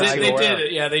 Yeah, they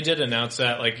did. Yeah, they did announce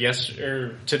that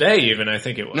today even. I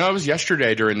think it was. No, it was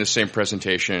yesterday during the same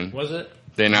presentation. Was it?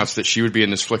 They announced that she would be in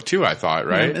this flick too. I thought,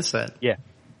 right? I missed that. Yeah.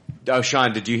 Oh,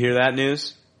 Sean, did you hear that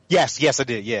news? Yes, I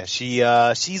did. Yeah,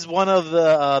 she's one of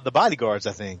the bodyguards,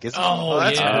 I think. Isn't she?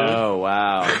 That's cool. Oh,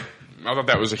 wow. I thought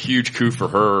that was a huge coup for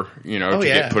her, to yeah.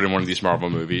 get put in one of these Marvel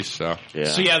movies. So Yeah.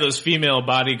 So those female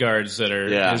bodyguards that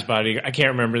are his body. I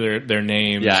can't remember their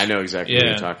names. Yeah, I know exactly what Yeah.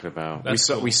 you're talking about. That's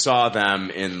We saw them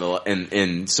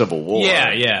in Civil War.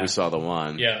 Yeah. We saw the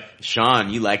one. Yeah. Sean,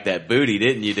 you liked that booty,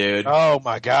 didn't you, dude? Oh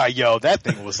my god, yo, that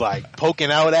thing was like poking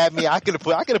out at me. I could have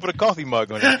put a coffee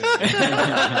mug on that thing.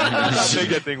 That's how big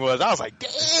that thing was. I was like,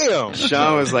 damn.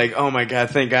 Sean was like, "Oh my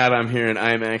god, thank God I'm here in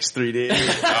IMAX 3D."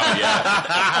 oh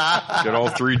yeah, good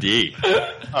old 3D.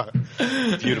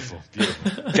 Beautiful.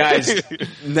 Guys,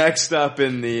 next up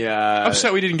in the I'm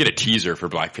upset we didn't get a teaser for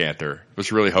Black Panther.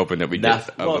 Was really hoping that we get.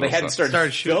 they hadn't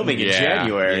started filming in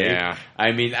January. Yeah.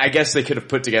 I mean, I guess they could have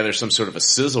put together some sort of a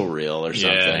sizzle reel or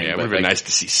something. Yeah, it would have but, been nice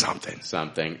to see something.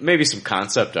 Maybe some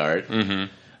concept art.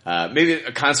 Maybe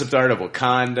a concept art of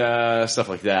Wakanda, stuff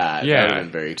like that. Yeah, that would have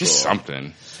been very cool. just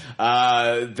something.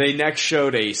 They next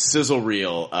showed a sizzle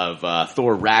reel of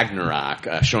Thor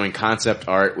Ragnarok, showing concept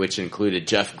art which included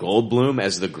Jeff Goldblum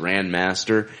as the Grand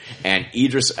Master and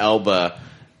Idris Elba,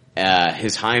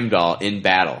 his Heimdall, in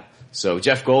battle. So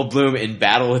Jeff Goldblum in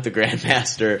battle with the Grand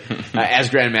Master, as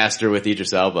Grand Master with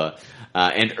Idris Elba.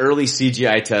 And early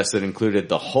CGI tests that included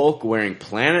the Hulk wearing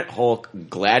Planet Hulk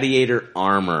gladiator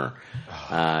armor.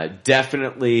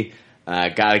 Definitely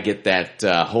gotta get that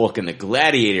Hulk in the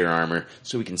gladiator armor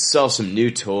so we can sell some new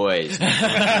toys. New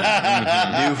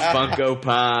Funko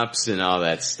Pops and all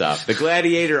that stuff. The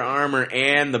gladiator armor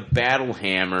and the battle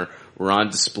hammer were on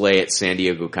display at San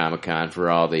Diego Comic-Con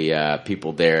for all the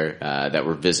people there that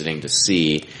were visiting to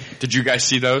see. Did you guys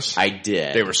see those? I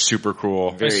did. They were super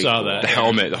cool. I saw that.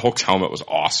 The Hulk's helmet was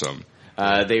awesome.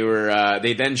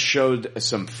 They then showed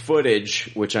some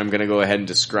footage, which I'm going to go ahead and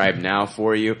describe now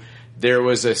for you. There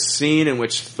was a scene in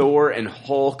which Thor and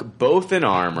Hulk, both in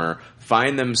armor,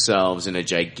 find themselves in a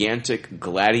gigantic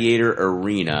gladiator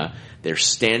arena. They're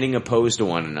standing opposed to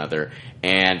one another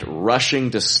and rushing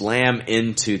to slam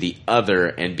into the other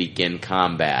and begin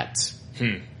combat.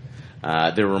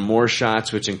 There were more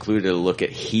shots which included a look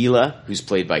at Gila, who's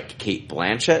played by Cate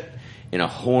Blanchett, in a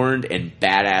horned and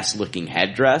badass-looking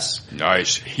headdress.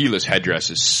 Nice. Gila's headdress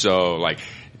is so,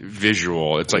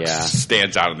 visual. It's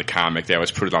stands out in the comic. They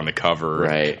always put it on the cover.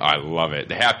 Right. I love it.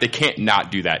 They can't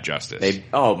not do that justice.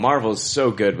 Marvel's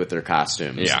so good with their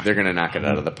costumes. Yeah. They're going to knock it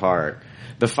out of the park.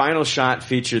 The final shot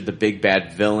featured the big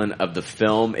bad villain of the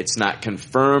film. It's not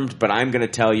confirmed, but I'm going to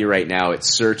tell you right now,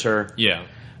 it's Surtur. Yeah.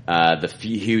 the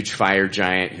huge fire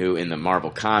giant who in the Marvel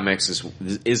Comics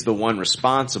is the one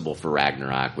responsible for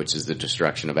Ragnarok, which is the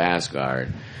destruction of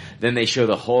Asgard. Then they show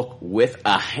the Hulk with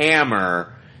a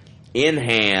hammer in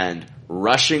hand,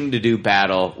 rushing to do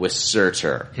battle with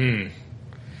Surtur.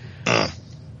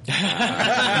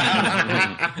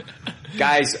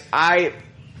 Guys,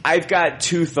 I've got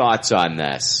two thoughts on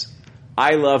this.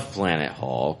 I love Planet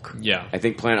Hulk. Yeah. I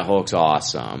think Planet Hulk's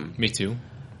awesome. Me too.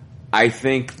 I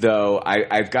think, though,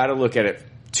 I've got to look at it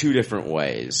two different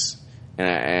ways.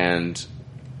 And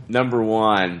number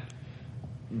one,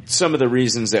 some of the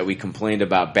reasons that we complained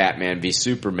about Batman v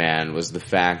Superman was the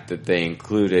fact that they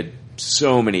included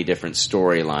so many different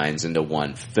storylines into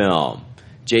one film.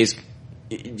 Jace,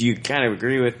 do you kind of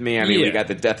agree with me? I mean, we got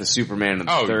the death of Superman in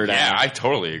the third act. I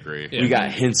totally agree. We got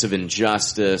hints of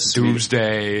Injustice,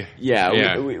 Doomsday.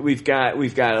 We've got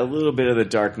a little bit of the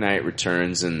Dark Knight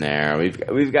Returns in there.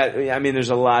 We've got. I mean, there's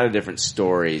a lot of different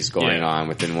stories going on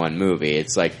within one movie.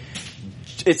 It's like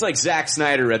Zack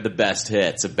Snyder read the best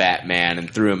hits of Batman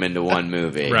and threw them into one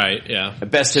movie. Right. Yeah. The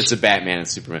best hits of Batman and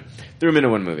Superman threw them into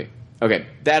one movie. Okay.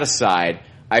 That aside,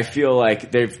 I feel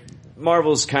like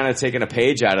Marvel's kind of taken a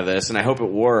page out of this, and I hope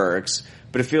it works,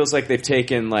 but it feels like they've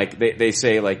taken, like, they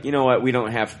say, like, you know what, we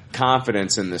don't have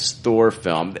confidence in this Thor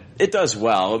film. It does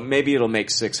well. Maybe it'll make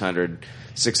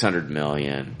 $600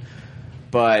 million.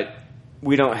 But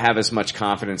we don't have as much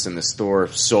confidence in this Thor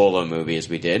solo movie as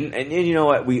we did. And you know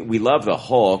what, we love the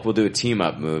Hulk. We'll do a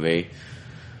team-up movie.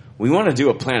 We want to do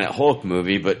a Planet Hulk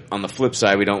movie, but on the flip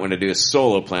side, we don't want to do a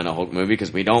solo Planet Hulk movie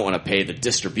because we don't want to pay the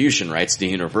distribution rights to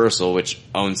Universal, which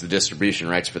owns the distribution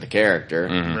rights for the character.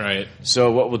 Mm-hmm. Right. So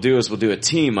what we'll do is we'll do a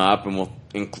team up, and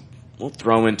we'll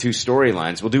throw in two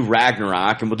storylines. We'll do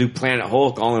Ragnarok, and we'll do Planet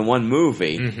Hulk all in one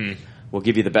movie. Mm-hmm. We'll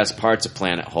give you the best parts of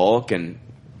Planet Hulk, and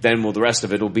then the rest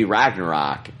of it will be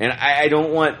Ragnarok. And I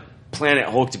don't want Planet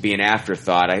Hulk to be an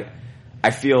afterthought. I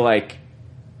feel like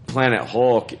Planet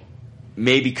Hulk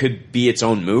maybe could be its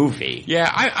own movie. Yeah,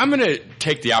 I'm going to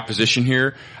take the opposition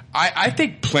here. I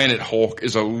think Planet Hulk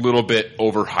is a little bit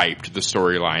overhyped, the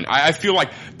storyline. I feel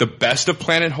like the best of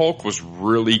Planet Hulk was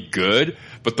really good,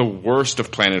 but the worst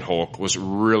of Planet Hulk was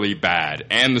really bad.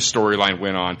 And the storyline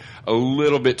went on a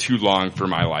little bit too long for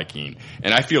my liking.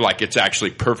 And I feel like it's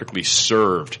actually perfectly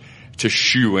served to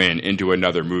shoe into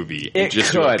another movie and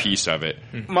just do a piece of it.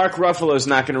 Mark Ruffalo's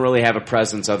not going to really have a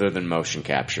presence other than motion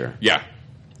capture. Yeah.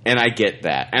 And I get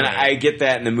that. And I get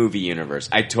that in the movie universe.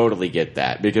 I totally get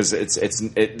that because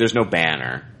there's no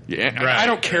banner. Yeah, right. I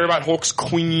don't care about Hulk's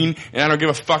queen, and I don't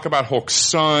give a fuck about Hulk's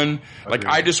son. Like,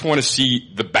 I just want to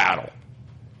see the battle.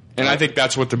 And I think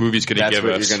that's what the movie's going to give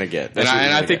us. That's what you're going to get. And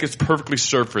I think it's perfectly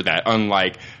served for that,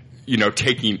 unlike,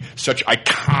 taking such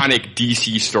iconic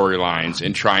DC storylines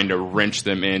and trying to wrench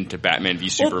them into Batman v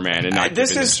Superman and not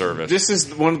giving them service. This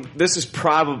is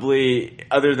probably,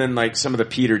 other than like some of the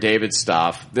Peter David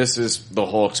stuff, this is the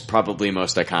Hulk's probably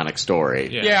most iconic story.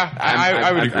 Yeah,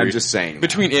 I would agree. I'm just saying.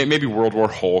 Between maybe World War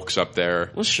Hulk's up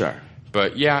there. Well, sure.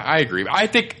 But yeah, I agree. I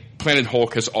think Planet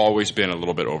Hulk has always been a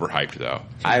little bit overhyped, though.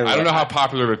 I don't know how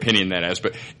popular of opinion that is,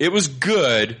 but it was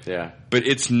good. Yeah. But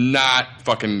it's not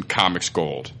fucking comics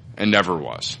gold. And never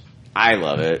was. I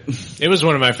love it. It was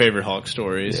one of my favorite Hulk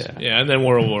stories. Yeah, and then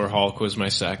World War Hulk was my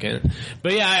second.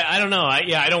 But yeah, I don't know.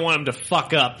 I don't want them to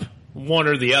fuck up one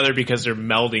or the other because they're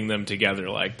melding them together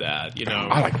like that.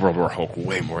 I like World War Hulk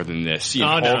way more than this. Seeing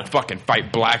Hulk fucking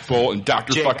fight Black Bolt and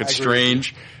Doctor fucking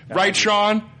Strange. Right,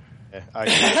 Sean?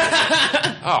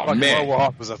 Oh man, World War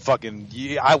Hulk was a fucking.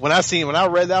 When I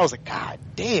read that, I was like, God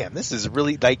damn, this is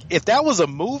really like if that was a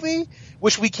movie,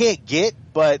 which we can't get,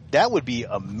 but that would be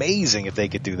amazing if they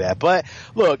could do that. But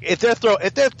look,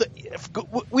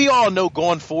 we all know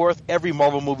going forth, every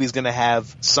Marvel movie is going to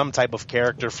have some type of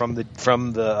character from their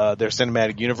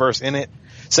cinematic universe in it,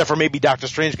 except for maybe Doctor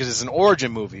Strange because it's an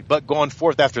origin movie. But going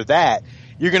forth after that,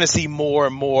 you're going to see more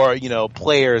and more,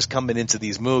 players coming into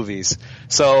these movies.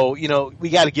 So, we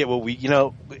got to get what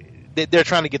they're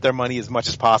trying to get their money as much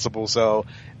as possible. So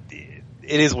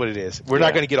it is what it is. We're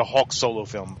not going to get a Hulk solo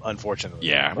film, unfortunately.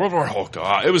 Yeah, World War Hulk,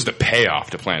 it was the payoff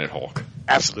to Planet Hulk.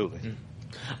 Absolutely.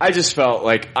 I just felt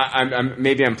like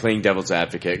I'm playing devil's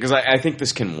advocate because I think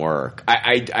this can work.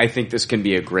 I think this can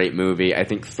be a great movie. I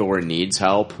think Thor needs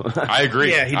help. I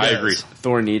agree. Yeah, he does. I agree.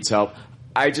 Thor needs help.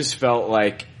 I just felt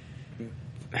like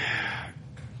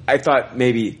I thought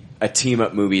maybe a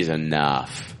team-up movie is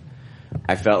enough.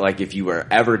 I felt like if you were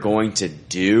ever going to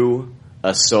do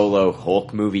a solo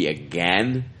Hulk movie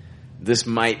again, this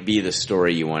might be the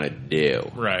story you want to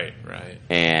do. Right.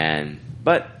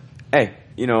 But, hey,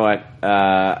 you know what?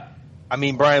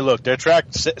 Brian, look, their track,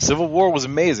 Civil War was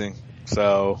amazing.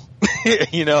 So,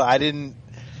 I didn't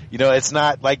it's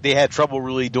not like they had trouble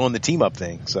really doing the team up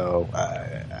thing. So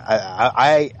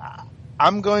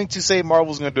I'm going to say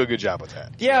Marvel's going to do a good job with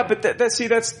that. Yeah, but that's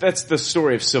the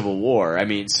story of Civil War. I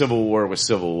mean, Civil War was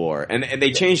Civil War, and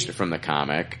they changed it from the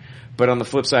comic. But on the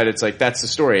flip side, it's like that's the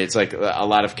story. It's like a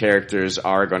lot of characters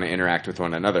are going to interact with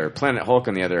one another. Planet Hulk,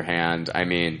 on the other hand, I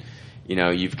mean,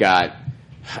 you've got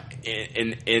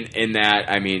in that.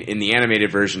 I mean, in the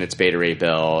animated version, it's Beta Ray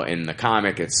Bill. In the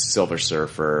comic, it's Silver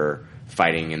Surfer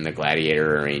fighting in the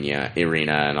gladiator arena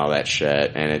and all that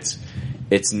shit. And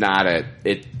it's not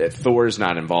Thor's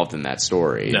not involved in that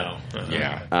story. No.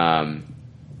 Yeah.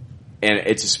 And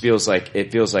it just feels like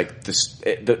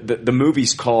the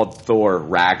movie's called Thor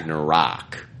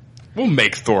Ragnarok. We'll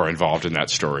make Thor involved in that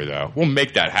story, though. We'll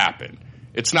make that happen.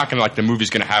 It's not going to the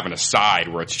movie's going to have an aside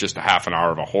where it's just a half an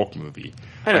hour of a Hulk movie.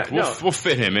 We'll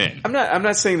fit him in. I'm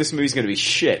not saying this movie's going to be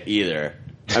shit either.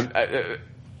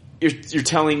 You're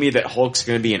telling me that Hulk's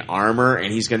going to be in armor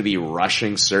and he's going to be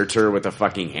rushing Surtur with a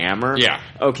fucking hammer? Yeah.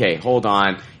 Okay, hold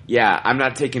on. Yeah, I'm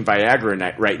not taking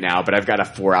Viagra right now, but I've got a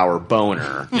 4-hour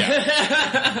boner.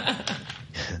 Yeah.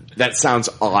 That sounds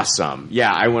awesome.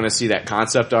 Yeah, I want to see that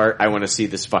concept art. I want to see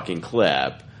this fucking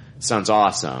clip. It sounds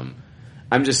awesome.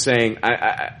 I'm just saying.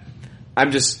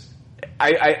 I'm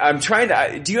trying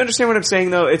to. Do you understand what I'm saying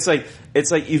though? It's like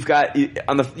you've got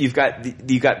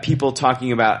people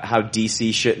talking about how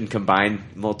DC shouldn't combine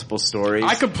multiple stories.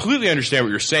 I completely understand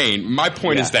what you're saying. My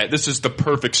point is that this is the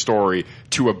perfect story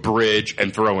to abridge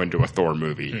and throw into a Thor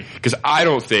movie. Because I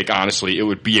don't think, honestly, it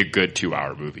would be a good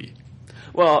 2-hour movie.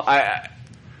 Well,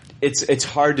 it's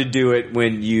hard to do it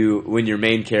when your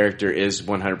main character is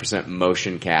 100%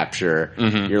 motion capture.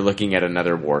 Mm-hmm. You're looking at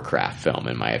another Warcraft film,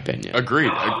 in my opinion.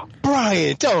 Agreed.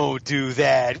 Brian, don't do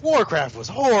that. Warcraft was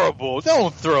horrible.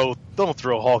 Don't throw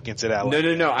Hulk into that.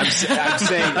 No.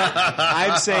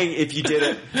 I'm saying if you did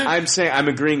it, I'm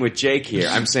agreeing with Jake here.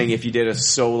 I'm saying if you did a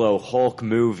solo Hulk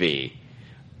movie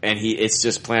and it's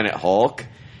just Planet Hulk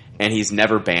and he's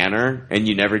never Banner and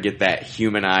you never get that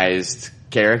humanized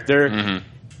character. Mm-hmm.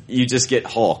 You just get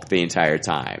Hulk the entire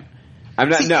time. I'm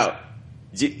not. No.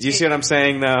 Do you see what I'm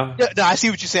saying, though? No, I see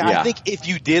what you're saying. Yeah. I think if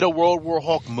you did a World War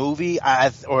Hulk movie,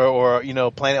 or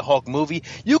Planet Hulk movie,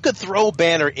 you could throw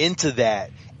Banner into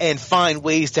that and find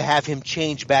ways to have him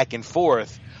change back and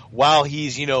forth while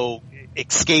he's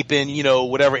escaping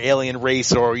whatever alien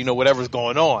race or whatever's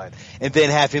going on, and then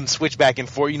have him switch back and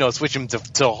forth. Switch him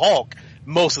to Hulk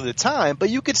most of the time, but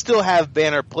you could still have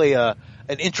Banner play an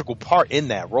integral part in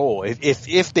that role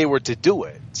if they were to do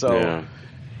it. So yeah.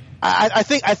 I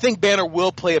think Banner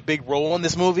will play a big role in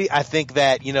this movie. I think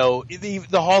that the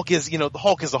Hulk is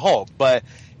the Hulk, but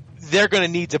they're going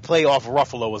to need to play off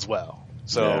Ruffalo as well.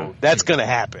 So that's going to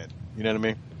happen. You know what I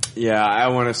mean? Yeah, I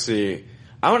want to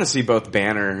see both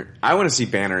Banner. I want to see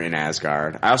Banner in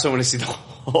Asgard. I also want to see the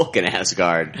Hulk in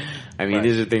Asgard. I mean,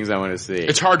 These are things I want to see.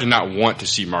 It's hard to not want to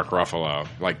see Mark Ruffalo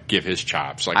give his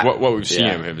chops. What we've seen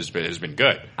him has been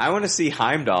good. I want to see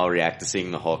Heimdall react to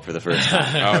seeing the Hulk for the first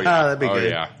time. That'd be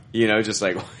good. Yeah. Just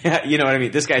you know what I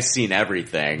mean? This guy's seen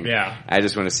everything. Yeah. I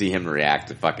just want to see him react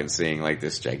to fucking seeing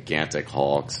this gigantic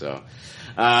Hulk. So.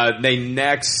 They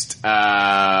next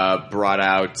brought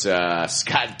out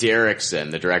Scott Derrickson,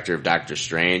 the director of Doctor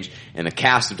Strange, and the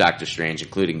cast of Doctor Strange,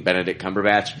 including Benedict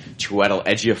Cumberbatch, Chiwetel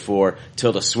Ejiofor,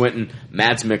 Tilda Swinton,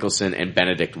 Mads Mikkelsen, and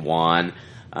Benedict Wong.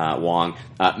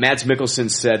 Mads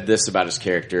Mikkelsen said this about his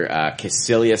character,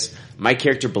 Caecilius: "My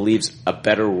character believes a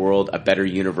better world, a better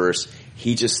universe.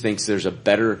 He just thinks there's a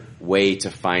better way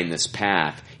to find this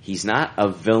path. He's not a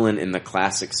villain in the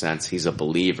classic sense. He's a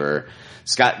believer."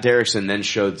 Scott Derrickson then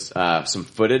showed some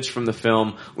footage from the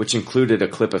film, which included a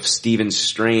clip of Stephen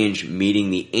Strange meeting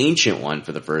the Ancient One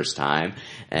for the first time,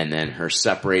 and then her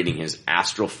separating his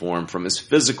astral form from his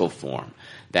physical form.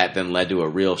 That then led to a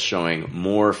reel showing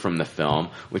more from the film,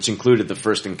 which included the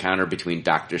first encounter between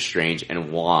Doctor Strange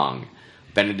and Wong.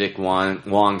 Benedict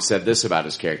Wong said this about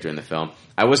his character in the film: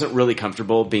 "I wasn't really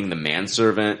comfortable being the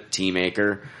manservant, tea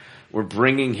maker. We're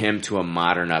bringing him to a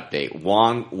modern update."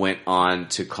 Wong went on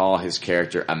to call his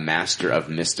character a master of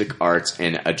mystic arts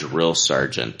and a drill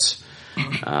sergeant.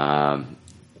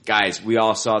 Guys, we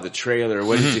all saw the trailer.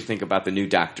 What did you think about the new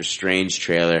Doctor Strange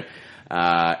trailer?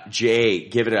 Jay,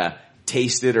 give it a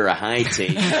taste it or a high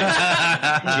taste.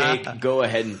 Jake, go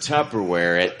ahead and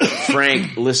Tupperware it.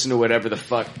 Frank, listen to whatever the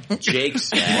fuck Jake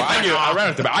said. Well,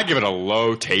 I give it a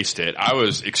low taste it. I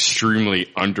was extremely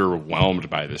underwhelmed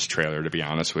by this trailer, to be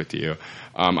honest with you.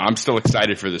 I'm still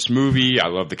excited for this movie. I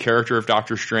love the character of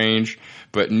Doctor Strange,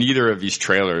 but neither of these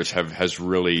trailers has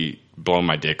really blown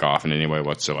my dick off in any way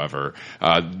whatsoever.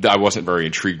 I wasn't very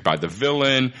intrigued by the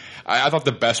villain. I thought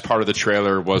the best part of the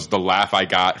trailer was the laugh I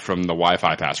got from the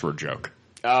Wi-Fi password joke.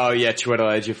 Oh yeah,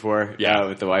 Chiwetel Ejiofor. Yeah,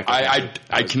 with the Wi-Fi.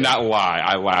 I cannot lie.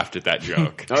 I laughed at that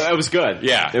joke. Oh, that was good.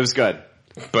 Yeah, it was good.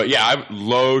 But yeah, I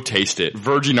low taste it,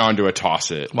 verging on to a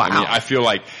toss it. Wow. I mean,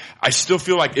 I still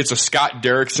feel like it's a Scott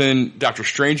Derrickson Doctor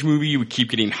Strange movie. We keep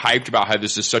getting hyped about how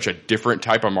this is such a different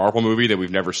type of Marvel movie that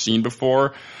we've never seen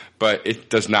before, but it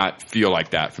does not feel like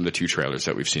that from the 2 trailers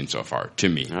that we've seen so far, to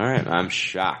me. All right, I'm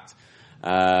shocked.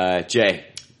 Jay.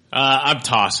 I'm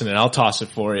tossing it. I'll toss it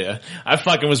for you. I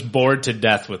fucking was bored to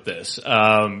death with this.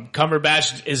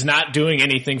 Cumberbatch is not doing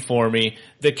anything for me.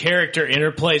 The character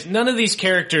interplays. None of these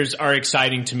characters are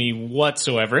exciting to me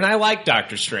whatsoever. And I like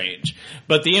Doctor Strange.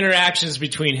 But the interactions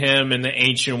between him and the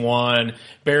Ancient One,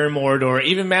 Baron Mordor,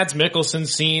 even Mads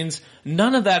Mikkelsen's scenes,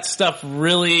 none of that stuff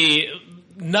really...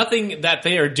 Nothing that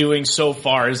they are doing so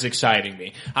far is exciting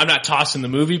me. I'm not tossing the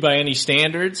movie by any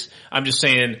standards. I'm just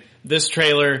saying this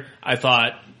trailer, I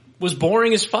thought... was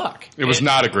boring as fuck. It was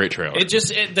not a great trailer.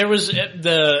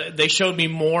 They showed me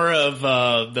more of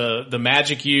the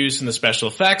magic use and the special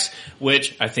effects,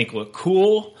 which I think look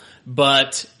cool,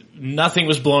 but nothing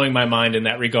was blowing my mind in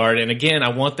that regard. And again,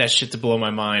 I want that shit to blow my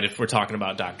mind if we're talking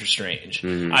about Doctor Strange.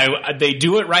 Mm-hmm. They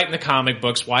do it right in the comic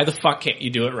books. Why the fuck can't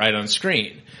you do it right on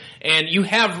screen? And you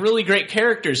have really great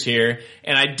characters here,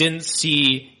 and I didn't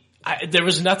see... there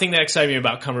was nothing that excited me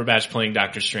about Cumberbatch playing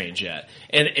Doctor Strange yet.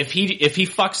 And if he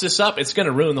fucks this up, it's going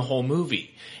to ruin the whole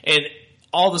movie. And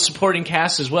all the supporting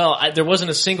cast as well. There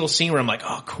wasn't a single scene where I'm like,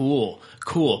 oh,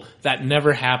 cool. That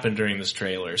never happened during this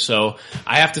trailer. So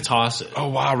I have to toss it. Oh,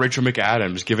 wow. Rachel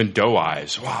McAdams giving doe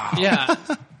eyes. Wow. Yeah.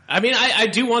 I mean, I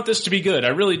do want this to be good. I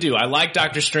really do. I like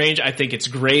Doctor Strange. I think it's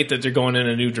great that they're going in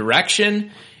a new direction.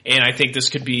 And I think this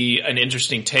could be an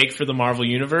interesting take for the Marvel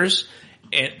Universe.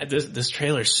 And this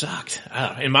trailer sucked.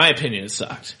 In my opinion, it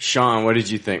sucked. Sean, what did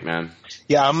you think, man?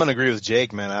 Yeah, I'm gonna agree with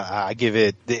Jake, man. I give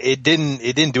it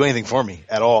didn't do anything for me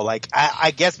at all. Like,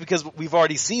 I guess because we've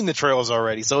already seen the trailers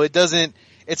already, so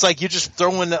it's like you're just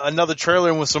throwing another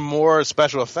trailer in with some more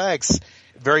special effects,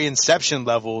 very Inception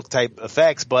level type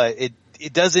effects, but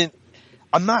it doesn't,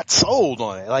 I'm not sold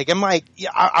on it. Like, I'm like,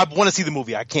 yeah, I want to see the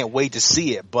movie. I can't wait to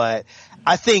see it, but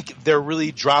I think they're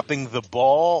really dropping the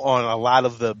ball on a lot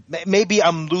of maybe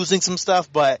I'm losing some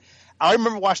stuff, but I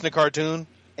remember watching the cartoon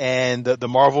and the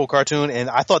Marvel cartoon,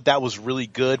 and I thought that was really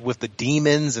good with the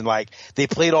demons, and like they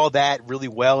played all that really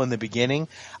well in the beginning.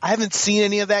 I haven't seen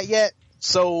any of that yet,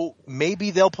 so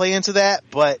maybe they'll play into that,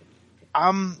 but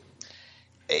I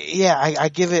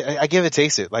give it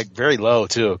taste it, like very low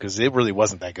too, because it really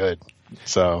wasn't that good.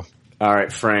 So. All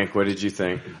right, Frank, what did you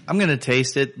think? I'm going to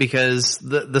taste it because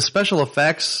the special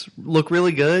effects look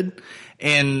really good,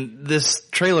 and this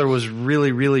trailer was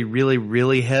really, really, really,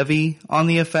 really heavy on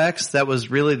the effects. That was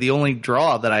really the only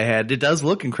draw that I had. It does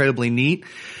look incredibly neat,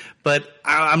 but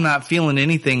I'm not feeling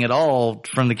anything at all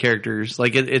from the characters.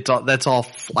 Like that's all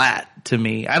flat to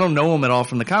me. I don't know them at all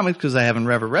from the comics because I haven't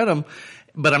ever read them,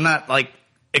 but I'm not like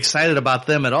excited about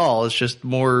them at all. It's just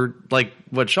more like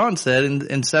what Sean said,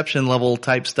 Inception level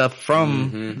type stuff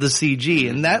from the CG.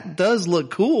 And that does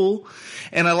look cool.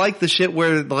 And I like the shit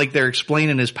where like they're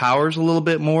explaining his powers a little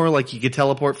bit more. Like you could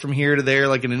teleport from here to there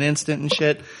like in an instant and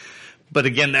shit. But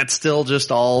again, that's still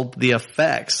just all the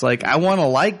effects. Like, I want to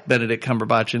like Benedict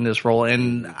Cumberbatch in this role,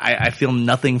 and I feel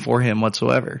nothing for him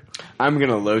whatsoever. I'm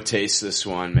gonna low taste this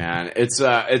one, man. It's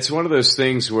one of those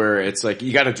things where it's like,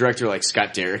 you got a director like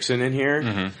Scott Derrickson in here,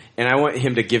 and I want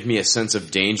him to give me a sense of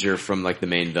danger from like the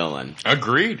main villain.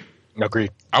 Agreed.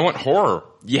 I want horror.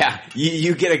 Yeah,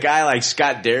 you get a guy like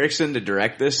Scott Derrickson to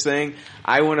direct this thing.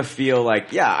 I want to feel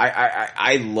like,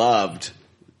 I loved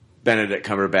Benedict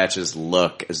Cumberbatch's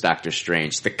look as Doctor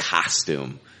Strange. The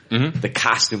costume. The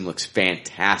costume looks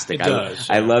fantastic. It does.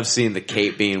 I love seeing the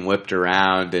cape being whipped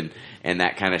around and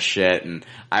that kind of shit. And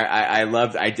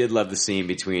I did love the scene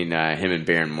between him and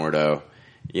Baron Mordo.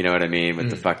 You know what I mean?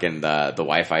 With the fucking the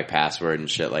Wi-Fi password and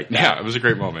shit like that. Yeah, it was a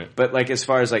great moment. But like, as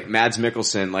far as like Mads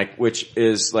Mikkelsen, like, which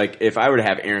is like, if I were to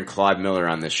have Aaron Claude Miller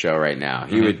on this show right now,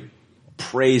 he would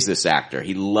praise this actor.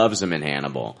 He loves him in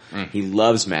Hannibal. He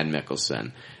loves Mads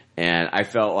Mikkelsen. And I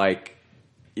felt like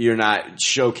you're not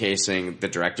showcasing the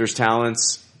director's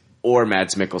talents or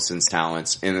Mads Mikkelsen's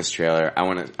talents in this trailer. I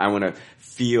want to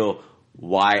feel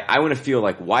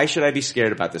why should I be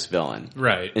scared about this villain?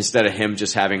 Right. Instead of him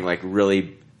just having like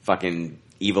really fucking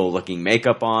evil looking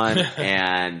makeup on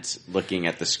and looking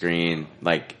at the screen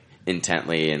like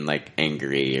intently and like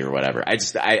angry or whatever.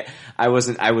 I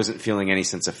wasn't feeling any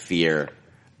sense of fear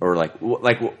or like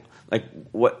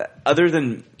what other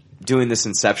than doing this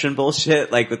Inception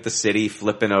bullshit, like with the city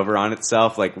flipping over on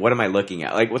itself. Like, what am I looking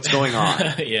at? Like, what's going on?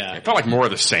 Yeah. It felt like more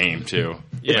of the same, too.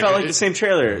 It felt like the same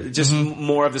trailer, just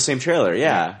more of the same trailer,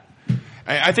 yeah.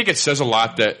 I think it says a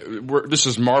lot that this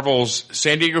is Marvel's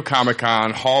San Diego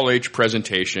Comic-Con Hall H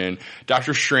presentation.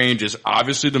 Doctor Strange is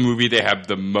obviously the movie they have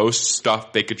the most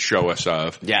stuff they could show us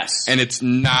of. Yes. And it's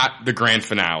not the grand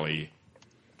finale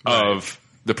of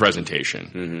the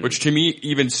presentation, which to me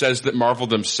even says that Marvel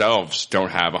themselves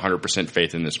don't have 100%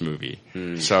 faith in this movie.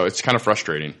 So it's kind of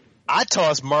frustrating. I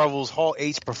toss Marvel's Hall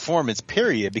H performance,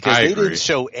 period, because they didn't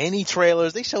show any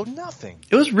trailers. They showed nothing.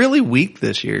 It was really weak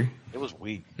this year. It was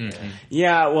weak.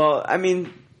 Yeah, well, I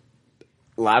mean,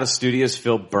 a lot of studios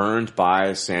feel burned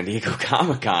by San Diego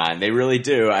Comic-Con. They really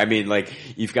do. I mean, like,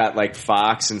 you've got, like,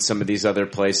 Fox and some of these other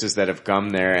places that have come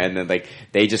there, and then, like,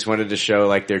 they just wanted to show,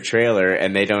 like, their trailer,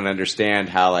 and they don't understand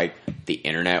how, like, the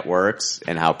internet works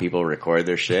and how people record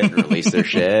their shit and release their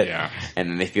shit. Yeah. And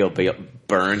then they feel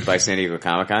burned by San Diego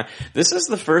Comic-Con. This is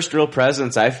the first real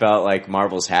presence I felt like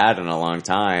Marvel's had in a long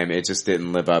time. It just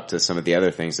didn't live up to some of the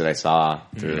other things that I saw.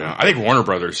 Yeah. I think Warner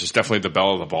Brothers is definitely the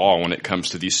belle of the ball when it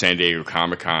comes to these San Diego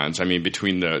Comic-Cons. I mean,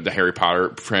 between the Harry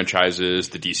Potter franchises,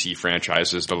 the DC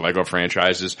franchises, the Lego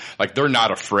franchises, like, they're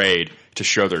not afraid to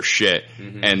show their shit.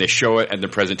 And they show it at the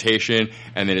presentation,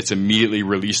 and then it's immediately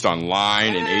released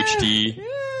online in HD.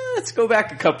 Let's go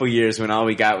back a couple years when all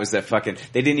we got was that fucking...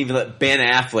 They didn't even let Ben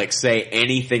Affleck say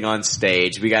anything on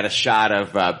stage. We got a shot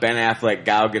of Ben Affleck,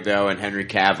 Gal Gadot, and Henry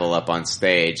Cavill up on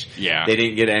stage. Yeah. They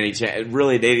didn't get any chance.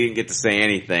 Really, they didn't get to say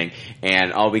anything.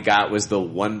 And all we got was the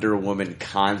Wonder Woman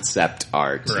concept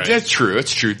art. Right. That's true.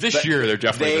 It's true. This year, they're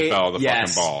definitely the belle of the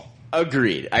fucking ball.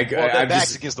 Agreed. Their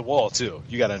back's against the wall too.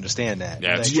 You got to understand that.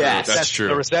 Yeah, that's true. That's true.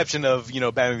 The reception of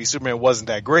Batman v Superman wasn't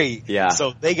that great. Yeah.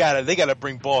 So they gotta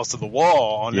bring balls to the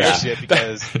wall on their shit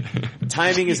because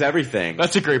timing is everything.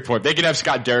 That's a great point. They can have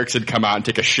Scott Derrickson come out and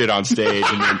take a shit on stage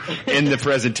and then in the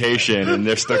presentation, and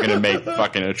they're still going to make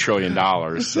fucking $1 trillion.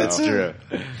 So. That's true.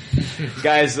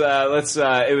 Guys, let's.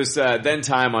 It was then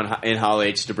time in Hall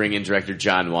H to bring in director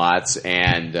John Watts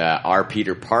and our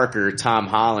Peter Parker, Tom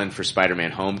Holland for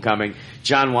Spider-Man: Homecoming.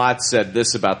 John Watts said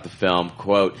this about the film,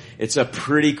 quote, "It's a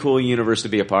pretty cool universe to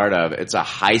be a part of. It's a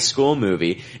high school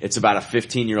movie. It's about a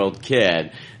 15-year-old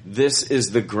kid. This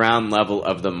is the ground level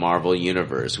of the Marvel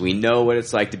universe. We know what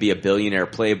it's like to be a billionaire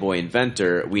playboy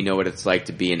inventor. We know what it's like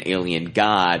to be an alien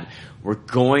god. We're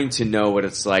going to know what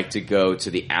it's like to go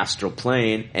to the astral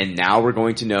plane, and now we're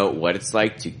going to know what it's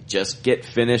like to just get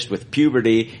finished with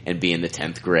puberty and be in the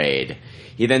 10th grade."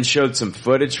 He then showed some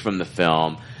footage from the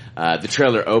film. The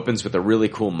trailer opens with a really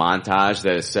cool montage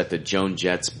that is set to Joan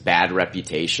Jett's Bad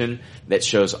Reputation that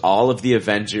shows all of the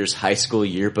Avengers high school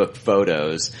yearbook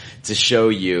photos to show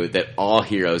you that all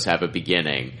heroes have a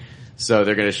beginning. So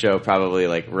they're going to show probably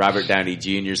like Robert Downey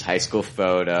Jr.'s high school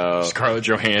photo. Scarlett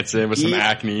Johansson with some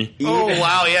acne. Oh,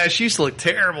 wow. Yeah, she used to look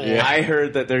terrible. Yeah. I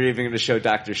heard that they're even going to show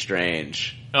Doctor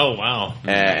Strange. Oh, wow.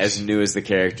 As new as the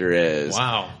character is.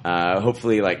 Wow.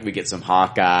 Hopefully, like, we get some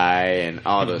Hawkeye and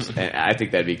all those. And I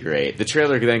think that'd be great. The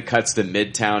trailer then cuts to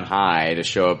Midtown High to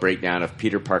show a breakdown of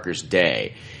Peter Parker's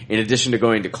day. In addition to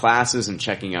going to classes and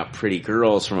checking out pretty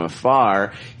girls from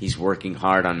afar, he's working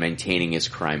hard on maintaining his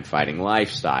crime-fighting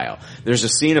lifestyle. There's a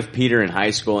scene of Peter in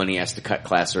high school, and he has to cut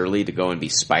class early to go and be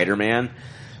Spider-Man.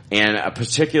 And a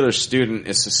particular student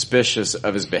is suspicious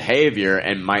of his behavior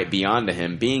and might be onto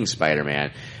him being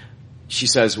Spider-Man. She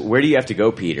says, "Where do you have to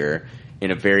go, Peter?" in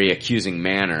a very accusing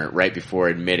manner right before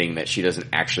admitting that she doesn't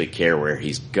actually care where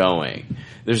he's going.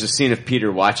 There's a scene of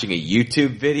Peter watching a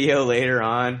YouTube video later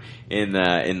on in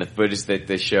the footage that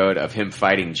they showed of him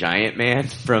fighting Giant Man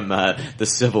from the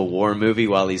Civil War movie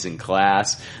while he's in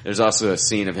class. There's also a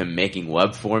scene of him making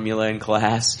web formula in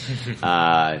class.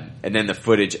 And then the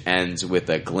footage ends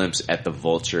with a glimpse at the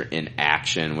Vulture in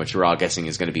action, which we're all guessing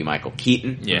is going to be Michael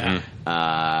Keaton. Yeah.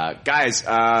 Guys,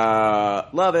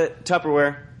 love it.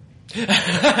 Tupperware. Yeah,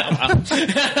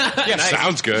 nice.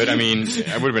 Sounds good. I mean, it would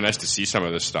have been nice to see some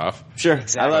of this stuff. Sure.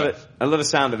 Exactly. I love it. I love the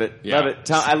sound of it. Yeah. Love it.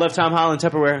 I love Tom Holland,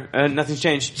 Tupperware. Nothing's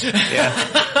changed.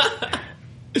 Yeah.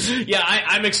 Yeah,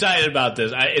 I'm excited about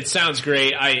this. It sounds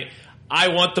great. I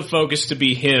want the focus to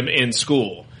be him in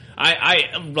school.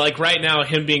 I like right now,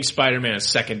 him being Spider-Man is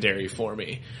secondary for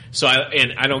me. So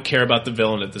I don't care about the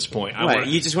villain at this point.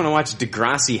 You just want to watch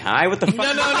Degrassi High? What the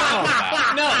fuck?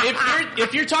 No.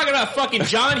 If you're talking about fucking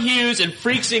John Hughes and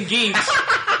Freaks and Geeks,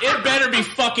 it better be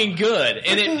fucking good,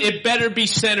 and it better be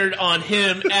centered on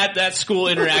him at that school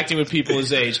interacting with people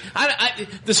his age.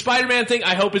 The Spider-Man thing,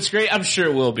 I hope it's great. I'm sure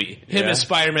it will be. Him as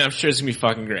Spider-Man, I'm sure it's gonna be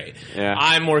fucking great. Yeah.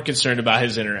 I'm more concerned about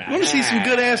his interaction. I want to see some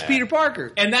good ass Peter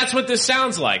Parker. And that's what this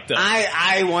sounds like, though.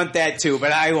 I want that too,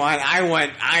 but I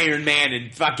want Iron Man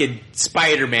and fucking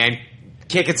Spider-Man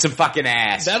kicking some fucking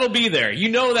ass. That'll be there. You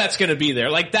know that's going to be there.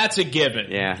 Like, that's a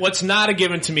given. Yeah. What's not a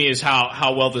given to me is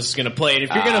how well this is going to play. And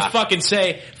if you're going to fucking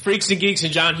say Freaks and Geeks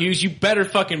and John Hughes, you better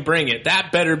fucking bring it.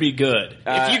 That better be good.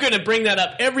 If you're going to bring that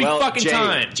up every fucking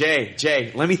time.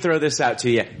 Jay, let me throw this out to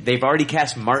you. They've already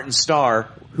cast Martin Starr,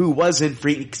 who was in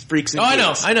Freaks and Geeks.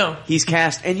 I know. He's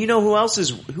cast. And you know who else is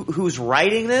who's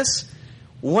writing this?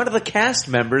 One of the cast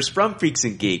members from Freaks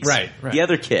and Geeks. Right. The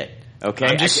other kid. Okay,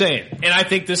 I'm just saying, and I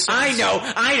think this. I know.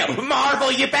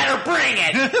 Marvel, you better bring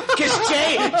it, because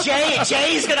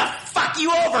Jay's gonna fuck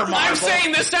you over, Marvel. I'm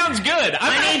saying this sounds good.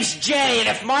 My name's Jay, and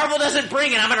if Marvel doesn't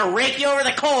bring it, I'm gonna rake you over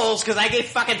the coals because I gave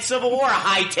fucking Civil War a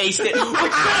high taste it, which put them in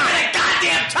a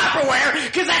goddamn Tupperware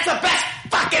because that's the best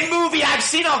fucking movie I've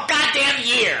seen all goddamn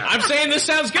year. I'm saying this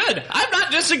sounds good. I'm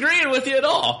not disagreeing with you at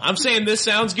all. I'm saying this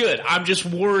sounds good. I'm just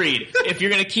worried if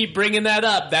you're gonna keep bringing that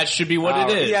up, that should be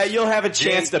what it is. Yeah, you'll have a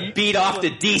chance to beat off to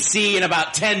DC in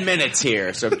about 10 minutes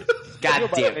here. So,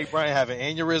 goddamn. Hey, Brian, have an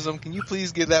aneurysm. Can you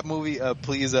please give that movie,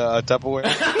 please, Tupperware?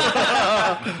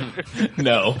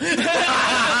 No.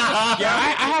 Yeah,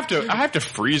 I have to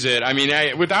freeze it. I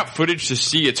mean, without footage to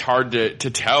see, it's hard to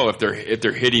tell if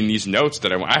they're hitting these notes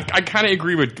that I want. I kind of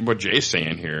agree with what Jay's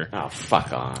saying here. Oh,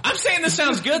 fuck off. I'm saying this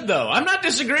sounds good, though. I'm not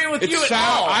disagreeing with you at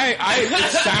all.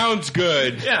 It sounds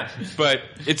good. Yeah. But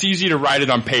it's easy to write it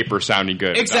on paper sounding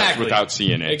good. Exactly. Without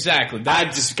seeing it. Exactly.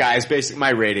 Basically,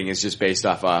 my rating is just based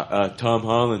off Tom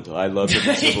Holland. I love him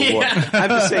in Civil War. I'm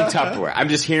just saying Tupperware. I'm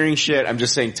just hearing shit. I'm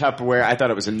just saying Tupperware. I thought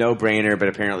it was a no-brainer, but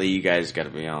apparently you guys got to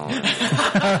be all.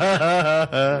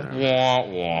 Wah,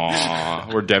 wah.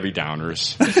 We're Debbie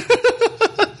Downers.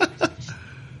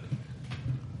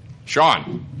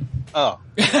 Sean. Oh.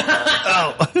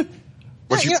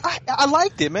 I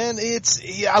liked it, man.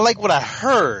 I like what I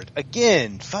heard.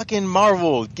 Again, fucking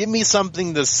Marvel, give me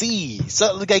something to see.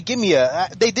 So, like,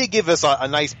 they did give us a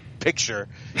nice picture,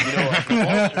 you know, of the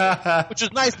Vulture, which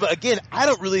is nice. But again, I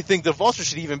don't really think the Vulture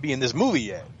should even be in this movie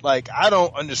yet. Like, I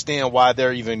don't understand why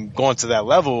they're even going to that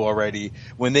level already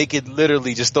when they could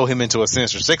literally just throw him into a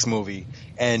Sinister Six movie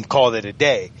and call it a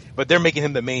day. But they're making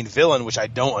him the main villain, which I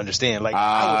don't understand. Like,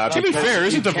 to be fair,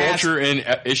 isn't the Vulture in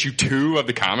issue 2 of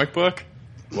the comic book?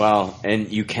 Well,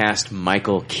 and you cast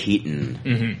Michael Keaton.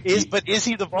 Mm-hmm. Is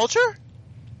he the Vulture?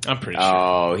 I'm pretty sure.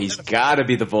 Oh, he's gotta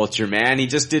be the Vulture, man. He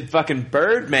just did fucking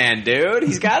Birdman, dude.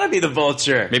 He's gotta be the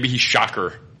Vulture. Maybe he's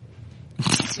Shocker.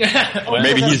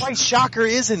 Maybe he's... Shocker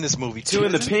is in this movie, too. Two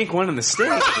in the pink, one in the stick.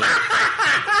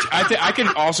 I can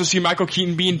also see Michael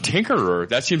Keaton being Tinkerer.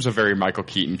 That seems a very Michael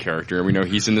Keaton character, and we know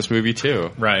he's in this movie,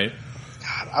 too. Right.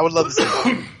 God, I would love to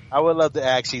see... I would love to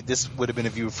actually, this would have been a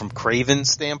view from Kraven's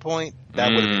standpoint.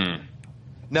 That would have been...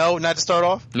 No, not to start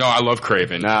off? No, I love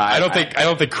Kraven. No,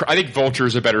 I think Vulture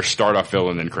is a better start-off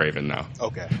villain than Kraven, though.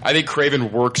 Okay. I think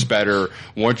Kraven works better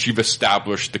once you've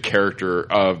established the character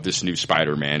of this new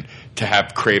Spider-Man to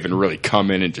have Kraven really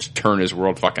come in and just turn his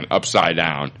world fucking upside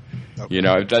down. Okay. You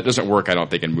know, that doesn't work, I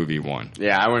don't think, in movie 1.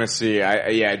 Yeah, I want to see,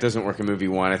 it doesn't work in movie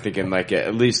 1. I think in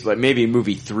at least maybe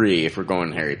movie 3 if we're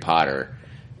going Harry Potter.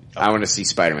 I want to see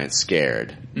Spider-Man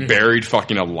scared. Buried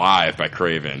fucking alive by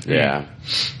Kraven. Yeah.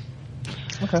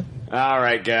 Okay. All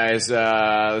right, guys.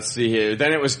 Let's see here.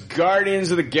 Then it was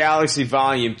Guardians of the Galaxy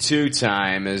Volume 2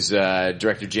 time as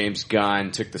director James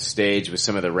Gunn took the stage with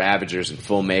some of the Ravagers in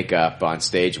full makeup on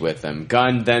stage with him.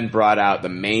 Gunn then brought out the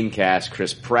main cast,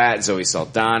 Chris Pratt, Zoe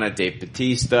Saldana, Dave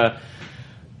Bautista,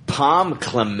 Pom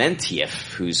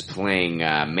Klementieff, who's playing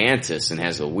Mantis and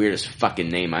has the weirdest fucking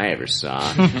name I ever saw.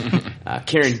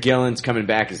 Karen Gillan's coming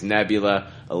back as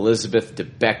Nebula. Elizabeth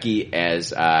Debicki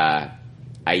as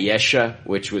Ayesha,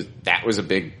 which was a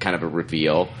big kind of a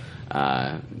reveal.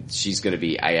 She's going to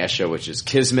be Ayesha, which is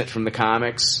Kismet from the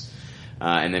comics.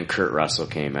 And then Kurt Russell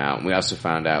came out. And we also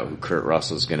found out who Kurt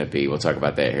Russell is going to be. We'll talk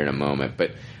about that here in a moment.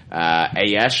 But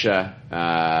Ayesha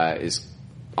is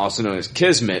also known as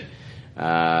Kismet.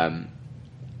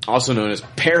 Also known as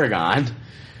Paragon,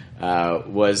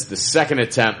 was the second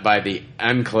attempt by the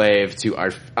Enclave to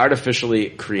artificially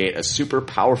create a super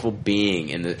powerful being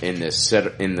in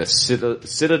the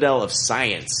Citadel of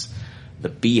Science, the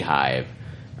Beehive.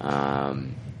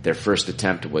 Their first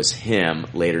attempt was him,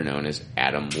 later known as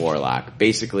Adam Warlock.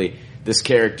 Basically, this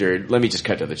character, let me just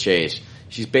cut to the chase.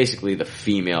 She's basically the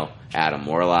female Adam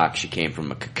Warlock. She came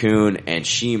from a cocoon, and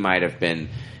she might have been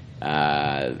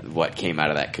what came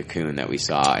out of that cocoon that we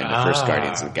saw in the first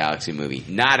Guardians of the Galaxy movie.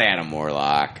 Not Adam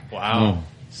Warlock. Wow.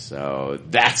 So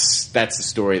that's the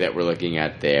story that we're looking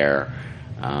at there.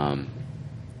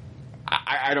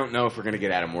 I don't know if we're going to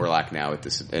get Adam Warlock now with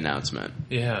this announcement.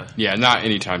 Yeah. Yeah, not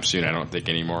anytime soon, I don't think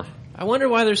anymore. I wonder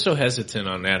why they're so hesitant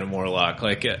on Adam Warlock.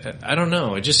 Like, I don't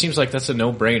know. It just seems like that's a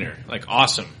no-brainer. Like,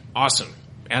 awesome.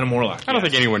 Adam Warlock. I don't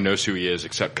think anyone knows who he is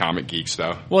except comic geeks,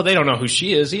 though. Well, they don't know who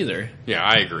she is either. Yeah,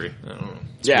 I agree. I don't know.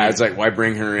 It's like, why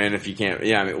bring her in if you can't?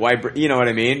 Yeah, I mean, why? You know what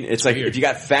I mean? It's like, if you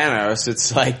got Thanos,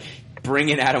 it's like, bring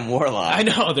in Adam Warlock. I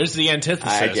know. There's the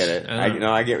antithesis. I get it.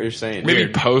 I get what you're saying.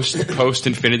 Maybe post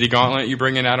Infinity Gauntlet, you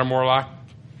bring in Adam Warlock.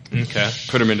 Okay.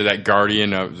 Put him into that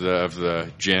guardian of the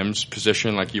gyms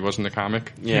position like he was in the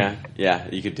comic. Yeah,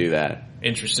 you could do that.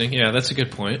 Interesting. Yeah, that's a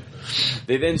good point.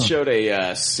 They then showed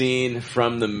a scene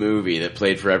from the movie that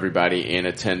played for everybody in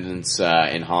attendance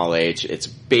in Hall H. It's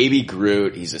Baby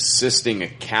Groot. He's assisting a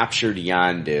captured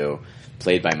Yondu,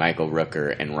 played by Michael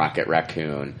Rooker, and Rocket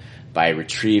Raccoon, by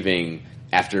retrieving,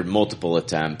 after multiple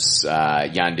attempts,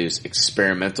 Yondu's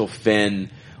experimental fin,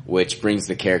 which brings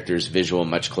the character's visual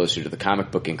much closer to the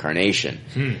comic book incarnation.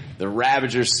 The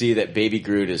Ravagers see that Baby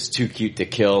Groot is too cute to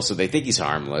kill, so they think he's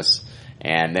harmless.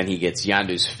 And then he gets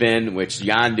Yondu's fin, which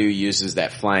Yondu uses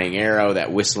that flying arrow,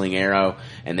 that whistling arrow,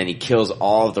 and then he kills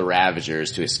all of the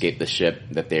Ravagers to escape the ship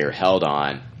that they are held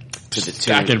on.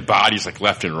 Stacking bodies like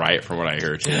left and right, from what I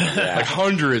heard. Yeah. Like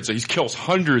hundreds. He kills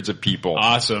hundreds of people.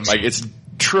 Awesome. Like it's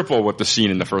triple what the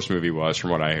scene in the first movie was, from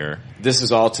what I hear. This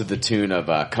is all to the tune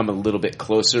of "Come a Little Bit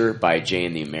Closer" by Jay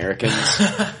and the Americans.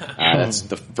 That's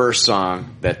the first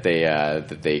song that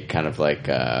they kind of like.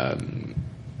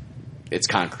 It's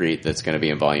concrete that's going to be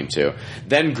in Volume 2.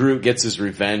 Then Groot gets his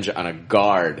revenge on a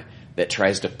guard that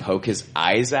tries to poke his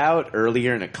eyes out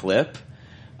earlier in a clip.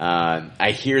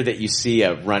 I hear that you see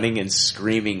a running and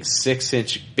screaming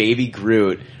 6-inch Baby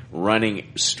Groot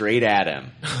running straight at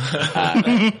him.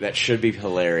 That should be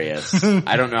hilarious.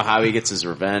 I don't know how he gets his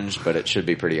revenge, but it should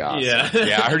be pretty awesome.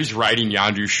 Yeah, I heard he's riding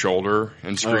Yondu's shoulder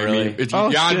and screaming. Oh,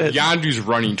 really? Yondu's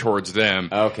running towards them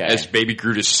as Baby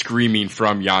Groot is screaming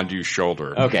from Yondu's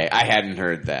shoulder. Okay, I hadn't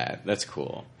heard that. That's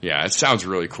cool. Yeah, it sounds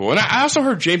really cool. And I also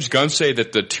heard James Gunn say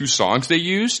that the two songs they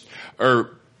used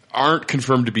aren't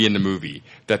confirmed to be in the movie.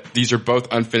 That these are both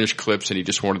unfinished clips, and he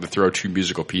just wanted to throw two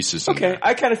musical pieces in there.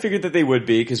 I kind of figured that they would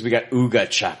be, because we got Ooga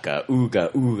Chaka,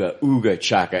 Ooga, Ooga, Ooga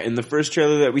Chaka in the first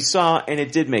trailer that we saw, and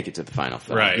it did make it to the final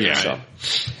film. Right, yeah.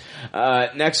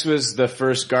 So. Next was the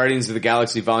first Guardians of the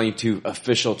Galaxy Volume 2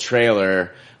 official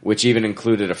trailer, which even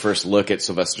included a first look at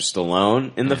Sylvester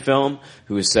Stallone in the film,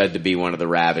 who is said to be one of the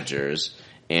Ravagers.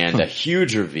 And a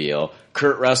huge reveal,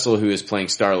 Kurt Russell, who is playing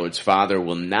Star-Lord's father,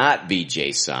 will not be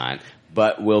Jason,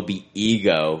 but will be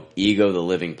Ego the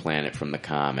living planet from the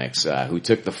comics, who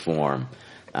took the form,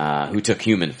 who took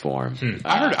human form.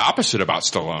 I heard opposite about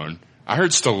Stallone. I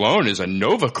heard Stallone is a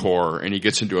Nova Corps, and he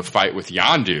gets into a fight with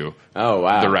Yondu. Oh,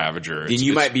 wow. The Ravager. Then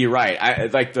you might be right. I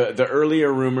like the earlier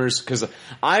rumors, because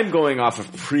I'm going off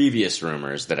of previous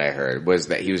rumors that I heard, was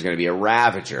that he was going to be a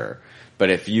Ravager. But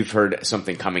if you've heard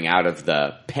something coming out of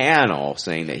the panel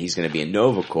saying that he's going to be a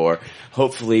Nova Corps,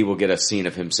 hopefully we'll get a scene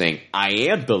of him saying, "I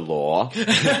am the law."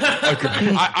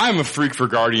 I'm a freak for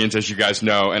Guardians, as you guys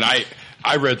know, and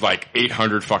I read like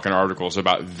 800 fucking articles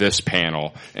about this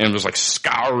panel and was like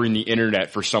scouring the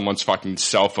internet for someone's fucking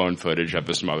cell phone footage of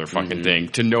this motherfucking thing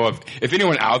to know if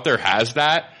anyone out there has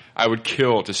that. I would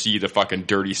kill to see the fucking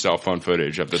dirty cell phone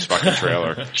footage of this fucking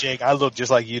trailer. Jake, I looked just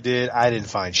like you did. I didn't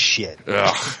find shit.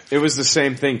 Ugh. It was the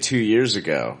same thing 2 years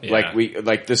ago. Yeah.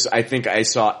 I think I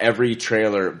saw every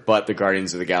trailer, but the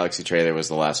Guardians of the Galaxy trailer was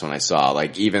the last one I saw.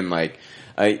 Like even for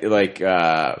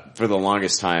the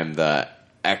longest time, the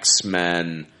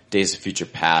X-Men Days of Future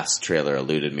Past trailer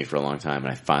eluded me for a long time,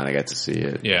 and I finally got to see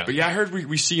it. Yeah, but I heard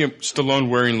we see Stallone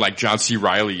wearing like John C.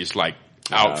 Reilly's like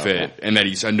outfit, and that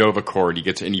he's a Nova Corps,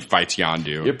 and he fights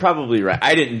Yondu. You're probably right.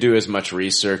 I didn't do as much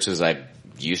research as I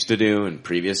used to do in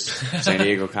previous San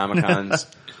Diego Comic-Cons.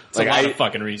 It's a lot of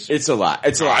fucking research. It's a lot.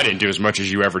 It's a lot. I didn't do as much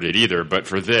as you ever did either, but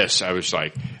for this, I was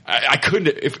like, I couldn't,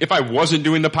 if I wasn't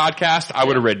doing the podcast, I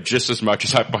would have read just as much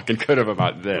as I fucking could have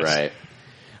about this. Right.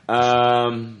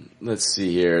 Let's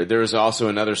see here. There was also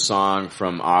another song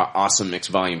from Awesome Mix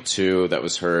Volume 2 that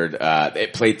was heard.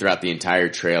 It played throughout the entire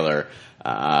trailer.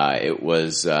 It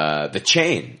was The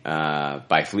Chain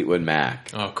by Fleetwood Mac.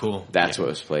 Oh, cool. That's what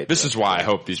was played. This is why I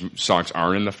hope these songs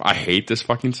aren't in I hate this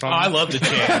fucking song. Oh, I love The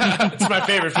Chain. It's my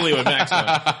favorite Fleetwood Mac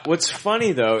song. What's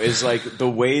funny, though, is like the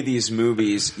way these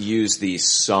movies use these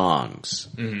songs.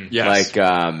 Mm-hmm. Yes.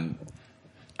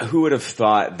 Like, who would have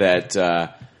thought that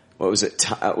what was it?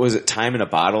 Was it Time in a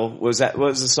Bottle? What was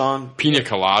the song? Pina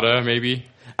Colada, maybe?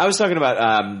 I was talking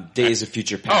about Days of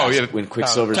Future Past. Oh, yeah. When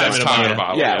Quicksilver's Time in a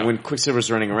Bottle. Yeah, when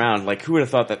Quicksilver's running around. Like, who would have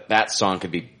thought that song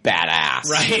could be badass?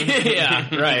 Right.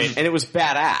 Yeah, right. And it was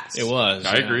badass. It was.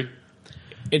 I agree.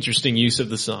 Interesting use of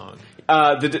the song.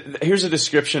 Here's a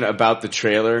description about the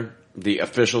trailer, the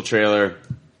official trailer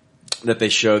that they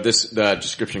showed. The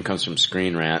description comes from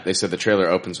Screen Rant. They said the trailer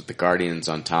opens with the Guardians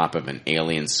on top of an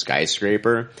alien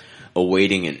skyscraper,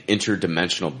 awaiting an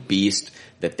interdimensional beast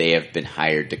that they have been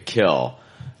hired to kill.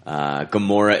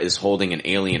 Gamora is holding an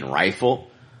alien rifle,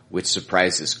 which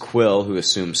surprises Quill, who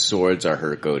assumes swords are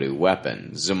her go-to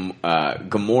weapon.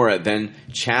 Gamora then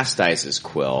chastises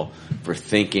Quill for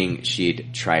thinking she'd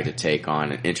try to take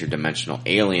on an interdimensional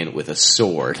alien with a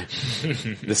sword.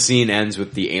 The scene ends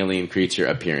with the alien creature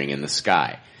appearing in the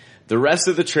sky. The rest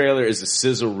of the trailer is a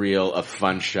sizzle reel of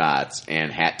fun shots and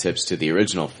hat tips to the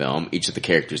original film. Each of the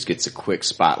characters gets a quick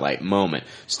spotlight moment.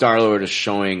 Star-Lord is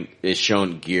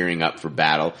shown gearing up for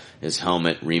battle, his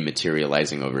helmet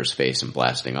rematerializing over his face and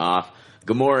blasting off.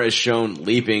 Gamora is shown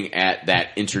leaping at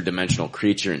that interdimensional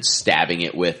creature and stabbing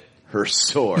it with her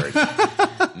sword.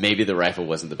 Maybe the rifle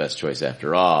wasn't the best choice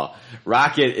after all.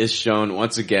 Rocket is shown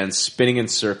once again spinning in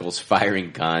circles,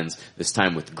 firing guns, this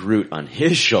time with Groot on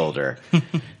his shoulder.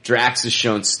 Drax is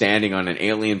shown standing on an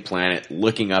alien planet,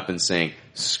 looking up and saying,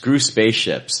 "Screw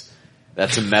spaceships."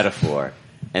 That's a metaphor.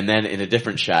 And then in a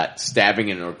different shot, stabbing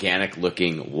an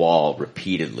organic-looking wall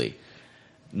repeatedly.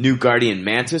 New Guardian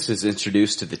Mantis is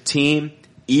introduced to the team.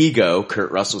 Ego,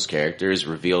 Kurt Russell's character, is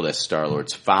revealed as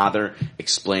Star-Lord's father,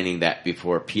 explaining that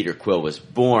before Peter Quill was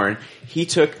born, he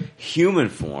took human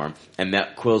form and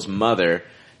met Quill's mother.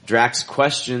 Drax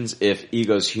questions if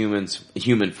Ego's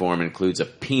human form includes a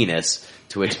penis,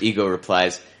 to which Ego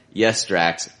replies, "Yes,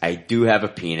 Drax, I do have a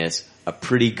penis, a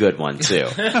pretty good one too."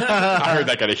 I heard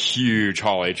that got a huge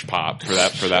Hall H pop for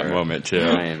that moment too.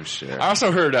 I am sure. I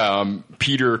also heard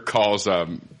Peter calls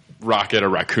Rocket a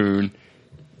raccoon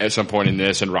at some point in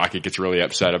this, and Rocket gets really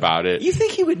upset about it. You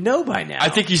think he would know by now? I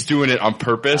think he's doing it on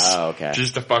purpose,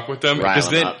 just to fuck with them.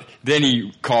 Because then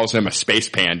he calls him a space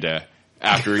panda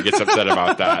after he gets upset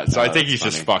about that. So I think he's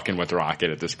just fucking with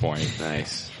Rocket at this point.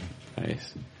 Nice.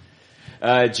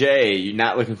 Jay, you're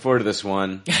not looking forward to this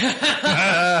one.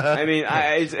 I mean,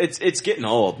 it's getting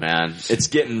old, man. It's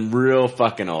getting real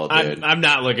fucking old, dude. I'm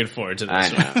not looking forward to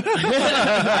this one.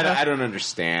 I don't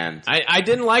understand. I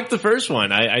didn't like the first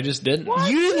one. I just didn't. What?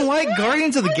 You didn't like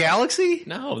Guardians of the Galaxy?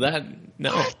 No,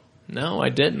 I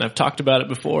didn't. I've talked about it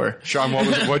before. Sean,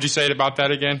 what'd you say about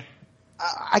that again?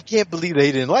 I can't believe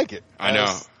they didn't like it. I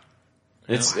know.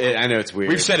 I know it's weird.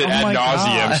 We've said it ad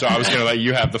nauseum, so I was going to let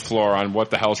you have the floor on what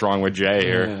the hell's wrong with Jay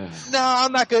here. No,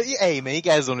 I'm not going to. Hey, man, you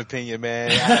got his own opinion,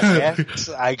 man.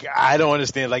 I don't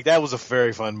understand. Like, that was a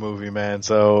very fun movie, man.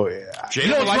 So Jay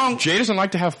doesn't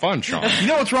like to have fun, Sean. You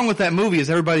know what's wrong with that movie is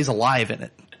everybody's alive in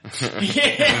it.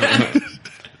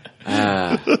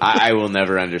 I will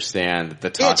never understand the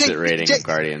toss-it rating of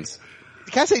Guardians.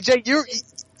 Can I say, Jay,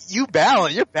 you're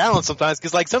balanced sometimes,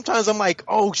 because like sometimes I'm like,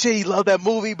 oh shit, you love that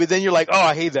movie, but then you're like, oh,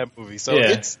 I hate that movie. So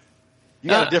you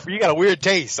got a weird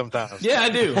taste sometimes. Yeah, I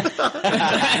do.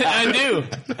 I do.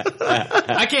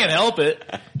 I can't help it.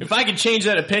 If I could change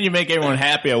that opinion, make everyone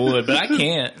happy, I would, but I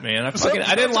can't, man. I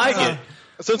didn't like it.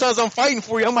 Sometimes I'm fighting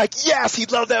for you. I'm like, yes, he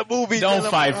loved that movie. Don't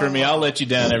fight for me. I'll let you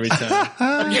down every time.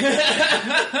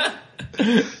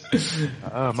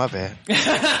 Oh, my bad.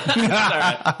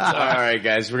 All right,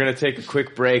 guys, we're going to take a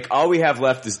quick break. All we have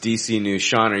left is DC news.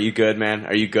 Sean, are you good, man?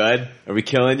 Are you good? Are we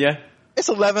killing you? It's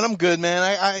 11. I'm good, man.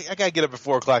 I got to get up at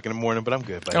 4 o'clock in the morning, but I'm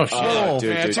good. Oh, shit.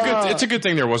 Dude. It's a good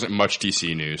thing there wasn't much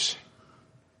DC news.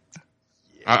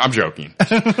 I'm joking.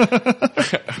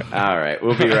 All right,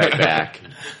 we'll be right back.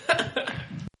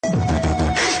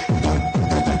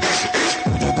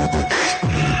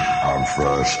 I'm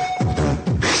fresh.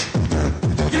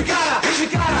 You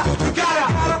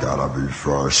gotta be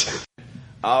fresh.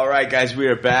 All right, guys, we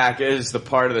are back. It is the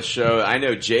part of the show I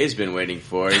know Jay's been waiting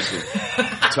for. He's been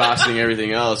tossing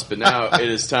everything else, but now it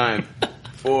is time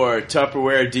for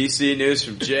Tupperware DC News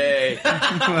from Jay.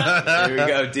 Here we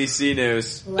go, DC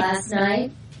News. Last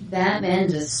night, Batman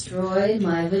destroyed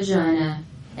my vagina.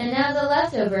 And now the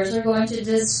leftovers are going to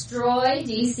destroy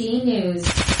DC News.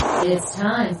 It's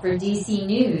time for DC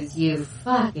News, you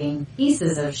fucking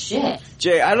pieces of shit.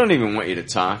 Jay, I don't even want you to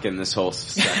talk in this whole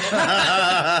section.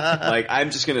 Like,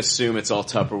 I'm just going to assume it's all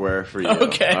Tupperware for you.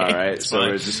 Okay. All right, so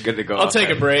we're just going to go I'll take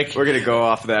a break. We're going to go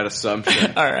off that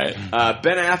assumption. All right.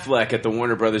 Ben Affleck at the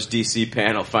Warner Brothers DC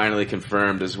panel finally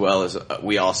confirmed, as well as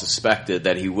we all suspected,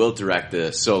 that he will direct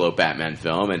the solo Batman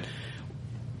film, and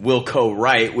will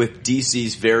co-write with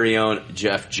DC's very own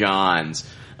Jeff Johns.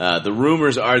 The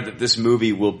rumors are that this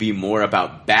movie will be more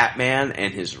about Batman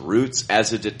and his roots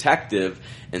as a detective,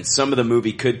 and some of the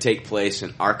movie could take place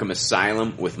in Arkham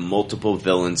Asylum with multiple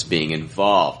villains being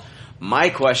involved. My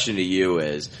question to you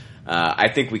is, I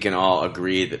think we can all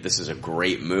agree that this is a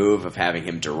great move of having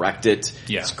him direct it.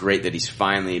 Yeah. It's great that he's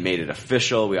finally made it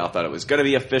official. We all thought it was going to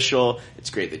be official. It's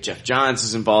great that Jeff Johns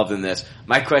is involved in this.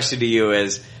 My question to you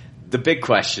is, the big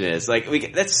question is,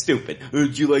 that's stupid. Do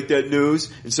you like that news?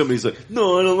 And somebody's like,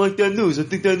 no, I don't like that news. I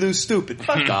think that news is stupid.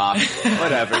 Fuck off.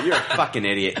 Whatever. You're a fucking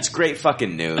idiot. It's great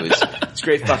fucking news. It's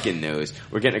great fucking news.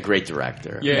 We're getting a great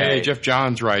director. Yay, right? Jeff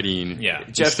Johns writing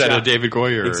instead of David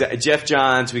Goyer. Jeff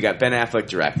Johns, we got Ben Affleck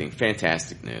directing.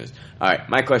 Fantastic news. All right,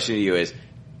 my question to you is,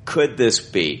 could this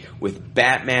be, with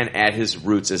Batman at his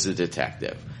roots as a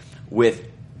detective, with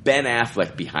Ben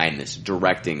Affleck behind this,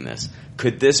 directing this,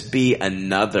 could this be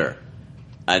another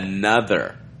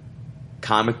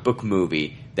comic book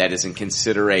movie that is in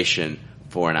consideration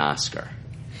for an Oscar?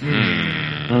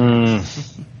 I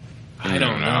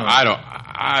don't know.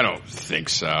 I don't think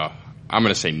so. I'm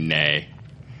going to say nay.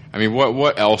 I mean,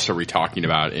 what else are we talking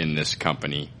about in this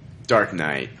company? Dark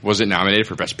Knight. Was it nominated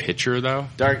for Best Picture, though?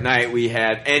 Dark Knight, we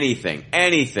had anything.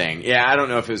 Yeah, I don't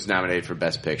know if it was nominated for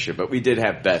Best Picture, but we did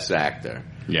have Best Actor.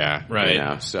 Yeah. Right. You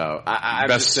know, so I'm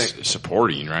Best just saying,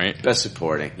 Supporting, right? Best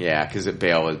Supporting, yeah, because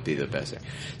Bale would be the best.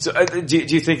 So do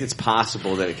you think it's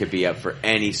possible that it could be up for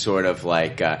any sort of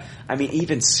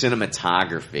even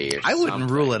cinematography or I wouldn't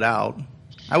rule it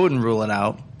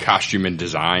out. Costume and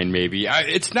design, maybe.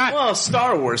 It's not. Well,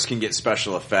 Star Wars can get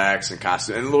special effects and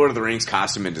costume, and Lord of the Rings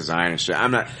costume and design and shit.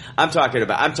 I'm talking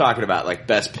about like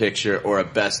Best Picture or a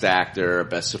Best Actor or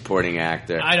Best Supporting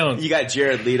Actor. You got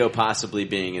Jared Leto possibly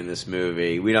being in this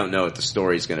movie. We don't know what the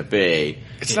story's going to be.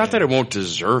 It's not that it won't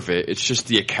deserve it. It's just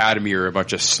the Academy are a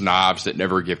bunch of snobs that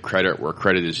never give credit where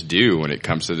credit is due when it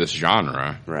comes to this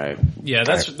genre. Right. Yeah,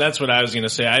 that's what I was going to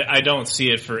say. I don't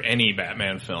see it for any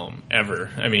Batman film ever.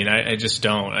 I mean, I just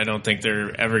don't. I don't think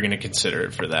they're ever going to consider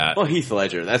it for that. Well, Heath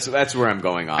Ledger. That's where I'm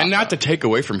going off. And not to take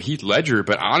away from Heath Ledger,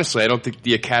 but honestly, I don't think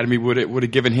the Academy would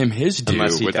have given him his due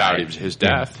without his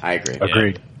death. Yeah, I agree.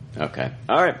 Agreed. Okay.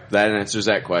 All right. That answers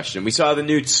that question. We saw the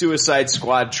new Suicide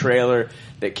Squad trailer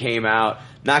that came out.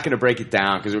 Not going to break it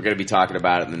down because we're going to be talking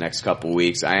about it in the next couple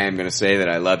weeks. I am going to say that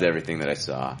I loved everything that I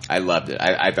saw. I loved it.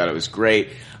 I thought it was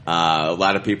great. A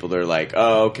lot of people are like,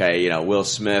 oh, okay, Will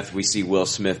Smith. We see Will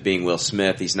Smith being Will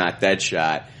Smith. He's not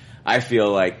Deadshot. I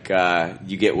feel like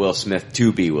you get Will Smith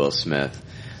to be Will Smith.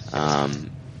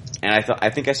 And I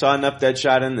think I saw enough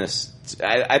Deadshot in this.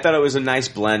 I thought it was a nice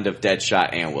blend of Deadshot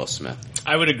and Will Smith.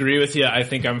 I would agree with you. I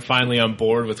think I'm finally on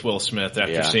board with Will Smith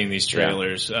after seeing these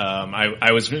trailers. Yeah.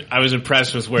 I was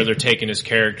impressed with where they're taking his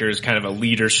character as kind of a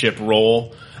leadership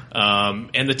role.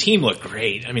 And the team looked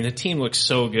great. I mean, the team looks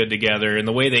so good together, and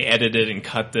the way they edited and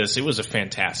cut this, it was a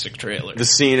fantastic trailer. The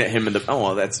scene at him in the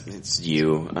it's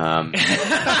you.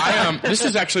 This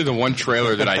is actually the one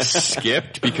trailer that I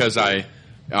skipped because I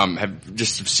have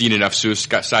just seen enough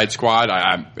Suicide Squad.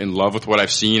 I'm in love with what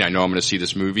I've seen. I know I'm going to see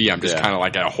this movie. I'm just kind of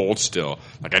like at a hold still.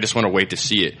 Like I just want to wait to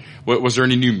see it. Was there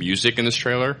any new music in this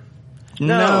trailer?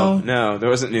 No, there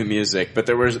wasn't new music, but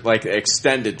there was like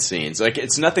extended scenes. Like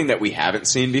it's nothing that we haven't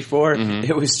seen before. Mm-hmm.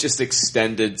 It was just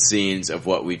extended scenes of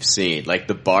what we've seen. Like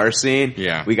the bar scene,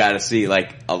 we got to see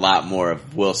like a lot more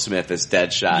of Will Smith as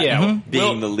Deadshot,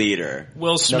 being the leader.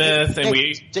 Will Smith,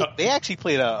 they actually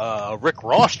played a Rick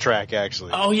Ross track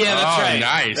actually. Oh yeah, that's right.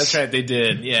 Nice. That's right, they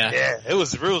did. Yeah, it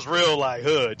was real like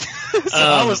hood. So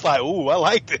I was like, ooh, I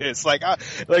like this. Like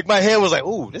my head was like,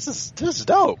 ooh, this is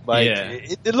dope. Like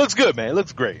it looks good, man. It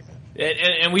looks great.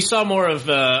 And we saw more of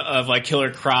like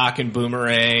Killer Croc and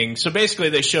Boomerang. So basically,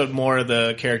 they showed more of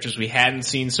the characters we hadn't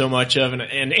seen so much of, and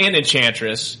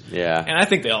Enchantress. Yeah, and I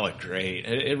think they all look great.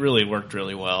 It really worked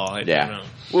really well.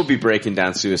 We'll be breaking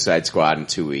down Suicide Squad in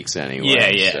 2 weeks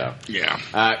anyway.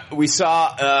 We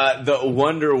saw the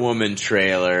Wonder Woman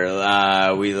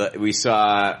trailer. We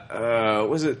saw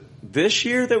was it this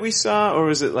year that we saw, or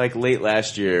was it like late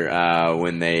last year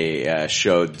when they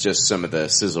showed just some of the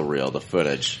sizzle reel, the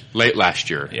footage? Late last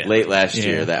year. Yeah. Late last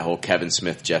year, that whole Kevin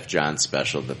Smith, Jeff Johns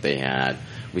special that they had.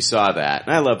 We saw that,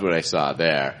 and I loved what I saw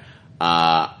there.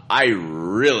 I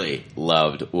really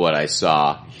loved what I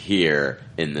saw here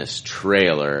in this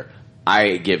trailer.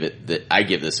 I give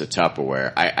this a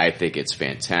Tupperware. I think it's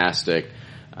fantastic.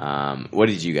 What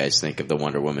did you guys think of the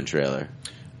Wonder Woman trailer?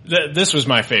 This was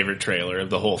my favorite trailer of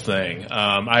the whole thing.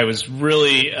 I was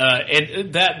really,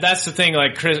 and that's the thing,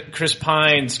 like Chris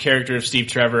Pine's character of Steve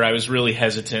Trevor, I was really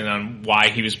hesitant on why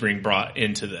he was being brought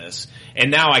into this. And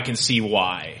now I can see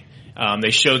why.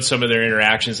 They showed some of their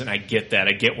interactions, and I get that.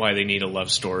 I get why they need a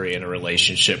love story and a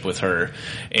relationship with her.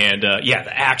 And yeah,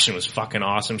 the action was fucking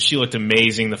awesome. She looked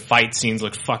amazing. The fight scenes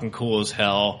looked fucking cool as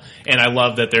hell. And I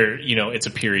love that it's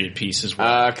a period piece as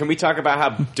well. Can we talk about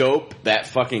how dope that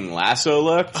fucking lasso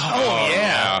looked? Oh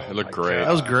yeah, it looked great.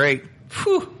 That was great.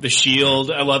 Whew. The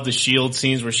shield. I love the shield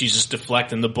scenes where she's just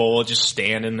deflecting the bullet, just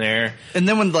standing there. And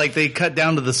then when they cut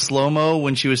down to the slow-mo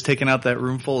when she was taking out that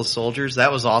room full of soldiers,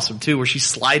 that was awesome too, where she's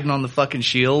sliding on the fucking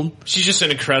shield. She's just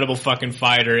an incredible fucking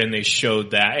fighter, and they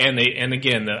showed that. And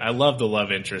again, I love the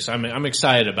love interest. I'm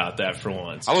excited about that for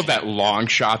once. I love that long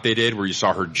shot they did where you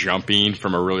saw her jumping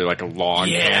from a really like a long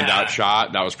handout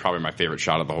shot. That was probably my favorite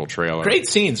shot of the whole trailer. Great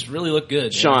scenes. Really look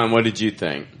good. Sean, what did you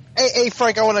think? Hey,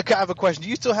 Frank, I want to have a question. Do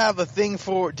you still have a thing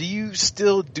do you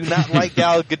still do not like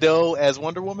Gal Gadot as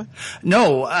Wonder Woman?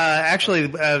 No, actually,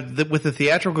 with the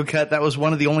theatrical cut, that was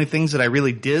one of the only things that I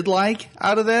really did like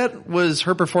out of that was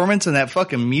her performance and that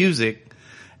fucking music.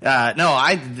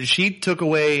 She took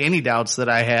away any doubts that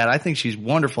I had. I think she's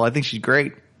wonderful. I think she's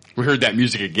great. We heard that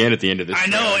music again at the end of this. I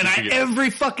know, and every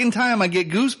fucking time I get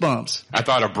goosebumps. I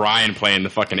thought of Brian playing the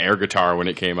fucking air guitar when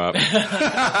it came up.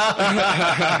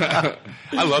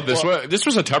 I love this. This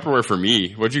was a Tupperware for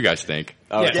me. What'd you guys think?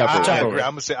 I agree.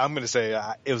 I'm gonna say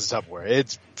it was a Tupperware.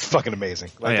 It's fucking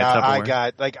amazing. Like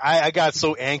I got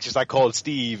so anxious. I called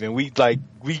Steve, and we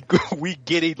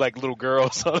giddied like little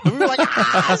girls. We were like,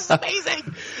 this is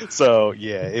amazing. So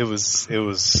yeah, it was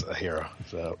a hero.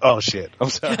 So shit, I'm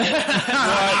sorry.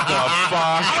 What the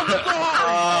fuck?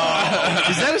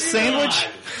 Is that a sandwich?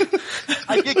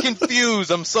 I get confused.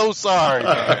 I'm so sorry.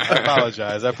 I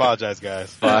apologize,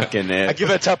 guys. Fucking it. I give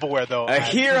it a Tupperware though. A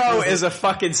hero is a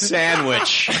fucking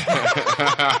sandwich.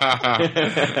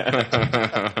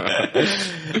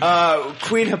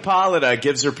 Queen Hippolyta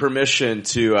gives her permission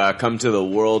to come to the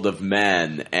world of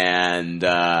men, and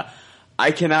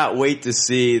I cannot wait to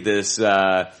see this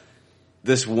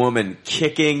woman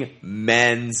kicking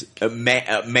man's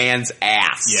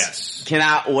ass. Yes.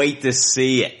 Cannot wait to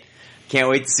see it. Can't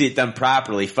wait to see it done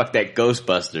properly. Fuck that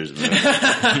Ghostbusters movie.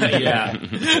 Yeah.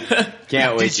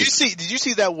 Can't wait. Did you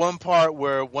see that one part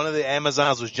where one of the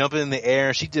Amazons was jumping in the air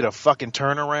and she did a fucking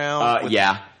turnaround?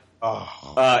 Yeah.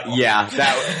 Yeah.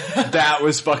 That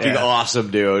was fucking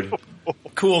awesome, dude.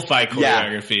 Cool fight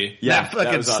choreography. Yeah. That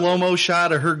fucking slow-mo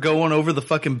shot of her going over the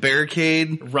fucking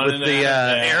barricade running with the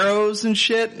arrows and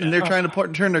shit, and they're trying to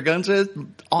turn their guns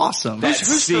in. Awesome. That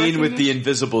scene with the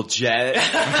invisible jet.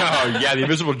 Oh yeah, the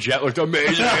invisible jet looked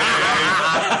amazing.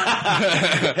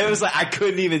 It was like I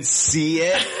couldn't even see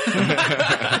it.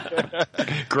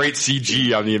 Great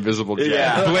CG on the invisible jet.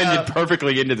 Yeah. Blended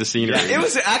perfectly into the scenery. Yeah, it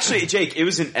was actually, Jake, it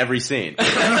was in every scene.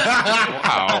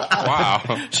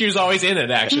 Wow. She was always in it,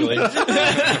 actually.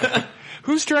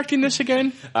 Who's directing this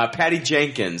again? Patty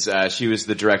Jenkins. She was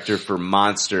the director for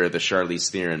Monster, the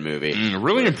Charlize Theron movie.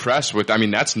 Really impressed with,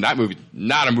 that's that movie,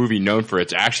 not a movie known for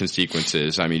its action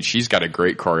sequences. I mean, she's got a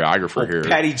great choreographer here.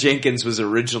 Patty Jenkins was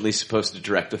originally supposed to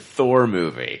direct a Thor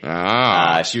movie.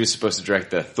 She was supposed to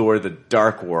direct the Thor the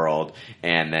Dark World,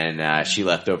 and then she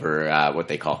left over what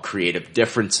they call creative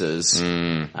differences,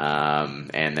 and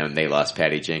then they lost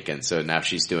Patty Jenkins, so now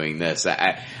she's doing this.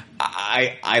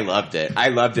 I loved it. I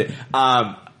loved it.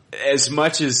 As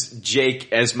much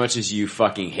as you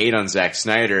fucking hate on Zack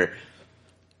Snyder,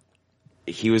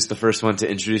 he was the first one to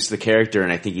introduce the character,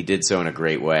 and I think he did so in a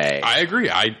great way. I agree.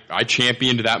 I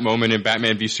championed that moment in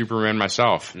Batman v Superman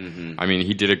myself. Mm-hmm. I mean,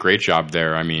 he did a great job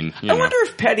there. I mean, I wonder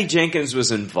if Patty Jenkins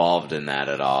was involved in that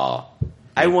at all.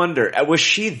 I wonder, was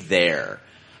she there?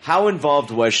 How involved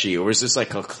was she, or was this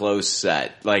like a close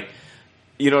set? Like,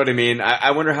 you know what I mean?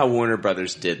 I wonder how Warner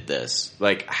Brothers did this.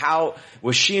 Like, how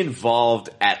was she involved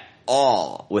at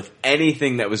all with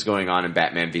anything that was going on in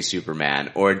Batman v Superman,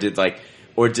 or did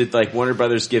Warner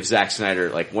Brothers give Zack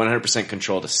Snyder like 100%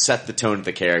 control to set the tone of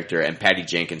the character, and Patty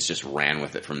Jenkins just ran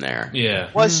with it from there? Yeah.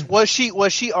 Was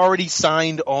she already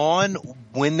signed on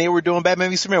when they were doing Batman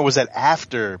v Superman, or was that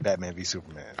after Batman v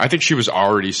Superman? I think she was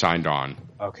already signed on.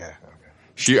 Okay.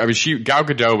 Gal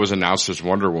Gadot was announced as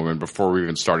Wonder Woman before we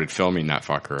even started filming that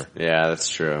fucker. Yeah, that's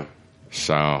true.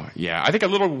 So, yeah, I think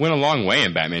went a long way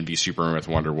in Batman v Superman with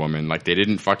Wonder Woman. Like, they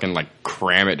didn't fucking,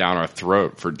 cram it down our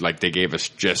throat they gave us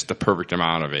just the perfect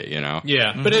amount of it, you know?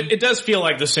 Yeah, but it does feel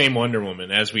like the same Wonder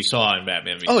Woman as we saw in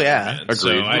Batman v Superman. Yeah. Agreed.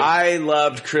 So I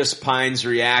loved Chris Pine's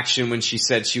reaction when she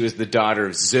said she was the daughter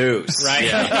of Zeus. Right?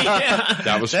 Yeah.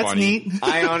 That was That's funny. neat.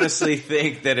 I honestly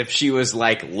think that if she was,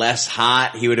 less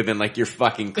hot, he would have been like, you're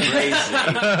fucking crazy.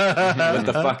 What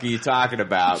the fuck are you talking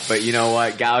about? But you know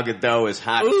what? Gal Gadot is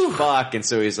hot as fuck. fuck, and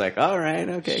so he's like, all right,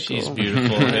 okay, She's cool.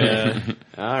 beautiful. Yeah.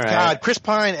 All right. God, Chris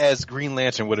Pine as Green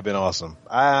Lantern would have been awesome.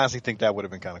 I honestly think that would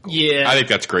have been kind of cool. Yeah. I think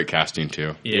that's great casting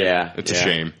too. Yeah. It's a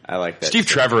shame. I like that. Steve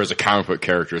Trevor as a comic book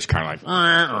character is kind of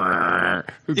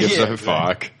like, who gives a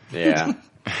fuck? Yeah.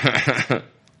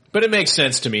 But it makes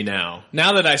sense to me now.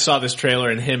 Now that I saw this trailer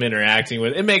and him interacting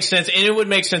with it, makes sense. And it would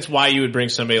make sense why you would bring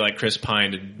somebody like Chris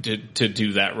Pine to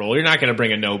do that role. You're not going to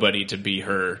bring a nobody to be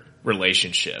her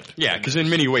relationship. Yeah, because in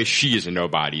many ways she is a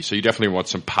nobody, so you definitely want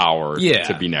some power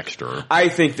to be next to her. I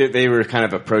think that they were kind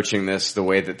of approaching this the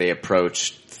way that they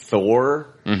approached Thor,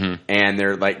 and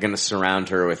they're like going to surround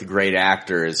her with great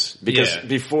actors because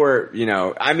before, you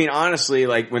know, I mean, honestly,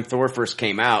 like when Thor first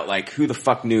came out, like who the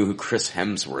fuck knew who Chris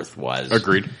Hemsworth was?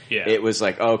 Agreed. Yeah. It was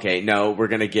like, okay, no, we're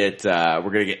going to get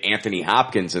Anthony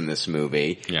Hopkins in this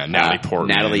movie. Yeah,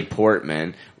 Natalie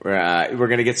Portman. We're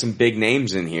going to get some big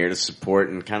names in here to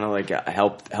support and kind of like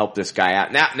help this guy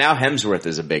out. Now Hemsworth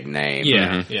is a big name.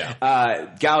 Yeah.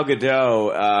 Yeah. Gal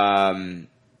Gadot,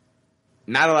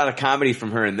 not a lot of comedy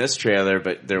from her in this trailer,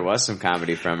 but there was some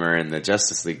comedy from her in the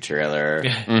Justice League trailer,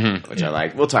 which I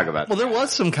liked. We'll talk about that. Well, there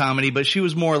was some comedy, but she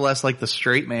was more or less like the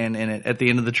straight man in it at the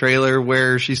end of the trailer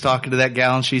where she's talking to that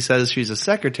gal and she says she's a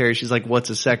secretary. She's like, what's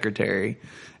a secretary?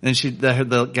 And then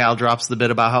the gal drops the bit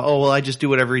about how, oh, well, I just do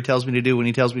whatever he tells me to do when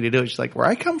he tells me to do it. She's like, where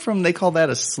I come from, they call that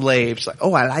a slave. She's like,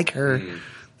 oh, I like her.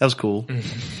 That was cool.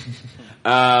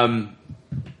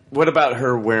 What about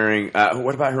her wearing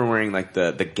like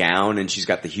the gown and she's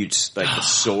got the huge like the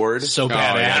sword? So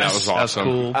badass. Yeah, that was awesome.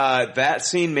 Cool. That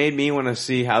scene made me want to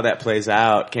see how that plays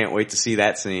out. Can't wait to see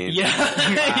that scene.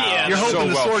 Yeah. You're hoping So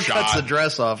the well sword shot. cuts the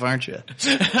dress off, aren't you?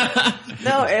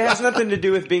 No, it has nothing to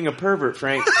do with being a pervert,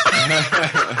 Frank.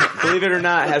 Believe it or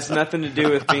not, it has nothing to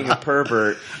do with being a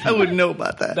pervert. I wouldn't know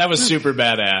about that. That was super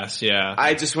badass. Yeah.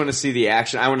 I just want to see the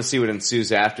action. I want to see what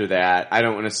ensues after that. I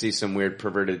don't want to see some weird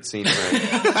perverted scene.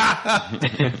 Frank.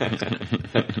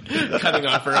 Cutting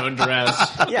off her own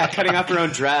dress. Yeah, cutting off her own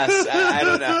dress. I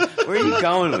don't know. Where are you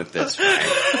going with this,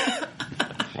 Frank?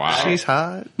 Wow. She's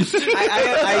hot.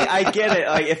 I get it.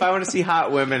 Like, if I want to see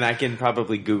hot women, I can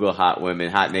probably Google hot women,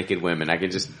 hot naked women. I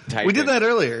can just type. We did that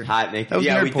earlier. Hot naked. That was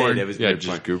nerd we porn. did. It was Yeah, nerd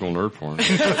just porn. Google nerd porn.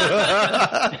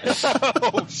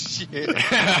 Oh shit!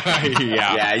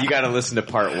 Yeah. You got to listen to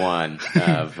part 1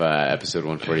 of episode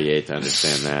 148 to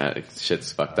understand that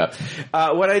shit's fucked up.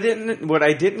 What I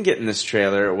didn't get in this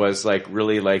trailer was like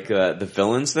really like the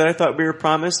villains that I thought we were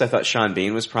promised. I thought Sean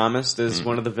Bean was promised as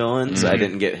one of the villains. I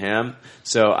didn't get him,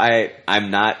 so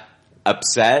I'm not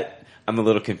upset. I'm a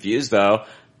little confused though.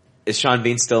 Is Sean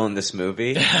Bean still in this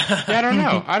movie? Yeah, I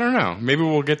don't know. Maybe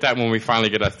we'll get that when we finally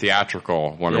get a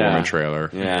theatrical Wonder Woman trailer.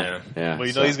 Yeah. Well,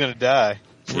 you know he's gonna die.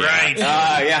 Right.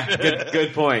 Yeah.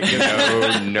 Good point.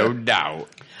 No doubt.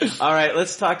 All right,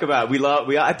 let's talk about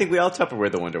I think we all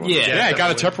Tupperware the Wonder Woman. Yeah, I got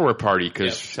a Tupperware party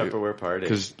Tupperware party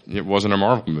because it wasn't a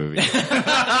Marvel movie or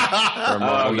a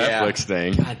Marvel Netflix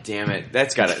thing. God damn it!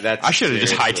 I should have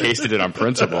just high tasted it on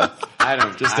principle. I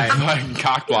don't just to fucking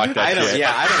cock block that shit.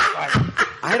 Yeah,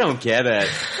 I don't get it.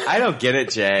 I don't get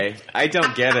it, Jay. I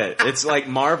don't get it. It's like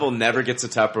Marvel never gets a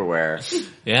Tupperware.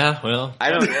 Yeah, well, I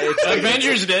don't. It's like,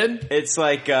 Avengers did. It's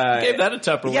like gave that a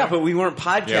Tupperware. Yeah, but we weren't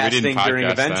podcasting during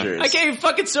Avengers. I gave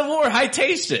fucking Civil War high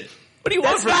tasted. What do you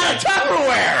want from that?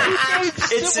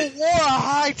 Tupperware. Civil War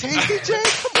high tasted, Jay.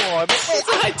 Come on, man.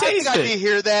 I think I did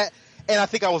hear that. And I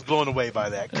think I was blown away by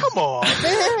that. Come on,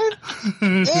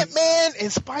 man. Ant-Man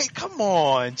and Spike. Come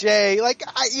on, Jay. Like,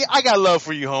 I got love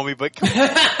for you, homie, but come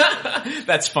on.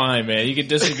 That's fine, man. You can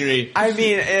disagree. I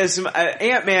mean,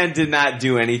 Ant-Man did not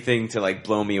do anything to, like,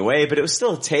 blow me away, but it was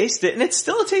still a taste it, and it's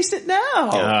still a taste it now.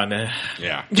 Oh, no.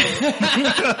 Yeah.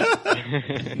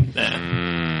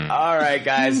 All right,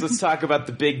 guys. Let's talk about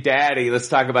the Big Daddy. Let's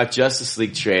talk about Justice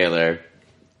League trailer.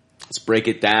 Let's break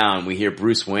it down. We hear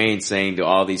Bruce Wayne saying to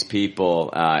all these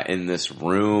people in this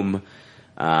room,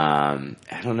 I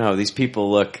don't know, these people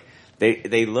look,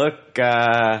 they look,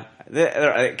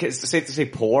 it's safe to say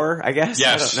poor, I guess?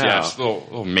 Yes, I don't know. yes, a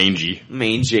little mangy.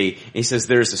 Mangy. He says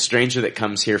there's a stranger that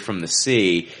comes here from the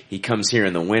sea. He comes here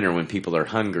in the winter when people are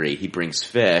hungry. He brings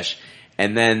fish.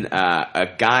 And then a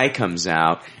guy comes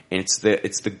out, and it's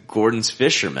the Gordon's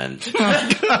Fisherman.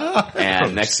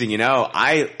 And next thing you know,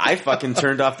 I fucking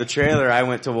turned off the trailer. I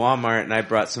went to Walmart and I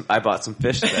bought some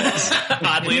fish sticks.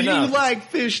 Oddly enough, you like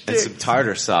fish and sticks some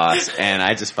tartar sauce, and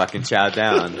I just fucking chowed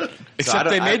down. Except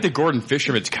they made the Gordon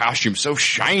Fisherman's costume so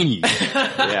shiny.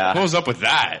 Yeah, what was up with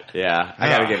that? Yeah, I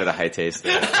gotta give it a high taste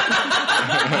there.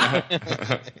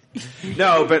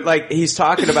 No, but like he's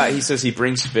talking about, he says he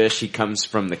brings fish. He comes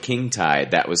from the King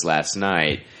Tide. That was last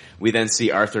night. We then see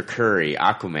Arthur Curry,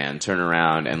 Aquaman, turn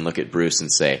around and look at Bruce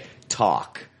and say,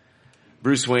 talk.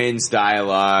 Bruce Wayne's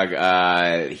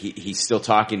dialogue, he's still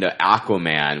talking to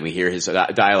Aquaman. We hear his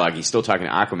dialogue. He's still talking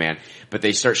to Aquaman, but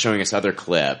they start showing us other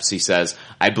clips. He says,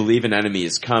 I believe an enemy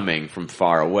is coming from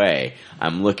far away.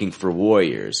 I'm looking for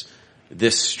warriors.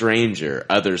 This stranger,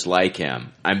 others like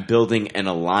him. I'm building an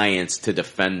alliance to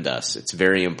defend us. It's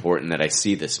very important that I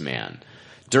see this man.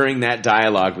 During that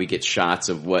dialogue, we get shots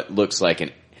of what looks like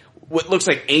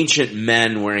ancient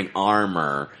men wearing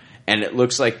armor, and it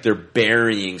looks like they're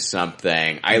burying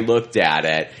something. I looked at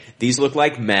it. These look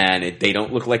like men. They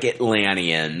don't look like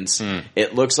Atlanteans.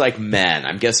 It looks like men.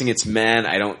 I'm guessing it's men.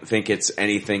 I don't think it's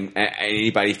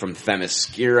anybody from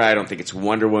Themyscira. I don't think it's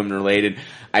Wonder Woman related.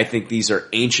 I think these are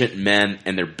ancient men,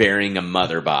 and they're burying a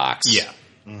mother box. Yeah.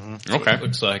 Okay.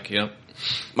 Looks like, yep.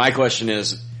 My question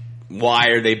is, why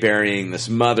are they burying this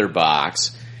mother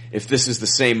box? If this is the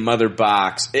same mother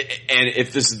box, and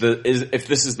if this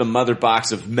is the mother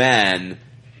box of men,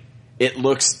 it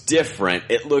looks different.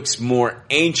 It looks more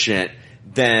ancient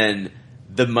than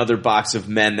the mother box of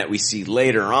men that we see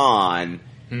later on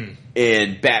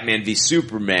in Batman v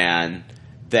Superman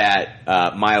that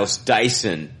Miles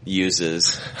Dyson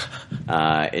uses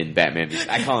in Batman v.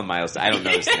 I call him Miles. I don't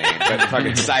know his name, but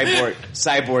fucking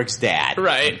Cyborg's dad,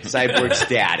 right? Cyborg's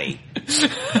daddy.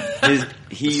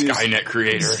 Skynet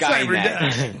creator.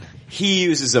 Skynet. He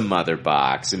uses a mother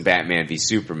box in Batman v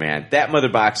Superman. That mother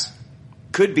box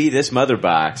could be this mother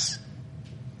box.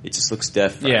 It just looks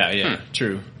different. Yeah,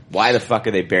 true. Why the fuck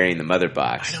are they burying the mother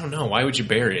box? I don't know. Why would you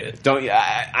bury it?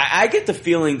 I get the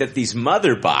feeling that these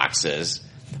mother boxes,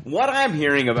 what I'm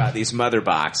hearing about these mother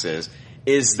boxes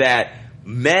is that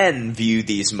men view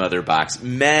these mother boxes,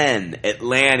 men,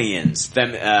 Atlanteans,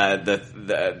 the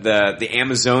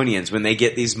Amazonians, when they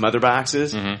get these mother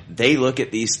boxes, they look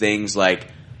at these things like,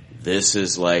 this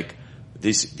is like,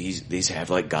 these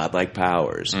have like godlike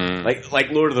powers,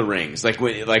 like Lord of the Rings, like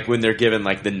when they're given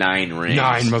like the 9 rings.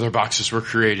 9 mother boxes were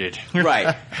created,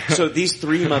 right? So these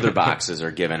 3 mother boxes are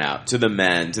given out to the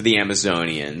men, to the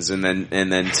Amazonians, and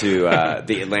then to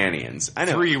the Atlanteans. I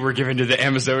know 3 were given to the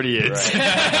Amazonians.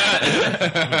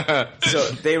 Right. So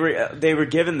they were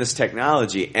given this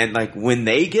technology, and like when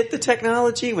they get the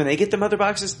technology, when they get the mother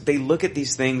boxes, they look at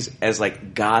these things as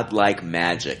like godlike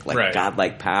magic, like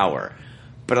godlike power.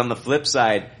 But on the flip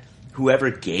side, whoever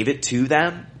gave it to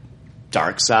them,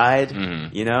 Darkseid,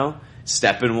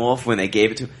 Steppenwolf, when they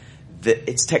gave it to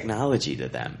it's technology to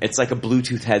them. It's like a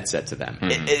Bluetooth headset to them.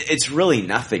 It's really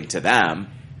nothing to them.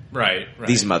 Right.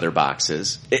 These mother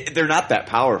boxes. They're not that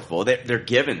powerful. They're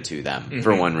given to them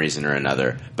for one reason or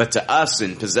another. But to us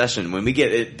in possession, when we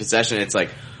get possession, it's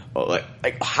like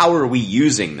how are we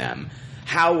using them?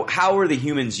 How are the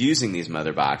humans using these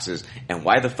mother boxes, and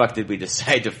why the fuck did we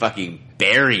decide to fucking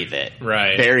bury it?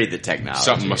 Right. Bury the technology.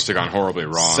 Something must have gone horribly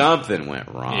wrong. Something went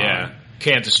wrong. Yeah.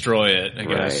 Can't destroy it, I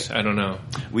guess. I don't know.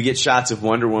 We get shots of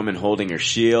Wonder Woman holding her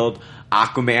shield.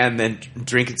 Aquaman then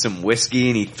drinking some whiskey,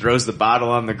 and he throws the bottle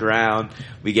on the ground.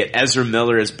 We get Ezra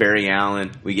Miller as Barry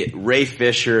Allen. We get Ray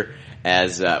Fisher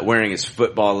as wearing his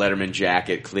football Letterman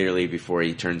jacket, clearly before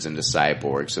he turns into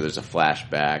Cyborg. So there's a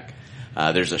flashback.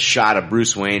 There's a shot of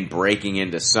Bruce Wayne breaking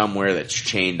into somewhere that's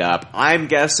chained up. I'm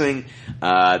guessing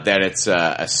that it's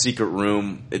a secret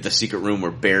room, the secret room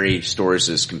where Barry stores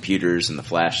his computers and the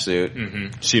Flash suit.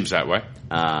 Seems that way.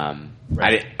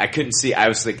 I couldn't see. I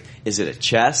was like, is it a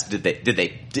chest?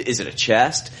 Is it a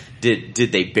chest? Did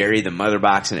they bury the mother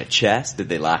box in a chest? Did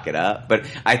they lock it up? But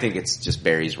I think it's just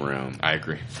Barry's room. I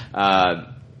agree.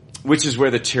 Which is where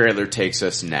the trailer takes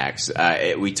us next.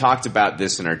 We talked about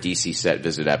this in our DC set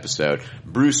visit episode.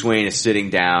 Bruce Wayne is sitting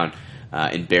down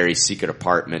in Barry's secret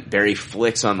apartment. Barry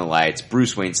flicks on the lights.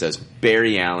 Bruce Wayne says,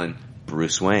 Barry Allen,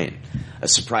 Bruce Wayne. A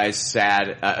surprised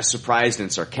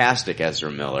and sarcastic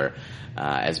Ezra Miller,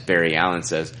 as Barry Allen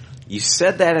says, you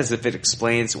said that as if it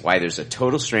explains why there's a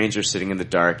total stranger sitting in the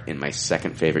dark in my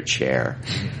second favorite chair.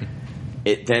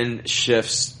 It then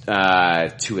shifts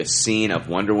to a scene of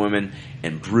Wonder Woman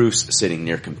and Bruce sitting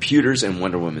near computers, and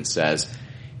Wonder Woman says,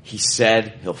 he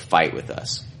said he'll fight with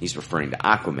us. He's referring to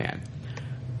Aquaman.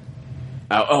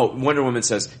 Wonder Woman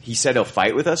says, he said he'll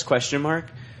fight with us, ?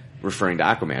 Referring to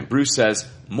Aquaman. Bruce says,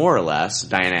 more or less.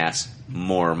 Diana asks,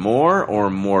 more or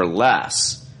more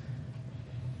less?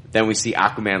 Then we see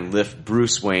Aquaman lift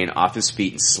Bruce Wayne off his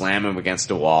feet and slam him against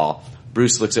a wall.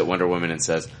 Bruce looks at Wonder Woman and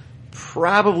says,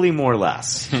 probably more or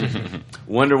less.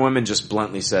 Wonder Woman just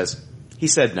bluntly says, he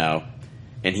said no.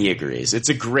 And he agrees. It's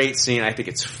a great scene. I think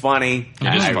it's funny.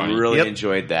 I really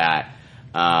enjoyed that.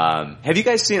 Have you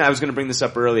guys seen, I was going to bring this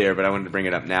up earlier, but I wanted to bring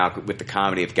it up now with the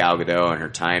comedy of Gal Gadot and her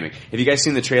timing. Have you guys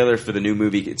seen the trailer for the new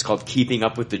movie? It's called Keeping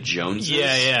Up with the Joneses.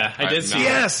 Yeah. I did see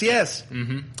that. Yes.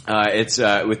 Mm-hmm. It's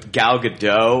with Gal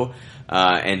Gadot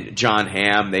and John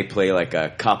Hamm. They play like a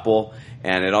couple.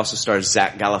 And it also stars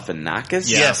Zach Galifianakis.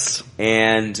 Yes.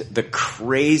 And the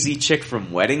crazy chick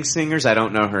from Wedding Singers. I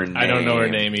don't know her name. I don't know her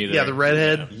name either. Yeah, the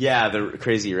redhead. Yeah, the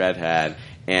crazy redhead.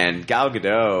 And Gal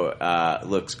Gadot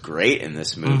looks great in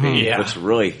this movie. Mm-hmm. Yeah. Looks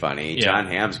really funny. Yeah. John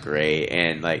Hamm's great.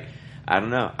 And, like, I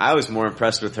don't know. I was more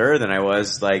impressed with her than I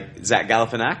was, like, Zach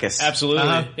Galifianakis.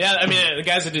 Absolutely. Yeah, I mean, the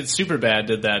guys that did Superbad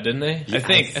did that, didn't they? Yeah, I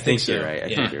think so. You're right.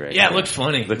 I think you're right. Yeah, it looked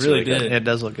funny. Looks It really good. did. It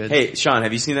does look good. Hey, Sean,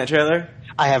 have you seen that trailer?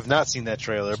 I have not seen that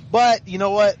trailer, but you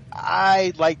know what?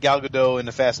 I like Gal Gadot in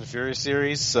the Fast and Furious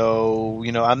series, so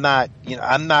I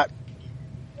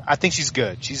think she's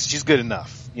good. She's good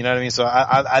enough. You know what I mean? So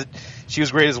she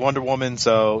was great as Wonder Woman,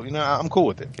 so I'm cool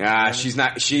with it. She's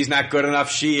not good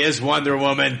enough. She is Wonder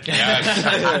Woman.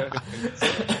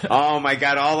 Oh my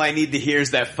god! All I need to hear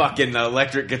is that fucking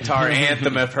electric guitar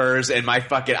anthem of hers, and my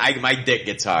dick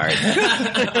gets hard.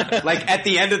 Like at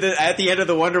the end of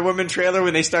the Wonder Woman trailer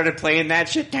when they started playing that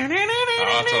shit. That's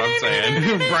what I'm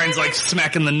saying. Brian's like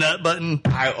smacking the nut button.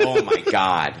 Oh my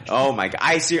god!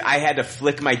 I had to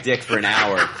flick my dick for an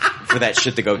hour for that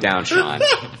shit to go down, Sean.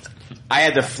 I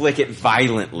had to flick it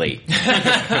violently.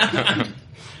 Man,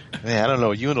 I don't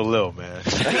know. You and a little, man.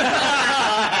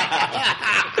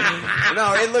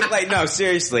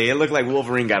 Seriously, it looked like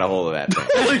Wolverine got a hold of that thing.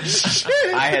 Holy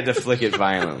shit! I had to flick it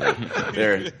violently.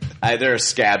 There are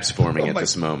scabs forming at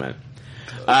this moment.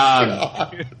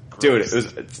 Dude, it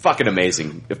was fucking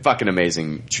amazing. Fucking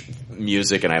amazing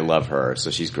music, and I love her,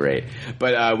 so she's great.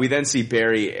 But we then see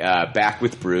Barry back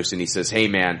with Bruce, and he says, "Hey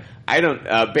man,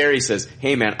 Barry says,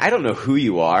 "Hey man, I don't know who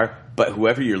you are, but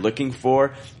whoever you're looking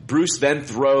for." Bruce then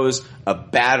throws a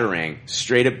batarang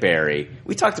straight at Barry.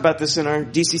 We talked about this in our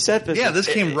DC set visit. Yeah, this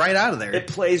came right out of there. It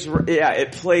plays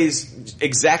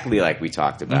exactly like we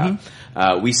talked about.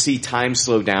 Mm-hmm. We see time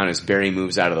slow down as Barry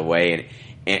moves out of the way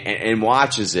and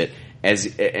watches it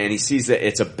and he sees that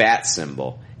it's a bat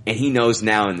symbol. And he knows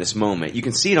now in this moment. You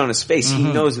can see it on his face. Mm-hmm.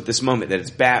 He knows at this moment that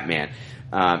it's Batman.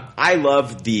 I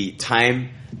love the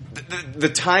time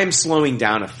slowing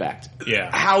down effect.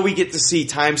 Yeah. How we get to see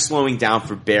time slowing down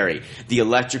for Barry. The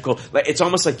electrical, it's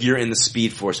almost like you're in the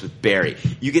Speed Force with Barry.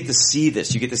 You get to see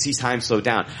this. You get to see time slow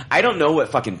down. I don't know what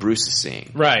fucking Bruce is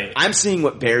seeing. Right. I'm seeing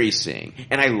what Barry's seeing,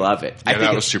 and I love it. Yeah,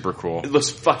 that was super cool. It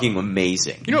looks fucking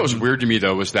amazing. You know what was weird to me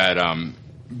though was that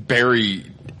Barry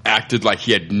acted like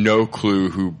he had no clue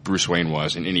who Bruce Wayne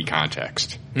was in any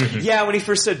context. Mm-hmm. Yeah, when he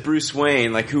first said Bruce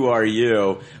Wayne, like, who are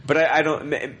you? But I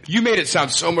don't... You made it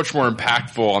sound so much more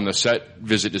impactful on the set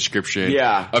visit description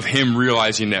of him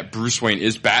realizing that Bruce Wayne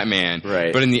is Batman.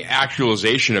 Right. But in the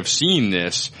actualization of seeing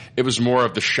this, it was more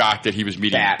of the shock that he was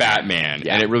meeting Batman.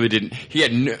 Yeah. And it really didn't... He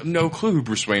had no clue who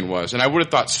Bruce Wayne was. And I would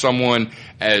have thought someone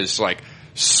as, like,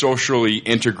 socially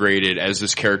integrated as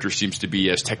this character seems to be,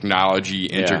 as technology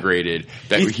integrated,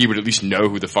 that he would at least know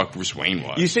who the fuck Bruce Wayne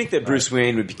was. You think that Bruce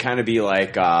Wayne would kind of be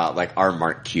like our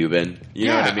Mark Cuban? You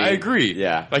know what I mean? I agree.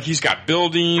 Yeah. Like, he's got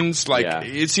buildings. Like,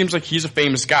 it seems like he's a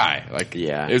famous guy. Like,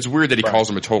 it's weird that he calls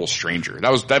him a total stranger.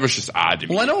 That was just odd to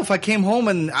me. Well, I know if I came home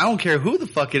and I don't care who the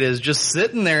fuck it is, just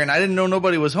sitting there and I didn't know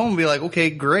nobody was home, be like, okay,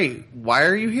 great. Why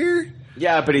are you here?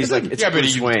 Yeah, but he's like, it's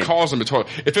Bruce Wayne. He calls him a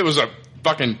total... If it was a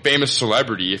fucking famous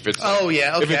celebrity, if it's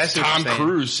if it's Tom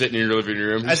Cruise sitting in your living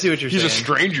room, I see what you're saying. He's a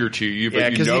stranger to you,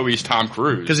 but you know he's Tom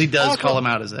Cruise because he does call him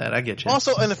out as that. I get you.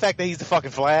 Also, and the fact that he's the fucking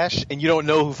Flash and you don't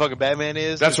know who fucking Batman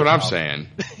is. That's what I'm saying.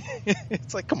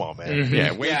 It's like, come on, man. Mm-hmm.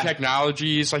 Yeah, Wayne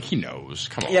Technologies, like, he knows.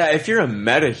 Come on. Yeah, if you're a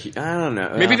meta, I don't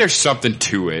know. Maybe there's something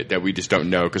to it that we just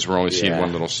don't know because we're only seeing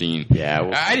one little scene.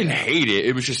 Yeah, I didn't hate it.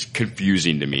 It was just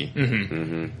confusing to me. Mm-hmm.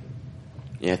 Mm-hmm.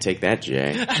 Yeah, take that,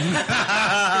 Jay.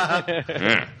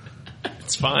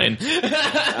 It's fine.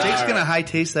 Jake's gonna high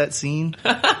taste that scene.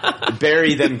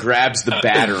 Barry then grabs the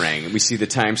batarang. We see the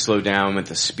time slow down with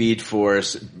the Speed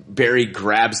Force. Barry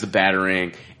grabs the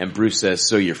batarang, and Bruce says,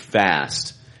 "So you're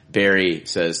fast." Barry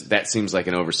says, "That seems like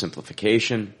an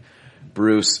oversimplification."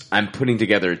 Bruce, "I'm putting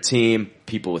together a team,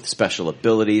 people with special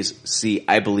abilities. See,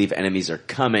 I believe enemies are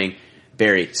coming."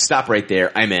 Barry, "Stop right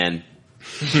there. I'm in."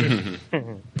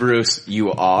 Bruce,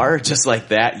 "You are? Just like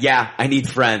that?" "Yeah, I need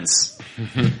friends."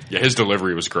 Yeah, his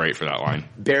delivery was great for that line.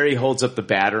 Barry holds up the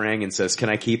batarang and says, "Can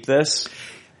I keep this?"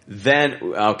 Then,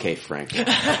 okay, Frank.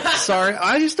 Sorry,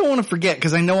 I just don't want to forget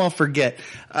because I know I'll forget.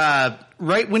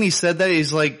 Right when he said that,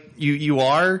 he's like, you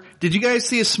are? Did you guys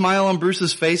see a smile on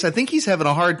Bruce's face? I think he's having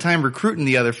a hard time recruiting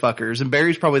the other fuckers, and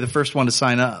Barry's probably the first one to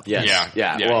sign up. Yes.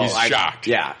 Yeah. Well, He's shocked.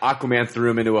 Yeah, Aquaman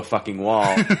threw him into a fucking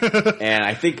wall.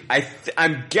 And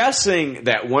I'm guessing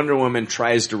that Wonder Woman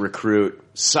tries to recruit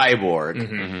Cyborg.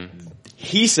 Mm-hmm.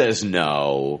 He says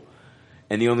no.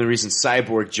 And the only reason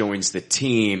Cyborg joins the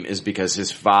team is because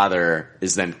his father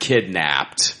is then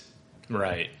kidnapped.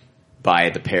 Right. By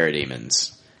the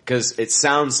parademons. Because it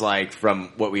sounds like,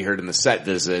 from what we heard in the set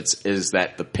visits, is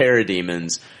that the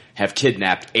parademons have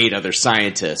kidnapped 8 other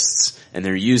scientists, and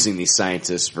they're using these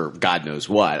scientists for God knows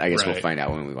what. I guess we'll find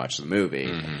out when we watch the movie.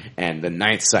 Mm-hmm. And the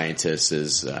 9th scientist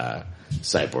is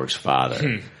Cyborg's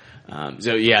father.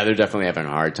 So yeah, they're definitely having a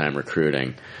hard time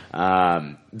recruiting.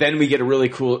 Then we get really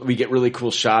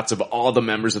cool shots of all the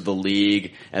members of the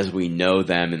League as we know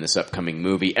them in this upcoming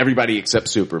movie. Everybody except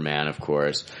Superman, of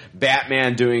course.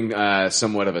 Batman doing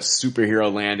somewhat of a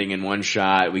superhero landing in one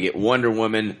shot. We get Wonder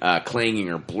Woman clanging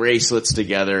her bracelets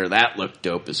together. That looked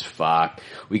dope as fuck.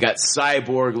 We got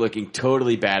Cyborg looking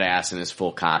totally badass in his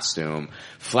full costume.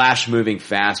 Flash moving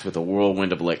fast with a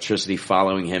whirlwind of electricity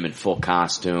following him in full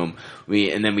costume.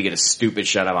 And then we get a stupid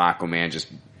shot of Aquaman just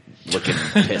looking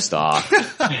pissed off.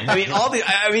 I mean, all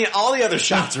the other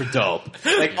shots were dope.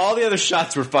 Like, all the other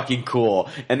shots were fucking cool.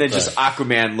 And then just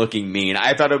Aquaman looking mean.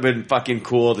 I thought it would have been fucking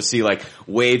cool to see, like,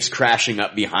 waves crashing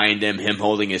up behind him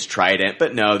holding his trident.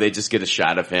 But no, they just get a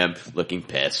shot of him looking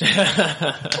pissed.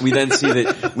 We then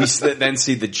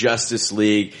see the Justice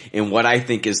League in what I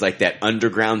think is like that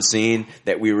underground scene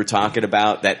that we were talking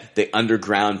about, that the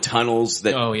underground tunnels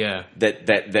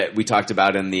that we talked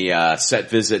about in the set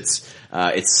visits.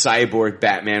 It's Cyborg,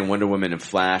 Batman, Wonder Woman, and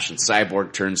Flash, and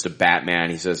Cyborg turns to Batman.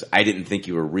 He says, I didn't think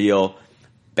you were real.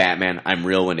 Batman, I'm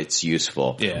real when it's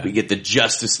useful. Yeah. We get the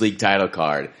Justice League title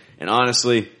card. And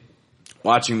honestly,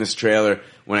 watching this trailer,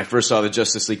 when I first saw the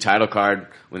Justice League title card,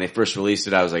 when they first released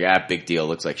it, I was like, big deal,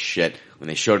 looks like shit. When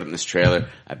they showed it in this trailer,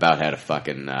 I about had a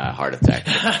fucking heart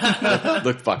attack.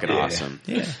 Looked fucking awesome.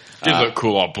 Yeah. Did look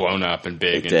cool, all blown up and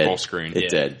big and full screen. It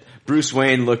did. Bruce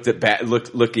Wayne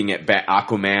looking at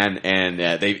Aquaman, and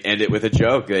they end it with a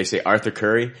joke. They say, Arthur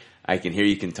Curry, I can hear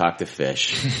you can talk to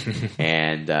fish.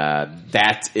 And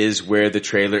that is where the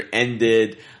trailer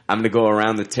ended. I'm going to go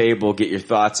around the table, get your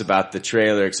thoughts about the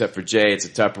trailer, except for Jay. It's a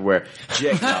Tupperware.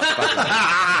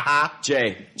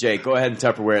 Jay, go ahead and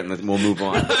Tupperware it, and we'll move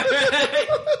on.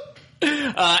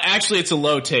 Actually, it's a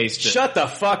low taste. Shut the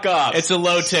fuck up. It's a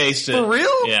low taste. For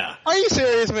real? Yeah. Are you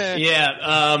serious, man?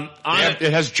 Yeah.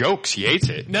 It has jokes. He hates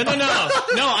it. No.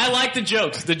 I like the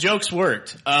jokes. The jokes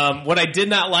worked. What I did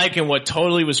not like and what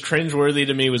totally was cringeworthy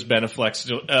to me was Ben Affleck's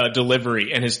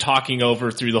delivery and his talking over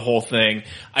through the whole thing.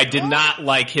 I did not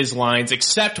like his lines,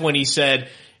 except when he said,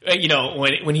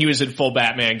 when he was in full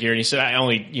Batman gear and he said, I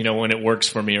only, when it works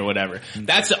for me or whatever.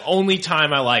 That's the only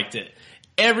time I liked it.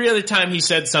 Every other time he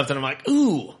said something, I'm like,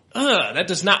 ooh, that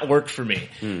does not work for me.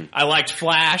 I liked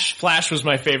Flash. Flash was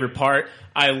my favorite part.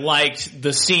 I liked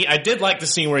the scene. I did like the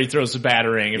scene where he throws the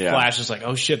Batarang and Flash is like,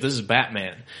 oh shit, this is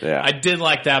Batman. Yeah. I did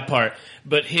like that part.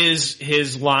 But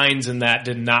his lines in that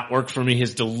did not work for me.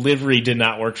 His delivery did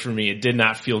not work for me. It did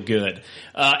not feel good.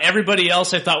 Everybody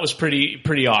else I thought was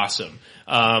pretty awesome.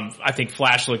 I think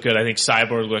Flash looked good. I think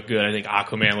Cyborg looked good. I think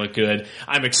Aquaman looked good.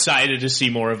 I'm excited to see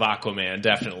more of Aquaman,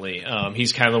 definitely.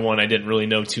 He's kind of the one I didn't really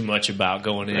know too much about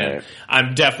going in. Right.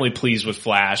 I'm definitely pleased with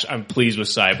Flash. I'm pleased with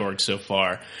Cyborg so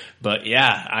far. But yeah,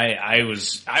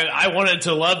 I wanted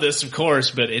to love this, of course,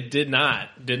 but it did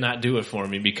not do it for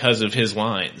me because of his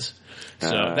lines.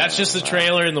 So that's just the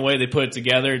trailer and the way they put it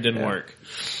together. It didn't work.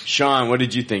 Sean, what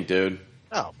did you think, dude?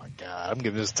 Oh my God, I'm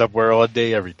giving this Tupperware all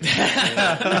day, everything.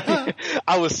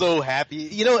 I was so happy.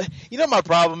 You know my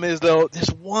problem is though,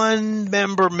 there's one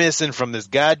member missing from this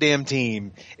goddamn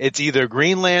team. It's either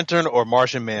Green Lantern or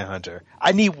Martian Manhunter.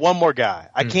 I need one more guy.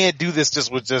 I can't do this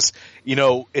just with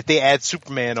if they add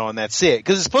Superman on, that's it.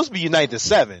 Cause it's supposed to be Unite the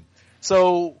Seven.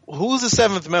 So who's the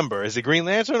 7th member? Is it Green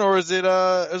Lantern or is it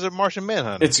Martian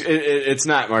Manhunter? It's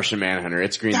not Martian Manhunter.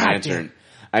 It's Green Lantern.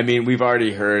 I mean, we've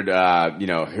already heard,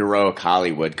 Heroic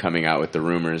Hollywood coming out with the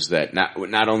rumors that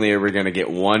not only are we going to get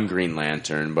one Green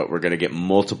Lantern, but we're going to get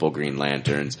multiple Green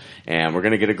Lanterns, and we're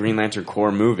going to get a Green Lantern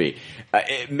Corps movie.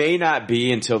 It may not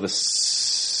be until the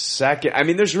second. I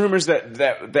mean, there's rumors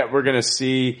that we're going to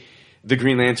see the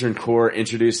Green Lantern Corps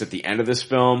introduced at the end of this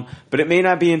film, but it may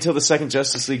not be until the second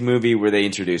Justice League movie where they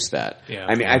introduce that. Yeah,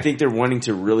 I mean, I think they're wanting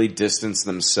to really distance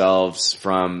themselves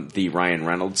from the Ryan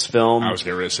Reynolds film. I was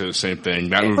going to say the same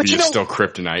thing. That movie is still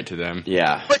kryptonite to them.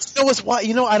 Yeah. But you know what's why?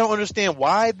 You know, I don't understand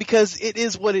why, because it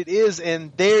is what it is,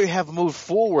 and they have moved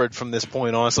forward from this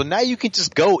point on. So now you can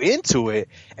just go into it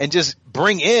and just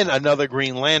bring in another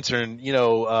Green Lantern,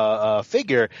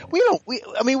 figure.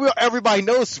 Everybody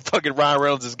knows fucking Ryan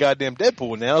Reynolds is goddamn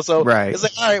Deadpool now, so Right. it's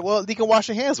like, all right, well, you can wash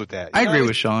your hands with that. I agree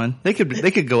with Sean. They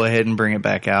could go ahead and bring it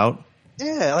back out.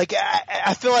 Yeah, like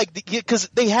I feel like because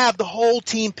they have the whole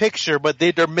team picture, but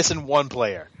they're missing one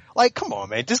player. Like, come on,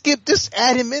 man, just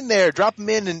add him in there, drop him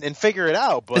in, and figure it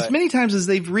out. But As many times as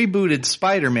they've rebooted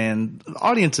Spider-Man,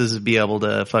 audiences would be able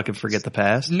to fucking forget the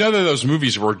past. None of those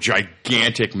movies were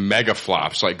gigantic mega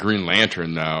flops like Green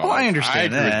Lantern, though. Oh, I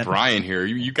understand I agree that. with Brian here.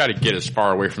 You got to get as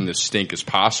far away from this stink as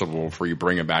possible before you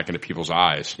bring it back into people's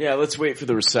eyes. Yeah, let's wait for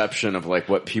the reception of like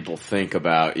what people think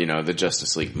about, the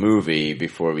Justice League movie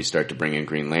before we start to bring in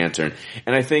Green Lantern.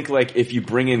 And I think like if you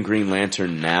bring in Green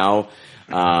Lantern now,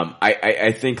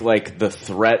 I think like the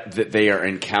threat that they are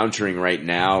encountering right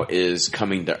now is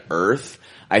coming to Earth.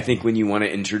 I think when you want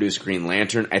to introduce Green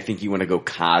Lantern, I think you want to go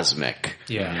cosmic.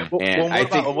 Yeah.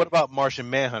 What about Martian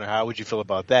Manhunter? How would you feel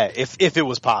about that if it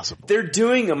was possible? They're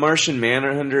doing a Martian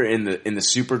Manhunter in the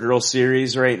Supergirl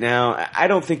series right now. I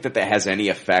don't think that has any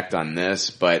effect on this,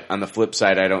 but on the flip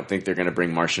side, I don't think they're going to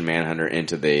bring Martian Manhunter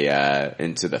into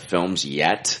the films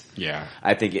yet. Yeah.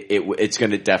 I think it's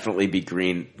going to definitely be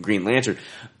Green Lantern.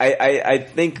 I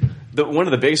think one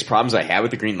of the biggest problems I have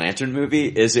with the Green Lantern movie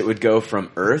is it would go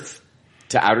from Earth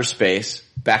to outer space,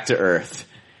 back to Earth,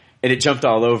 and it jumped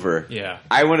all over. Yeah.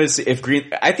 I want to see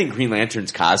I think Green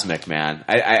Lantern's cosmic, man.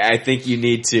 I think you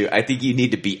need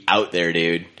to be out there,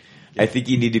 dude. I think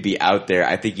you need to be out there.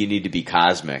 I think you need to be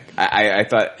cosmic. I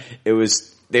thought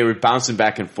they were bouncing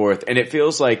back and forth, and it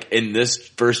feels like in this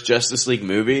first Justice League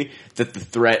movie that the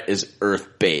threat is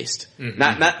Earth based. Mm-hmm.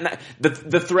 Not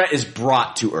the threat is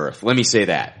brought to Earth. Let me say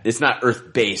that. It's not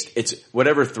Earth based. It's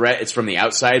whatever threat, it's from the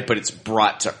outside, but it's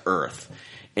brought to Earth.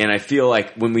 And I feel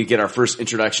like when we get our first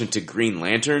introduction to Green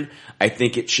Lantern, I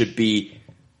think it should be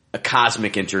a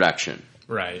cosmic introduction.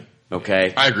 Right.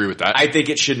 Okay? I agree with that. I think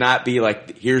it should not be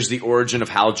like, here's the origin of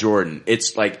Hal Jordan.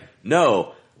 It's like,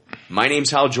 no, my name's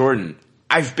Hal Jordan.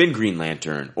 I've been Green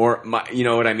Lantern. Or, you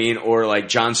know what I mean? Or like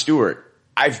John Stewart.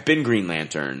 I've been Green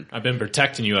Lantern. I've been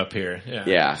protecting you up here. Yeah.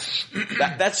 Yeah.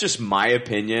 That's just my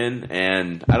opinion,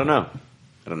 and I don't know.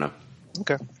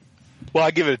 Okay. Well,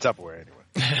 I give it a Tupperware anyway.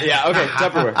 Yeah, okay,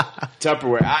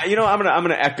 Tupperware. I'm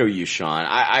gonna echo you, Sean.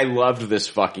 I loved this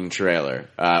fucking trailer.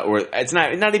 Or it's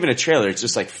not even a trailer. It's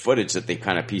just like footage that they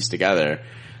kind of pieced together.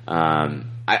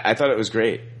 I thought it was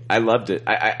great. I loved it.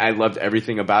 I loved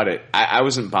everything about it. I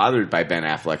wasn't bothered by Ben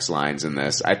Affleck's lines in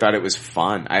this. I thought it was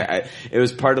fun. I thought it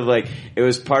was fun.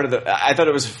 I thought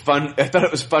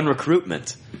it was fun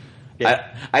recruitment.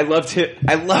 Yeah. I loved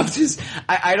his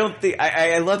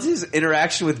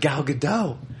interaction with Gal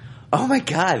Gadot. Oh my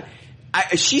God.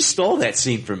 She stole that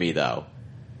scene for me though.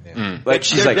 Yeah. Like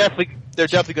they're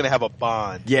definitely going to have a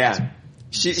bond. Yeah.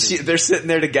 They're sitting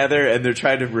there together and they're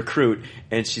trying to recruit,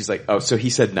 and she's like, "Oh, so he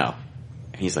said no."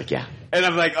 And he's like, "Yeah." And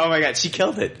I'm like, "Oh my God, she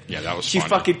killed it." Yeah, that was She funny.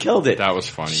 fucking killed it. That was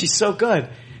funny. She's so good.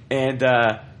 And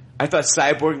I thought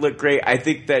Cyborg looked great. I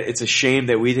think that it's a shame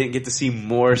that we didn't get to see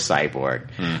more Cyborg.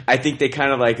 I think they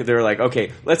kind of they're like,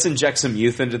 okay, let's inject some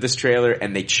youth into this trailer,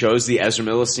 and they chose the Ezra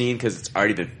Miller scene because it's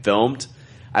already been filmed.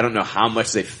 I don't know how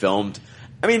much they filmed.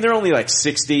 I mean, they're only like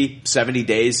 60, 70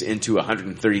 days into a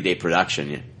 130-day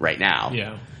production right now.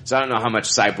 Yeah. So I don't know how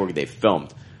much Cyborg they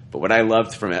filmed. But what I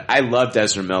loved from it, I loved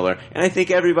Ezra Miller. And I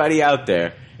think everybody out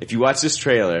there, if you watch this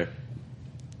trailer,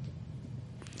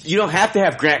 you don't have to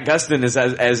have Grant Gustin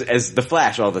as the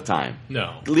Flash all the time.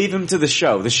 No. Leave him to the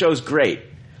show. The show's great.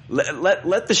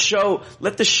 Let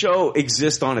the show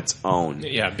exist on its own.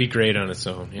 Yeah, be great on its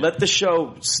own. Yeah. Let the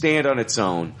show stand on its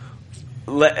own.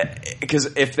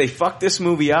 Because if they fuck this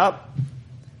movie up,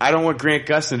 I don't want Grant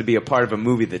Gustin to be a part of a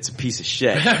movie that's a piece of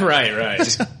shit. Right.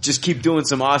 Just keep doing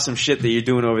some awesome shit that you're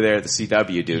doing over there at the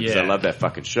CW, dude. Because I love that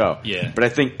fucking show. Yeah. But I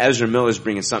think Ezra Miller's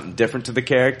bringing something different to the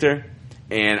character,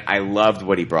 and I loved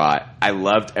what he brought. I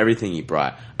loved everything he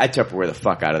brought. I Tupperware the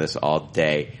fuck out of this all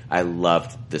day. I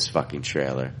loved this fucking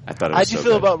trailer. I thought it was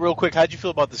How'd you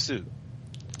feel about the suit?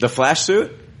 The Flash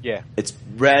suit? Yeah. It's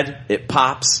red. It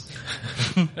pops.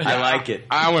 I like it.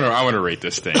 I want to rate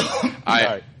this thing.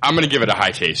 I'm going to give it a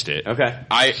high taste it. Okay.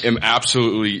 I am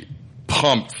absolutely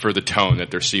pumped for the tone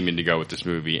that they're seeming to go with this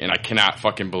movie, and I cannot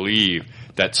fucking believe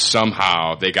that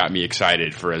somehow they got me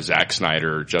excited for a Zack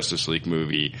Snyder Justice League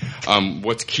movie.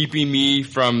 What's keeping me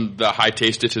from the high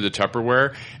taste it to the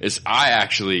Tupperware is I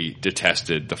actually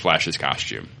detested the Flash's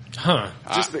costume. Huh.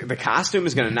 Just the costume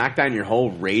is going to knock down your whole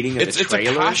rating of the trailer?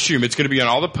 It's a costume. It's going to be on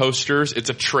all the posters. It's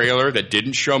a trailer that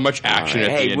didn't show much action at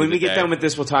the end when of we the get day. done with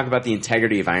this, we'll talk about the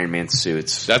integrity of Iron Man's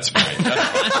suits. That's fine.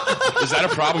 Is that a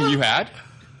problem you had?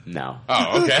 No.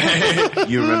 Oh, okay.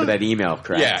 You remember that email,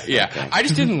 correct? Yeah. Okay. I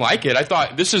just didn't like it. I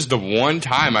thought this is the one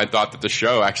time I thought that the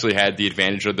show actually had the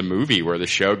advantage of the movie, where the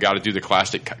show got to do the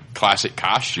classic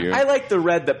costume. I like the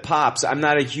red that pops. I'm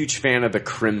not a huge fan of the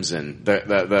crimson,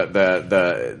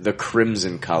 the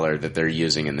crimson color that they're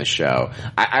using in the show.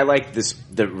 I like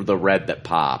the red that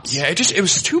pops. Yeah, it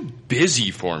was too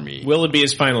busy for me. Will it be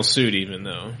his final suit, even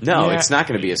though? No, Yeah. it's not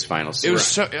going to be his final suit. It was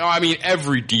so. I mean,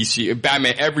 every DC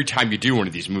Batman. Every time you do one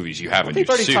of these movies, you have a new They've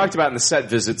already suit. talked about in the set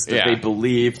visits that Yeah. they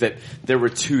believe that there were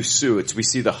two suits. We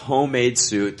see the homemade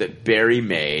suit that Barry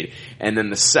made, and then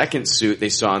the second suit they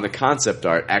saw in the concept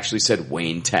art actually said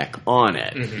Wayne Tech on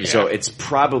it. Mm-hmm. So it's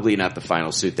probably not the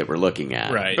final suit that we're looking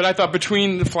at. Right. But I thought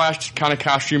between the Flash kind of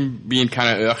costume being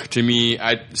kind of to me,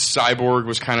 Cyborg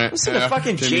was kind of Listen to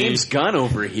fucking James Gunn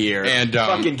over here, And,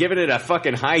 fucking giving it a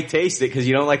fucking high taste it because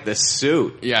you don't like the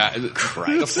suit. Yeah, the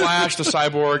Flash, the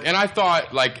Cyborg, and I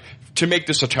thought, like, to make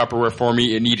this a Tupperware for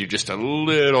me, it needed just a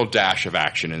little dash of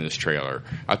action in this trailer.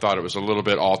 I thought it was a little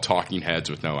bit all talking heads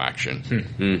with no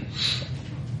action.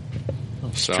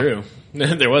 So. True.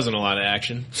 There wasn't a lot of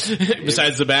action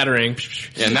besides the battering.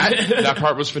 And that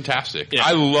part was fantastic. Yeah.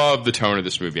 I love the tone of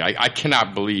this movie. I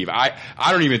cannot believe I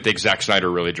don't even think Zack Snyder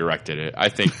really directed it. I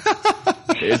think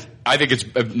it's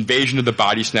Invasion of the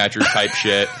Body Snatchers type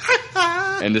shit.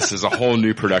 And this is a whole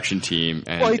new production team.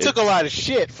 And Well, he took a lot of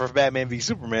shit for Batman v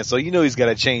Superman, so you know he's got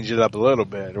to change it up a little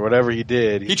bit, or whatever he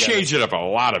did. He changed it up a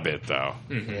lot of bit, though.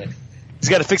 Mm-hmm. He's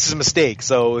got to fix his mistake.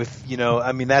 So if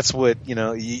that's what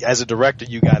as a director,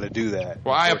 you got to do that.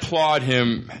 Well, I applaud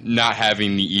him not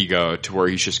having the ego to where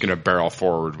he's just going to barrel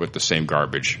forward with the same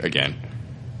garbage again.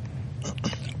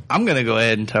 I'm going to go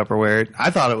ahead and Tupperware it.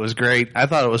 I thought it was great. I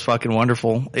thought it was fucking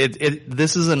wonderful.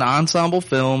 This is an ensemble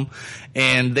film,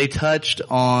 and they touched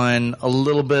on a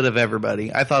little bit of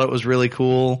everybody. I thought it was really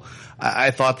cool.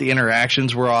 I thought the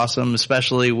interactions were awesome,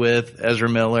 especially with Ezra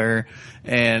Miller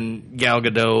and Gal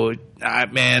Gadot.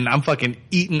 Man, I'm fucking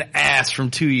eating ass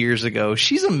from 2 years ago.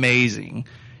 She's amazing.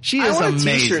 She is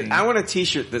amazing. I want a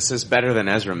t-shirt that says better than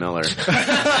Ezra Miller. Can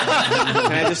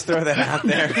I just throw that out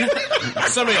there?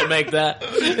 Somebody will make that.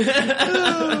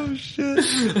 Oh,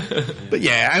 shit. But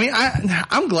yeah, I mean,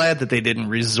 I'm glad that they didn't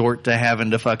resort to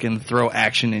having to fucking throw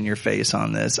action in your face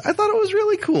on this. I thought it was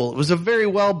really cool. It was a very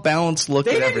well balanced look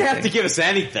They at didn't everything. have to give us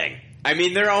anything. I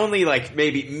mean, they're only like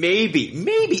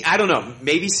maybe I don't know,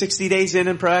 maybe 60 days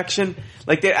in production.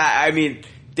 Like they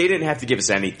didn't have to give us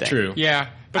anything. True. Yeah.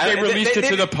 But they released it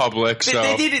to the public,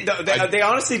 so... They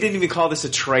honestly didn't even call this a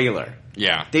trailer.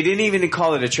 Yeah. They didn't even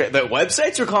call it a trailer. The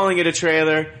websites were calling it a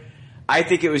trailer. I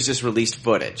think it was just released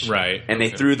footage. Right. And they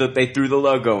threw the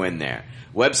logo in there.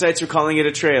 Websites were calling it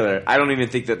a trailer. I don't even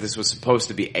think that this was supposed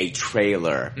to be a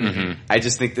trailer. Mm-hmm. I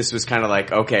just think this was kind of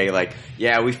like, okay, like,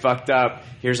 yeah, we fucked up.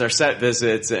 Here's our set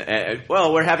visits.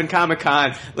 Well, we're having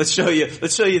Comic-Con. Let's show you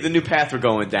the new path we're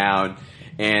going down.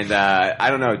 And I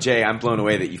don't know, Jay, I'm blown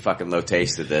away that you fucking low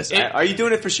tasted this. Are you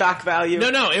doing it for shock value?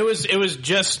 No, it was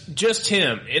just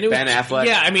him. And it was, Ben Affleck?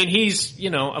 Yeah, I mean, he's,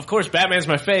 of course, Batman's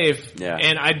my fave. Yeah.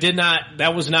 And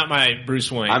that was not my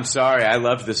Bruce Wayne. I'm sorry, I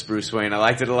loved this Bruce Wayne. I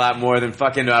liked it a lot more than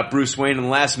fucking Bruce Wayne in the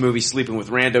last movie sleeping with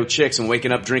rando chicks and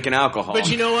waking up drinking alcohol.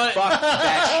 But you know what? Fuck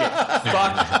that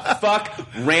shit. Fuck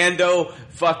rando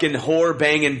fucking whore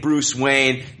banging Bruce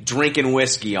Wayne drinking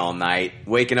whiskey all night,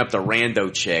 waking up the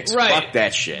rando chicks. Right. Fuck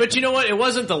that shit. But you know what? It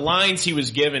wasn't the lines he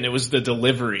was given. It was the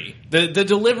delivery. The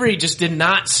delivery just did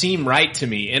not seem right to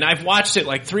me. And I've watched it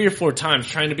like 3 or 4 times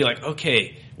trying to be like,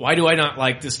 okay, why do I not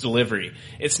like this delivery?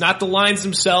 It's not the lines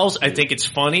themselves. I think it's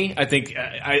funny. I think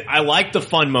I like the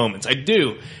fun moments. I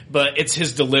do. But it's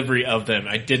his delivery of them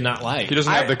I did not like. He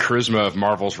doesn't have the charisma of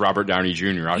Marvel's Robert Downey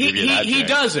Jr. I'll give you that. He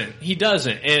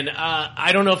doesn't. And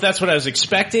I don't know if that's what I was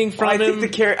expecting from him.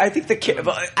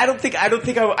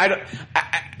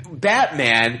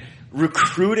 Batman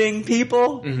recruiting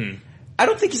people. Mm-hmm. I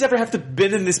don't think he's ever have to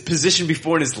been in this position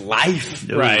before in his life.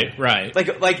 Right.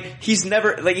 Like he's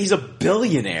never, like he's a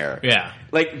billionaire. Yeah.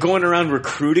 Like going around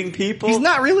recruiting people. He's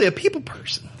not really a people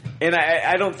person. And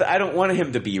I don't want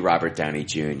him to be Robert Downey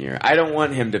Jr. I don't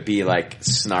want him to be like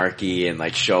snarky and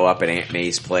like show up at Aunt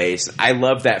May's place. I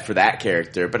love that for that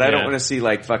character, but I don't want to see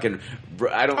like fucking.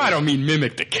 I don't mean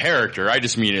mimic the character. I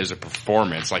just mean it as a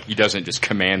performance. Like he doesn't just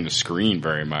command the screen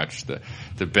very much.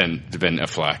 The Ben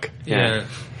Affleck. Yeah,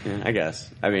 I guess.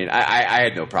 I mean, I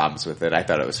had no problems with it. I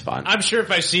thought it was fun. I'm sure if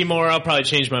I see more, I'll probably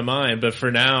change my mind. But for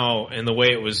now, and the way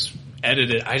it was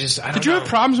edited, I don't know. Did you have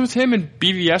problems with him in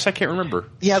BVS? I can't remember.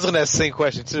 Yeah, I was going to ask the same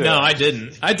question too. No, I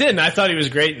didn't. I thought he was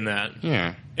great in that.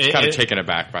 Yeah. Kind of taken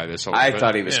aback by this a little bit. I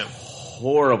thought he was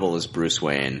horrible as Bruce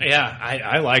Wayne. Yeah,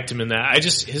 I liked him in that.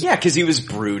 Because he was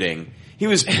brooding. He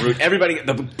was everybody,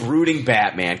 the brooding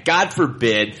Batman. God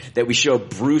forbid that we show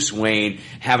Bruce Wayne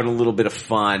having a little bit of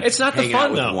fun. It's not the hanging fun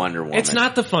out with though. Wonder Woman. It's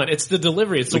not the fun. It's the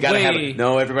delivery. It's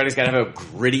everybody's got to have a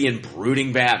gritty and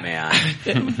brooding Batman.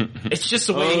 It's just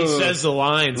the way he says the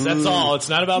lines. That's all. It's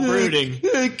not about brooding.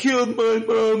 I killed my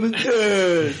mom and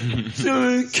dad.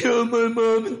 Someone killed my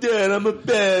mom and dad. I'm a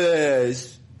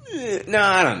badass. No,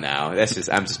 I don't know. I'm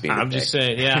just being a dick. I'm just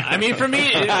saying, yeah. I mean, for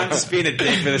me... I'm just being a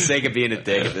dick for the sake of being a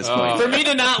dick at this point. For me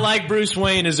to not like Bruce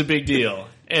Wayne is a big deal.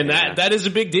 And that is a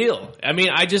big deal. I mean,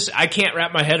 I can't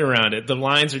wrap my head around it. The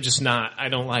lines are just not... I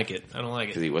don't like it.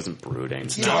 Because he wasn't brooding.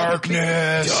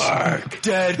 Darkness! Dark!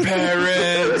 Dead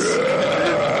parents!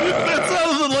 That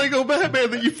sounds like Lego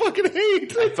Batman that you fucking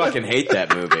hate. I fucking hate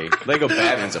that movie. Lego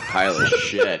Batman's a pile of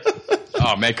shit.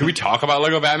 Oh man, can we talk about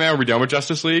Lego Batman? Are we done with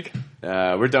Justice League?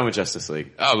 We're done with Justice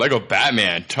League. Oh, Lego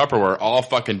Batman, Tupperware all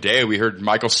fucking day. We heard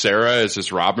Michael Cera as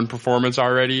his Robin performance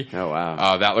already. Oh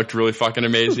wow. That looked really fucking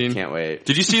amazing. Can't wait.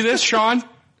 Did you see this, Sean?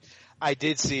 I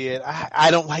did see it. I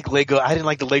don't like Lego. I didn't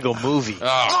like the Lego movie.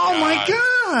 Oh my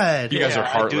god! You guys are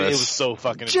heartless. Dude, it was so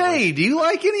fucking Jay, annoying. do you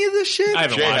like any of this shit? I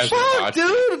haven't Jay watched hasn't Fuck, watched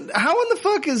dude! How in the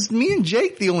fuck is me and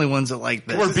Jake the only ones that like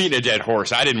this? We're beating a dead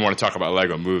horse. I didn't want to talk about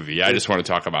Lego movie. I just want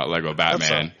to talk about Lego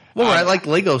Batman. Well, I like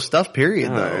Lego stuff,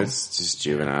 period, No, though. it's just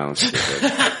juvenile and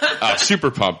stupid. Super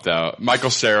pumped though.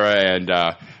 Michael Cera and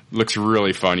looks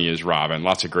really funny as Robin.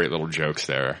 Lots of great little jokes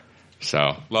there.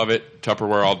 So love it.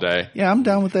 Tupperware all day. Yeah, I'm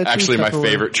down with that. Actually, too, my Tupperware.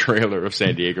 favorite trailer of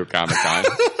San Diego Comic-Con.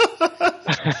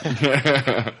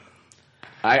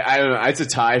 I don't know. It's a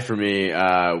tie for me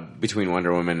between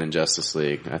Wonder Woman and Justice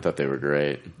League. I thought they were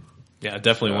great. Yeah,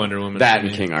 definitely Wonder Woman. That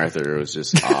and King Arthur was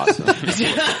just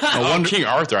awesome. King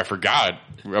Arthur, I forgot.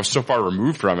 I was so far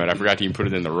removed from it. I forgot to even put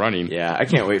it in the running. Yeah, I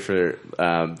can't wait for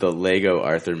the Lego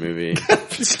Arthur movie.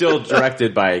 Still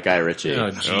directed by Guy Ritchie. Oh,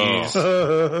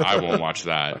 jeez. I won't watch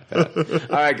that.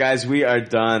 All right, guys, we are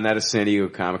done. That is San Diego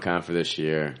Comic-Con for this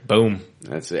year. Boom.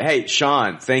 That's it. Hey,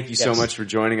 Sean, thank you so much for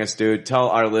joining us, dude. Tell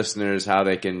our listeners how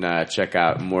they can check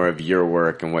out more of your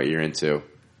work and what you're into.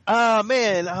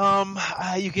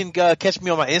 You can catch me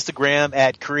on my Instagram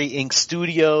at Create Inc.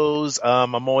 Studios.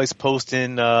 I'm always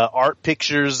posting art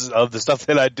pictures of the stuff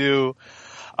that I do.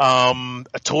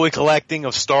 A toy collecting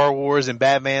of Star Wars and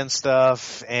Batman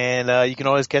stuff. And you can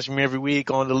always catch me every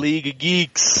week on the League of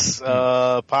Geeks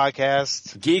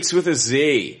podcast. Geeks with a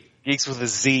Z. Geeks with a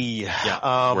Z.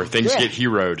 Yeah. Where things get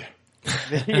heroed.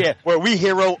 Yeah, where we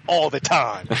hero all the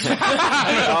time.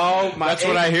 Oh my! That's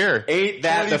what I hear. Ain't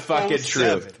that the fucking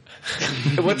truth?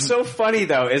 What's so funny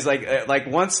though is like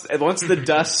once the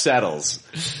dust settles,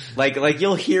 like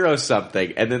you'll hero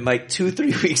something, and then like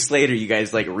 2-3 weeks later, you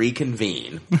guys like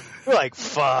reconvene. We're like,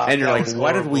 fuck. And you're like,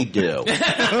 what did we do? It's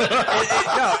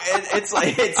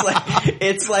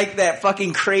like that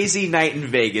fucking crazy night in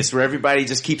Vegas where everybody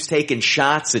just keeps taking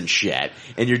shots and shit,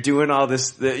 and you're doing all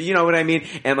this, you know what I mean?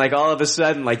 And like all of a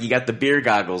sudden, like you got the beer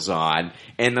goggles on,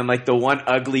 and then like the one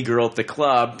ugly girl at the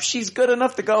club, she's good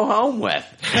enough to go home with.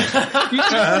 You know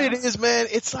what it is, man?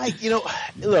 It's like,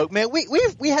 look, man,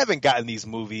 we haven't gotten these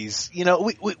movies.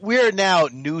 We're now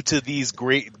new to these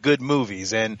good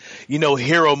movies and,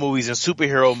 hero movies and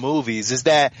superhero movies. Is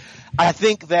that I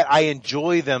think that I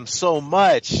enjoy them so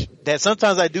much that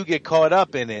sometimes I do get caught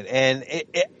up in it. And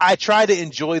I try to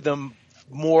enjoy them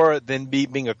more than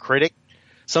being a critic.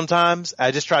 Sometimes I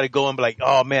just try to go and be like,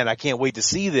 oh man, I can't wait to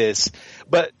see this.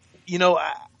 But,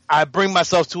 I bring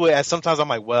myself to it as sometimes I'm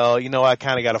like, well, I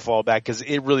kind of got to fall back because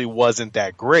it really wasn't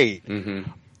that great.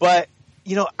 Mm-hmm. But,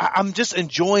 I'm just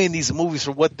enjoying these movies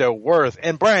for what they're worth.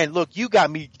 And Brian, look, you got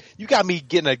me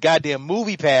getting a goddamn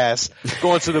movie pass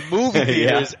going to the movie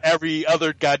theaters every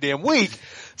other goddamn week.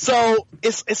 So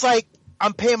it's like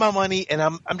I'm paying my money and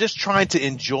I'm just trying to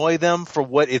enjoy them for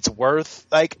what it's worth.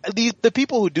 Like the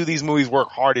people who do these movies work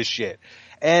hard as shit.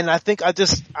 and I think I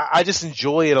just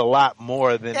enjoy it a lot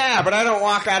more than. Yeah, but I don't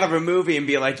walk out of a movie and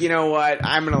be like, you know what,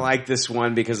 I'm gonna like this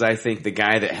one because I think the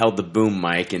guy that held the boom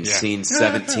mic in scene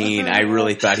 17, I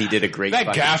really thought he did a great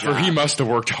That gaffer, job. he must have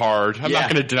worked hard. I'm not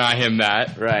gonna deny him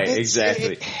that. Right,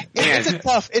 exactly. It's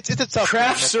a tough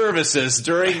craft services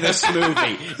during this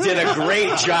movie did a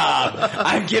great job.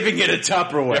 I'm giving it a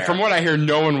Tupperware. Yeah, from what I hear,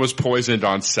 no one was poisoned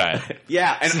on set.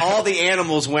 Yeah, and all the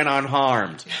animals went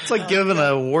unharmed. It's like giving an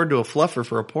award to a fluffer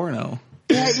for a porno.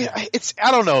 Yeah,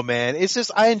 I don't know, man. It's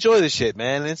just, I enjoy this shit,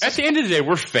 man. At the end of the day,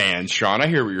 we're fans, Sean. I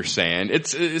hear what you're saying.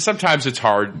 Sometimes it's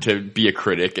hard to be a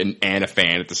critic and a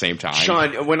fan at the same time.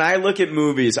 Sean, when I look at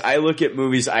movies,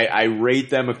 I rate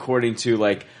them according to,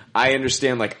 like, I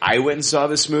understand, like, I went and saw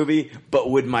this movie, but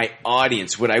would my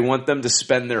audience, would I want them to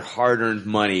spend their hard-earned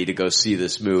money to go see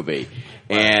this movie?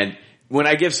 Right. And when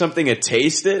I give something a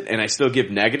taste it and I still give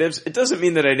negatives, it doesn't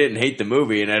mean that I didn't hate the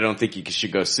movie and I don't think you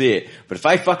should go see it. But if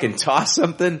I fucking toss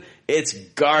something, it's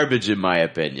garbage in my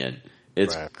opinion.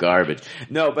 It's garbage.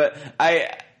 No, but I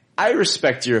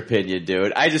respect your opinion,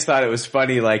 dude. I just thought it was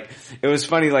funny, like,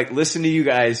 listen to you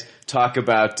guys talk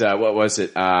about, what was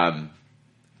it?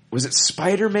 Was it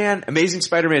Spider-Man? Amazing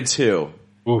Spider-Man 2.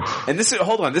 Oof. And this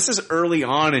is early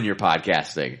on in your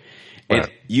podcasting. And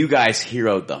you guys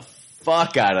heroed the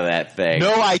fuck out of that thing.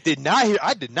 No, I did not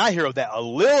hero that. A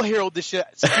little hero this shit.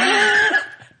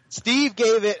 Steve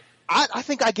gave it, I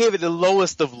think I gave it the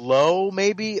lowest of low,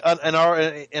 maybe, in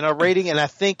our rating, and I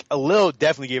think a little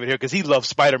definitely gave it here because he loved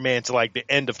Spider-Man to like the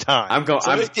end of time.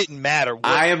 It didn't matter.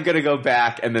 I am going to go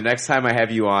back, and the next time I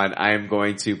have you on, I am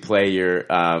going to play your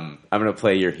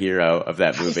hero of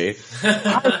that movie.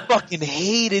 I fucking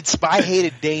hated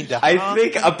Dane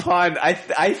DeHaan.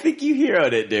 I think you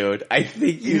heroed it, dude. I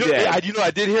think you did. I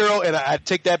did hero, and I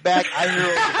take that back. I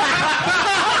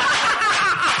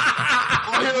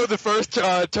heroed the first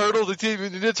Turtles, the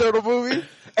Teenage Ninja Turtle movie,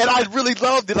 and I really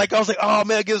loved it. Like, I was like, oh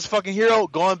man, I give this fucking hero.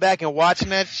 Going back and watching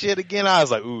that shit again, I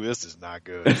was like, ooh, this is not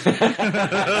good. And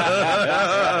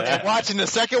watching the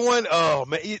second one, oh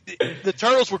man, the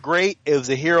Turtles were great. It was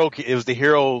the hero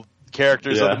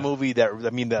characters of the movie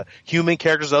the human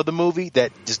characters of the movie that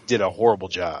just did a horrible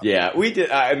job. Yeah, we did.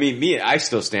 I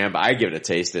still stand by. I give it a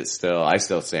taste. It still. I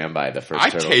still stand by the first.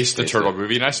 I taste the Turtle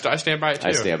movie, and I stand by it too.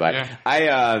 I stand by.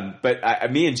 Yeah.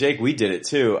 But me and Jake, we did it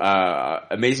too.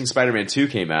 Amazing Spider-Man 2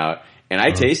 came out, and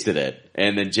I tasted it,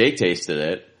 and then Jake tasted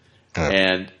it,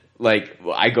 and. Like,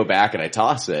 I go back and I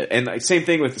toss it. And like, same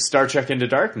thing with Star Trek Into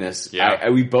Darkness. Yeah.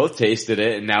 We both tasted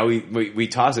it and now we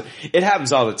toss it. It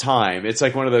happens all the time. It's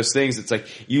like one of those things. It's like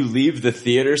you leave the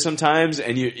theater sometimes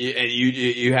and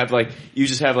you have like, you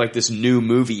just have like this new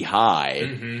movie high.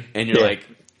 Mm-hmm. And you're like,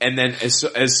 and then as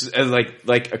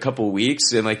like a couple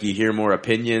weeks and like you hear more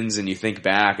opinions and you think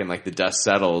back and like the dust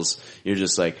settles, you're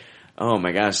just like, oh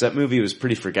my gosh, that movie was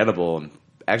pretty forgettable. And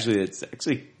it's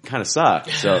kind of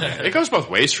sucks. So it goes both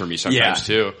ways for me sometimes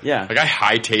too. Yeah. Like I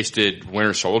high tasted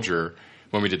Winter Soldier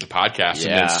when we did the podcast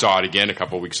and then saw it again a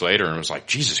couple weeks later and was like,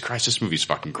 Jesus Christ, this movie's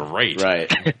fucking great. Right.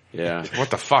 Yeah. What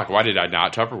the fuck? Why did I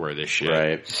not Tupperware this shit?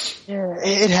 Right.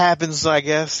 It happens, I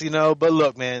guess, but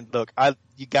look, man,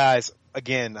 you guys,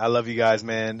 again, I love you guys,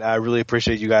 man. I really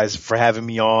appreciate you guys for having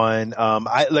me on.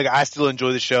 I still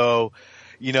enjoy the show,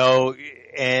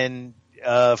 and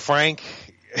Frank,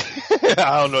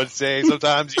 I don't know what to say.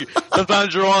 Sometimes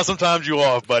you're on, sometimes you're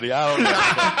off, buddy. I don't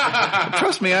know.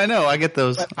 Trust me, I know. I get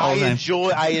those all the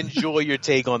time. I enjoy your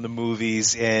take on the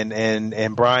movies,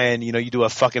 and Brian, you do a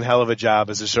fucking hell of a job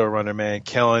as a showrunner, man,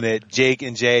 killing it. Jake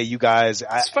and Jay, you guys.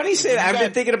 It's funny you say that. I've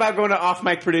been thinking about going to off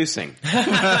mic producing.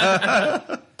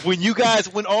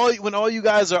 When all you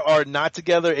guys are not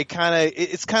together,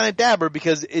 it's kind of dabber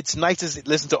because it's nice to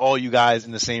listen to all you guys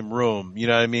in the same room. You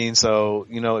know what I mean? So,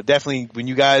 definitely when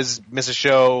you guys miss a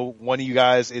show, one of you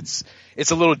guys, it's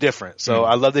a little different. So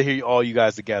I love to hear all you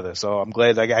guys together. So I'm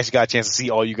glad I actually got a chance to see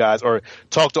all you guys or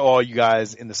talk to all you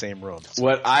guys in the same room.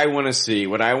 What I want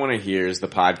to hear is the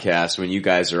podcast when you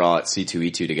guys are all at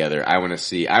C2E2 together. I want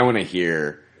to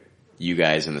hear you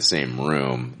guys in the same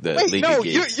room. You're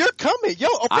coming.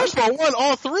 First of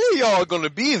all three of y'all are going to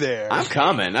be there. I'm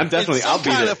coming. I'm definitely, I'll be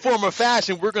there. In some kind of form or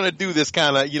fashion, we're going to do this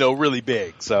kind of, really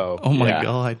big. So. Oh my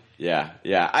God. Yeah.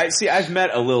 I've met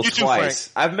a little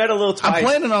twice. I've met a little twice. I'm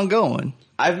planning on going.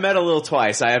 I've met a little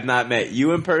twice. I have not met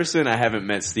you in person. I haven't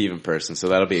met Steve in person. So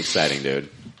that'll be exciting, dude.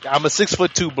 I'm a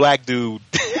 6'2" black dude.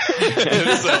 So,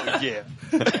 yeah.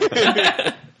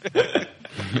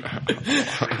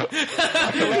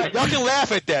 Y'all can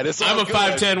laugh at that. I'm a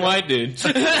 5'10" white dude.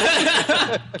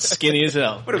 Skinny as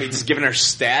hell. What are we just giving our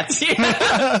stats?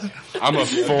 I'm a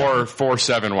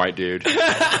 4'7" white dude.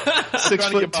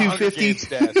 6'2",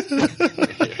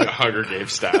 250. Hunger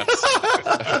Games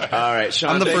stats. All right,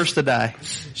 Sean. I'm the first to die.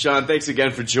 Sean, thanks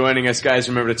again for joining us, guys.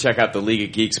 Remember to check out the League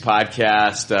of Geeks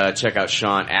podcast. Check out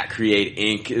Sean at Create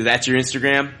Inc. That's your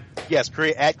Instagram? Yes,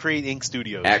 at Create Inc.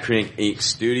 Studios. At Create Inc.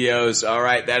 Studios. All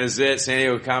right, that is it. San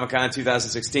Diego Comic-Con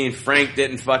 2016. Frank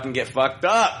didn't fucking get fucked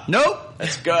up. Nope.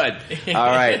 That's good. All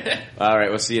right. All right,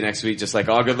 we'll see you next week. Just like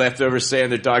all good leftovers say in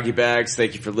their doggy bags.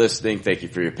 Thank you for listening. Thank you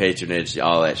for your patronage.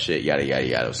 All that shit. Yada, yada,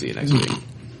 yada. We'll see you next week.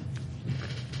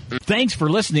 Thanks for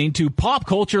listening to Pop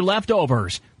Culture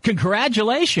Leftovers.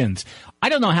 Congratulations. I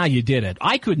don't know how you did it.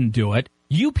 I couldn't do it.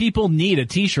 You people need a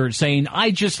t-shirt saying,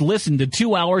 I just listened to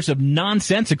 2 hours of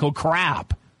nonsensical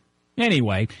crap.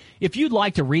 Anyway, if you'd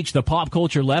like to reach the Pop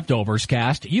Culture Leftovers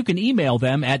cast, you can email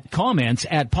them at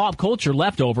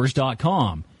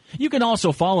comments@popcultureleftovers.com. You can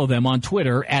also follow them on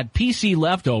Twitter at PC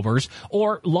Leftovers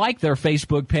or like their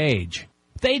Facebook page.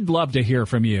 They'd love to hear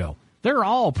from you. They're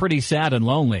all pretty sad and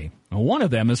lonely. One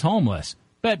of them is homeless,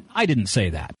 but I didn't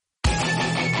say that.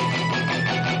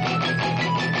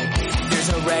 There's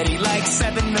already like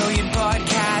 7 million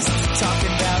podcasts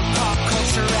talking about pop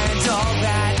culture and all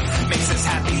that. Makes us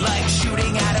happy like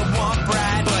shooting at a womp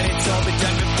rat. But it's all been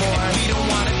done before. We don't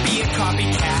want to be a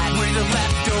copycat. We're the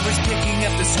leftovers picking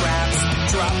up the scraps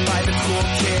dropped by the cool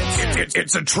kids.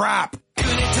 It's a trap.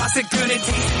 Gonna toss it, gonna taste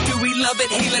it, do we love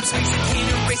it? Hey, let's face it,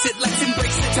 can't erase it, let's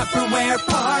embrace the Tupperware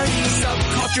party.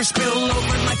 Subculture spill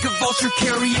over like a vulture,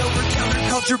 carry over,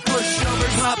 counterculture,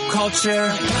 pushovers, pop culture,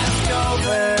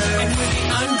 leftovers. And we're the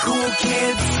uncool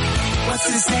kids, what's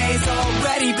to say's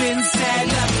already been said,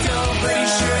 leftovers. Pretty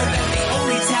sure that the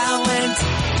only talent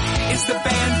is the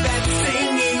band that's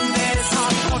singing this.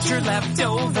 Pop culture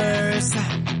leftovers.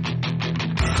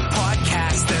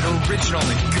 Podcasts that are original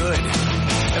and good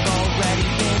have already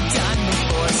been done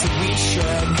before, so we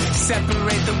should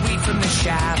separate the wheat from the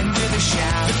chaff, and we're the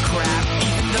chaff, the crap,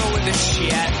 even though we're the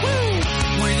shit.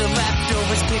 Woo! We're the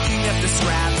leftovers picking up the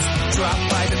scraps dropped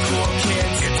by the cool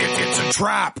kids. It's a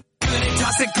trap. Gonna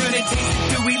toss it, gonna taste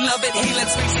it, do we love it? Hey,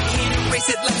 let's face it, can't erase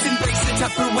it, let's embrace the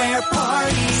Tupperware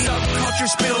party.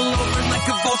 Subculture spill over like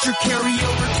a vulture, carry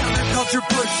over, counterculture,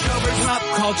 pushovers, pop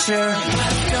culture,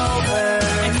 leftovers.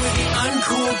 And we're the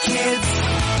uncool kids,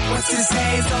 what's to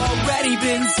say's already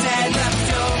been said,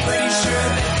 leftovers. Pretty sure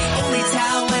that the only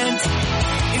talent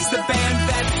is the band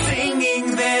that's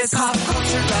singing this. Pop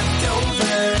culture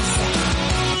leftovers.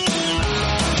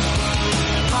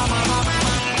 Pop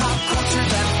culture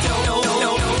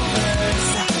leftovers.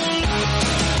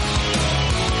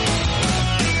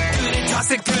 Toss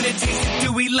it, gonna taste it,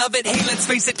 do we love it? Hey, let's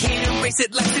face it, can't erase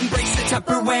it, let's embrace the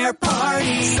Tupperware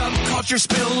party. Subculture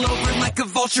spill over like a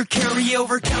vulture, carry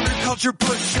over, counterculture,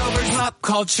 pushovers, pop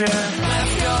culture,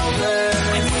 leftovers.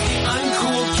 And we're the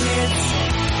uncool kids,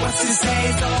 what's to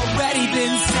say's already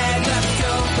been said,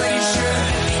 leftovers. Pretty sure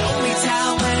that the only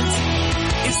talent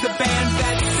is the band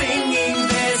that's singing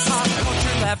this. Pop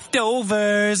culture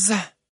leftovers.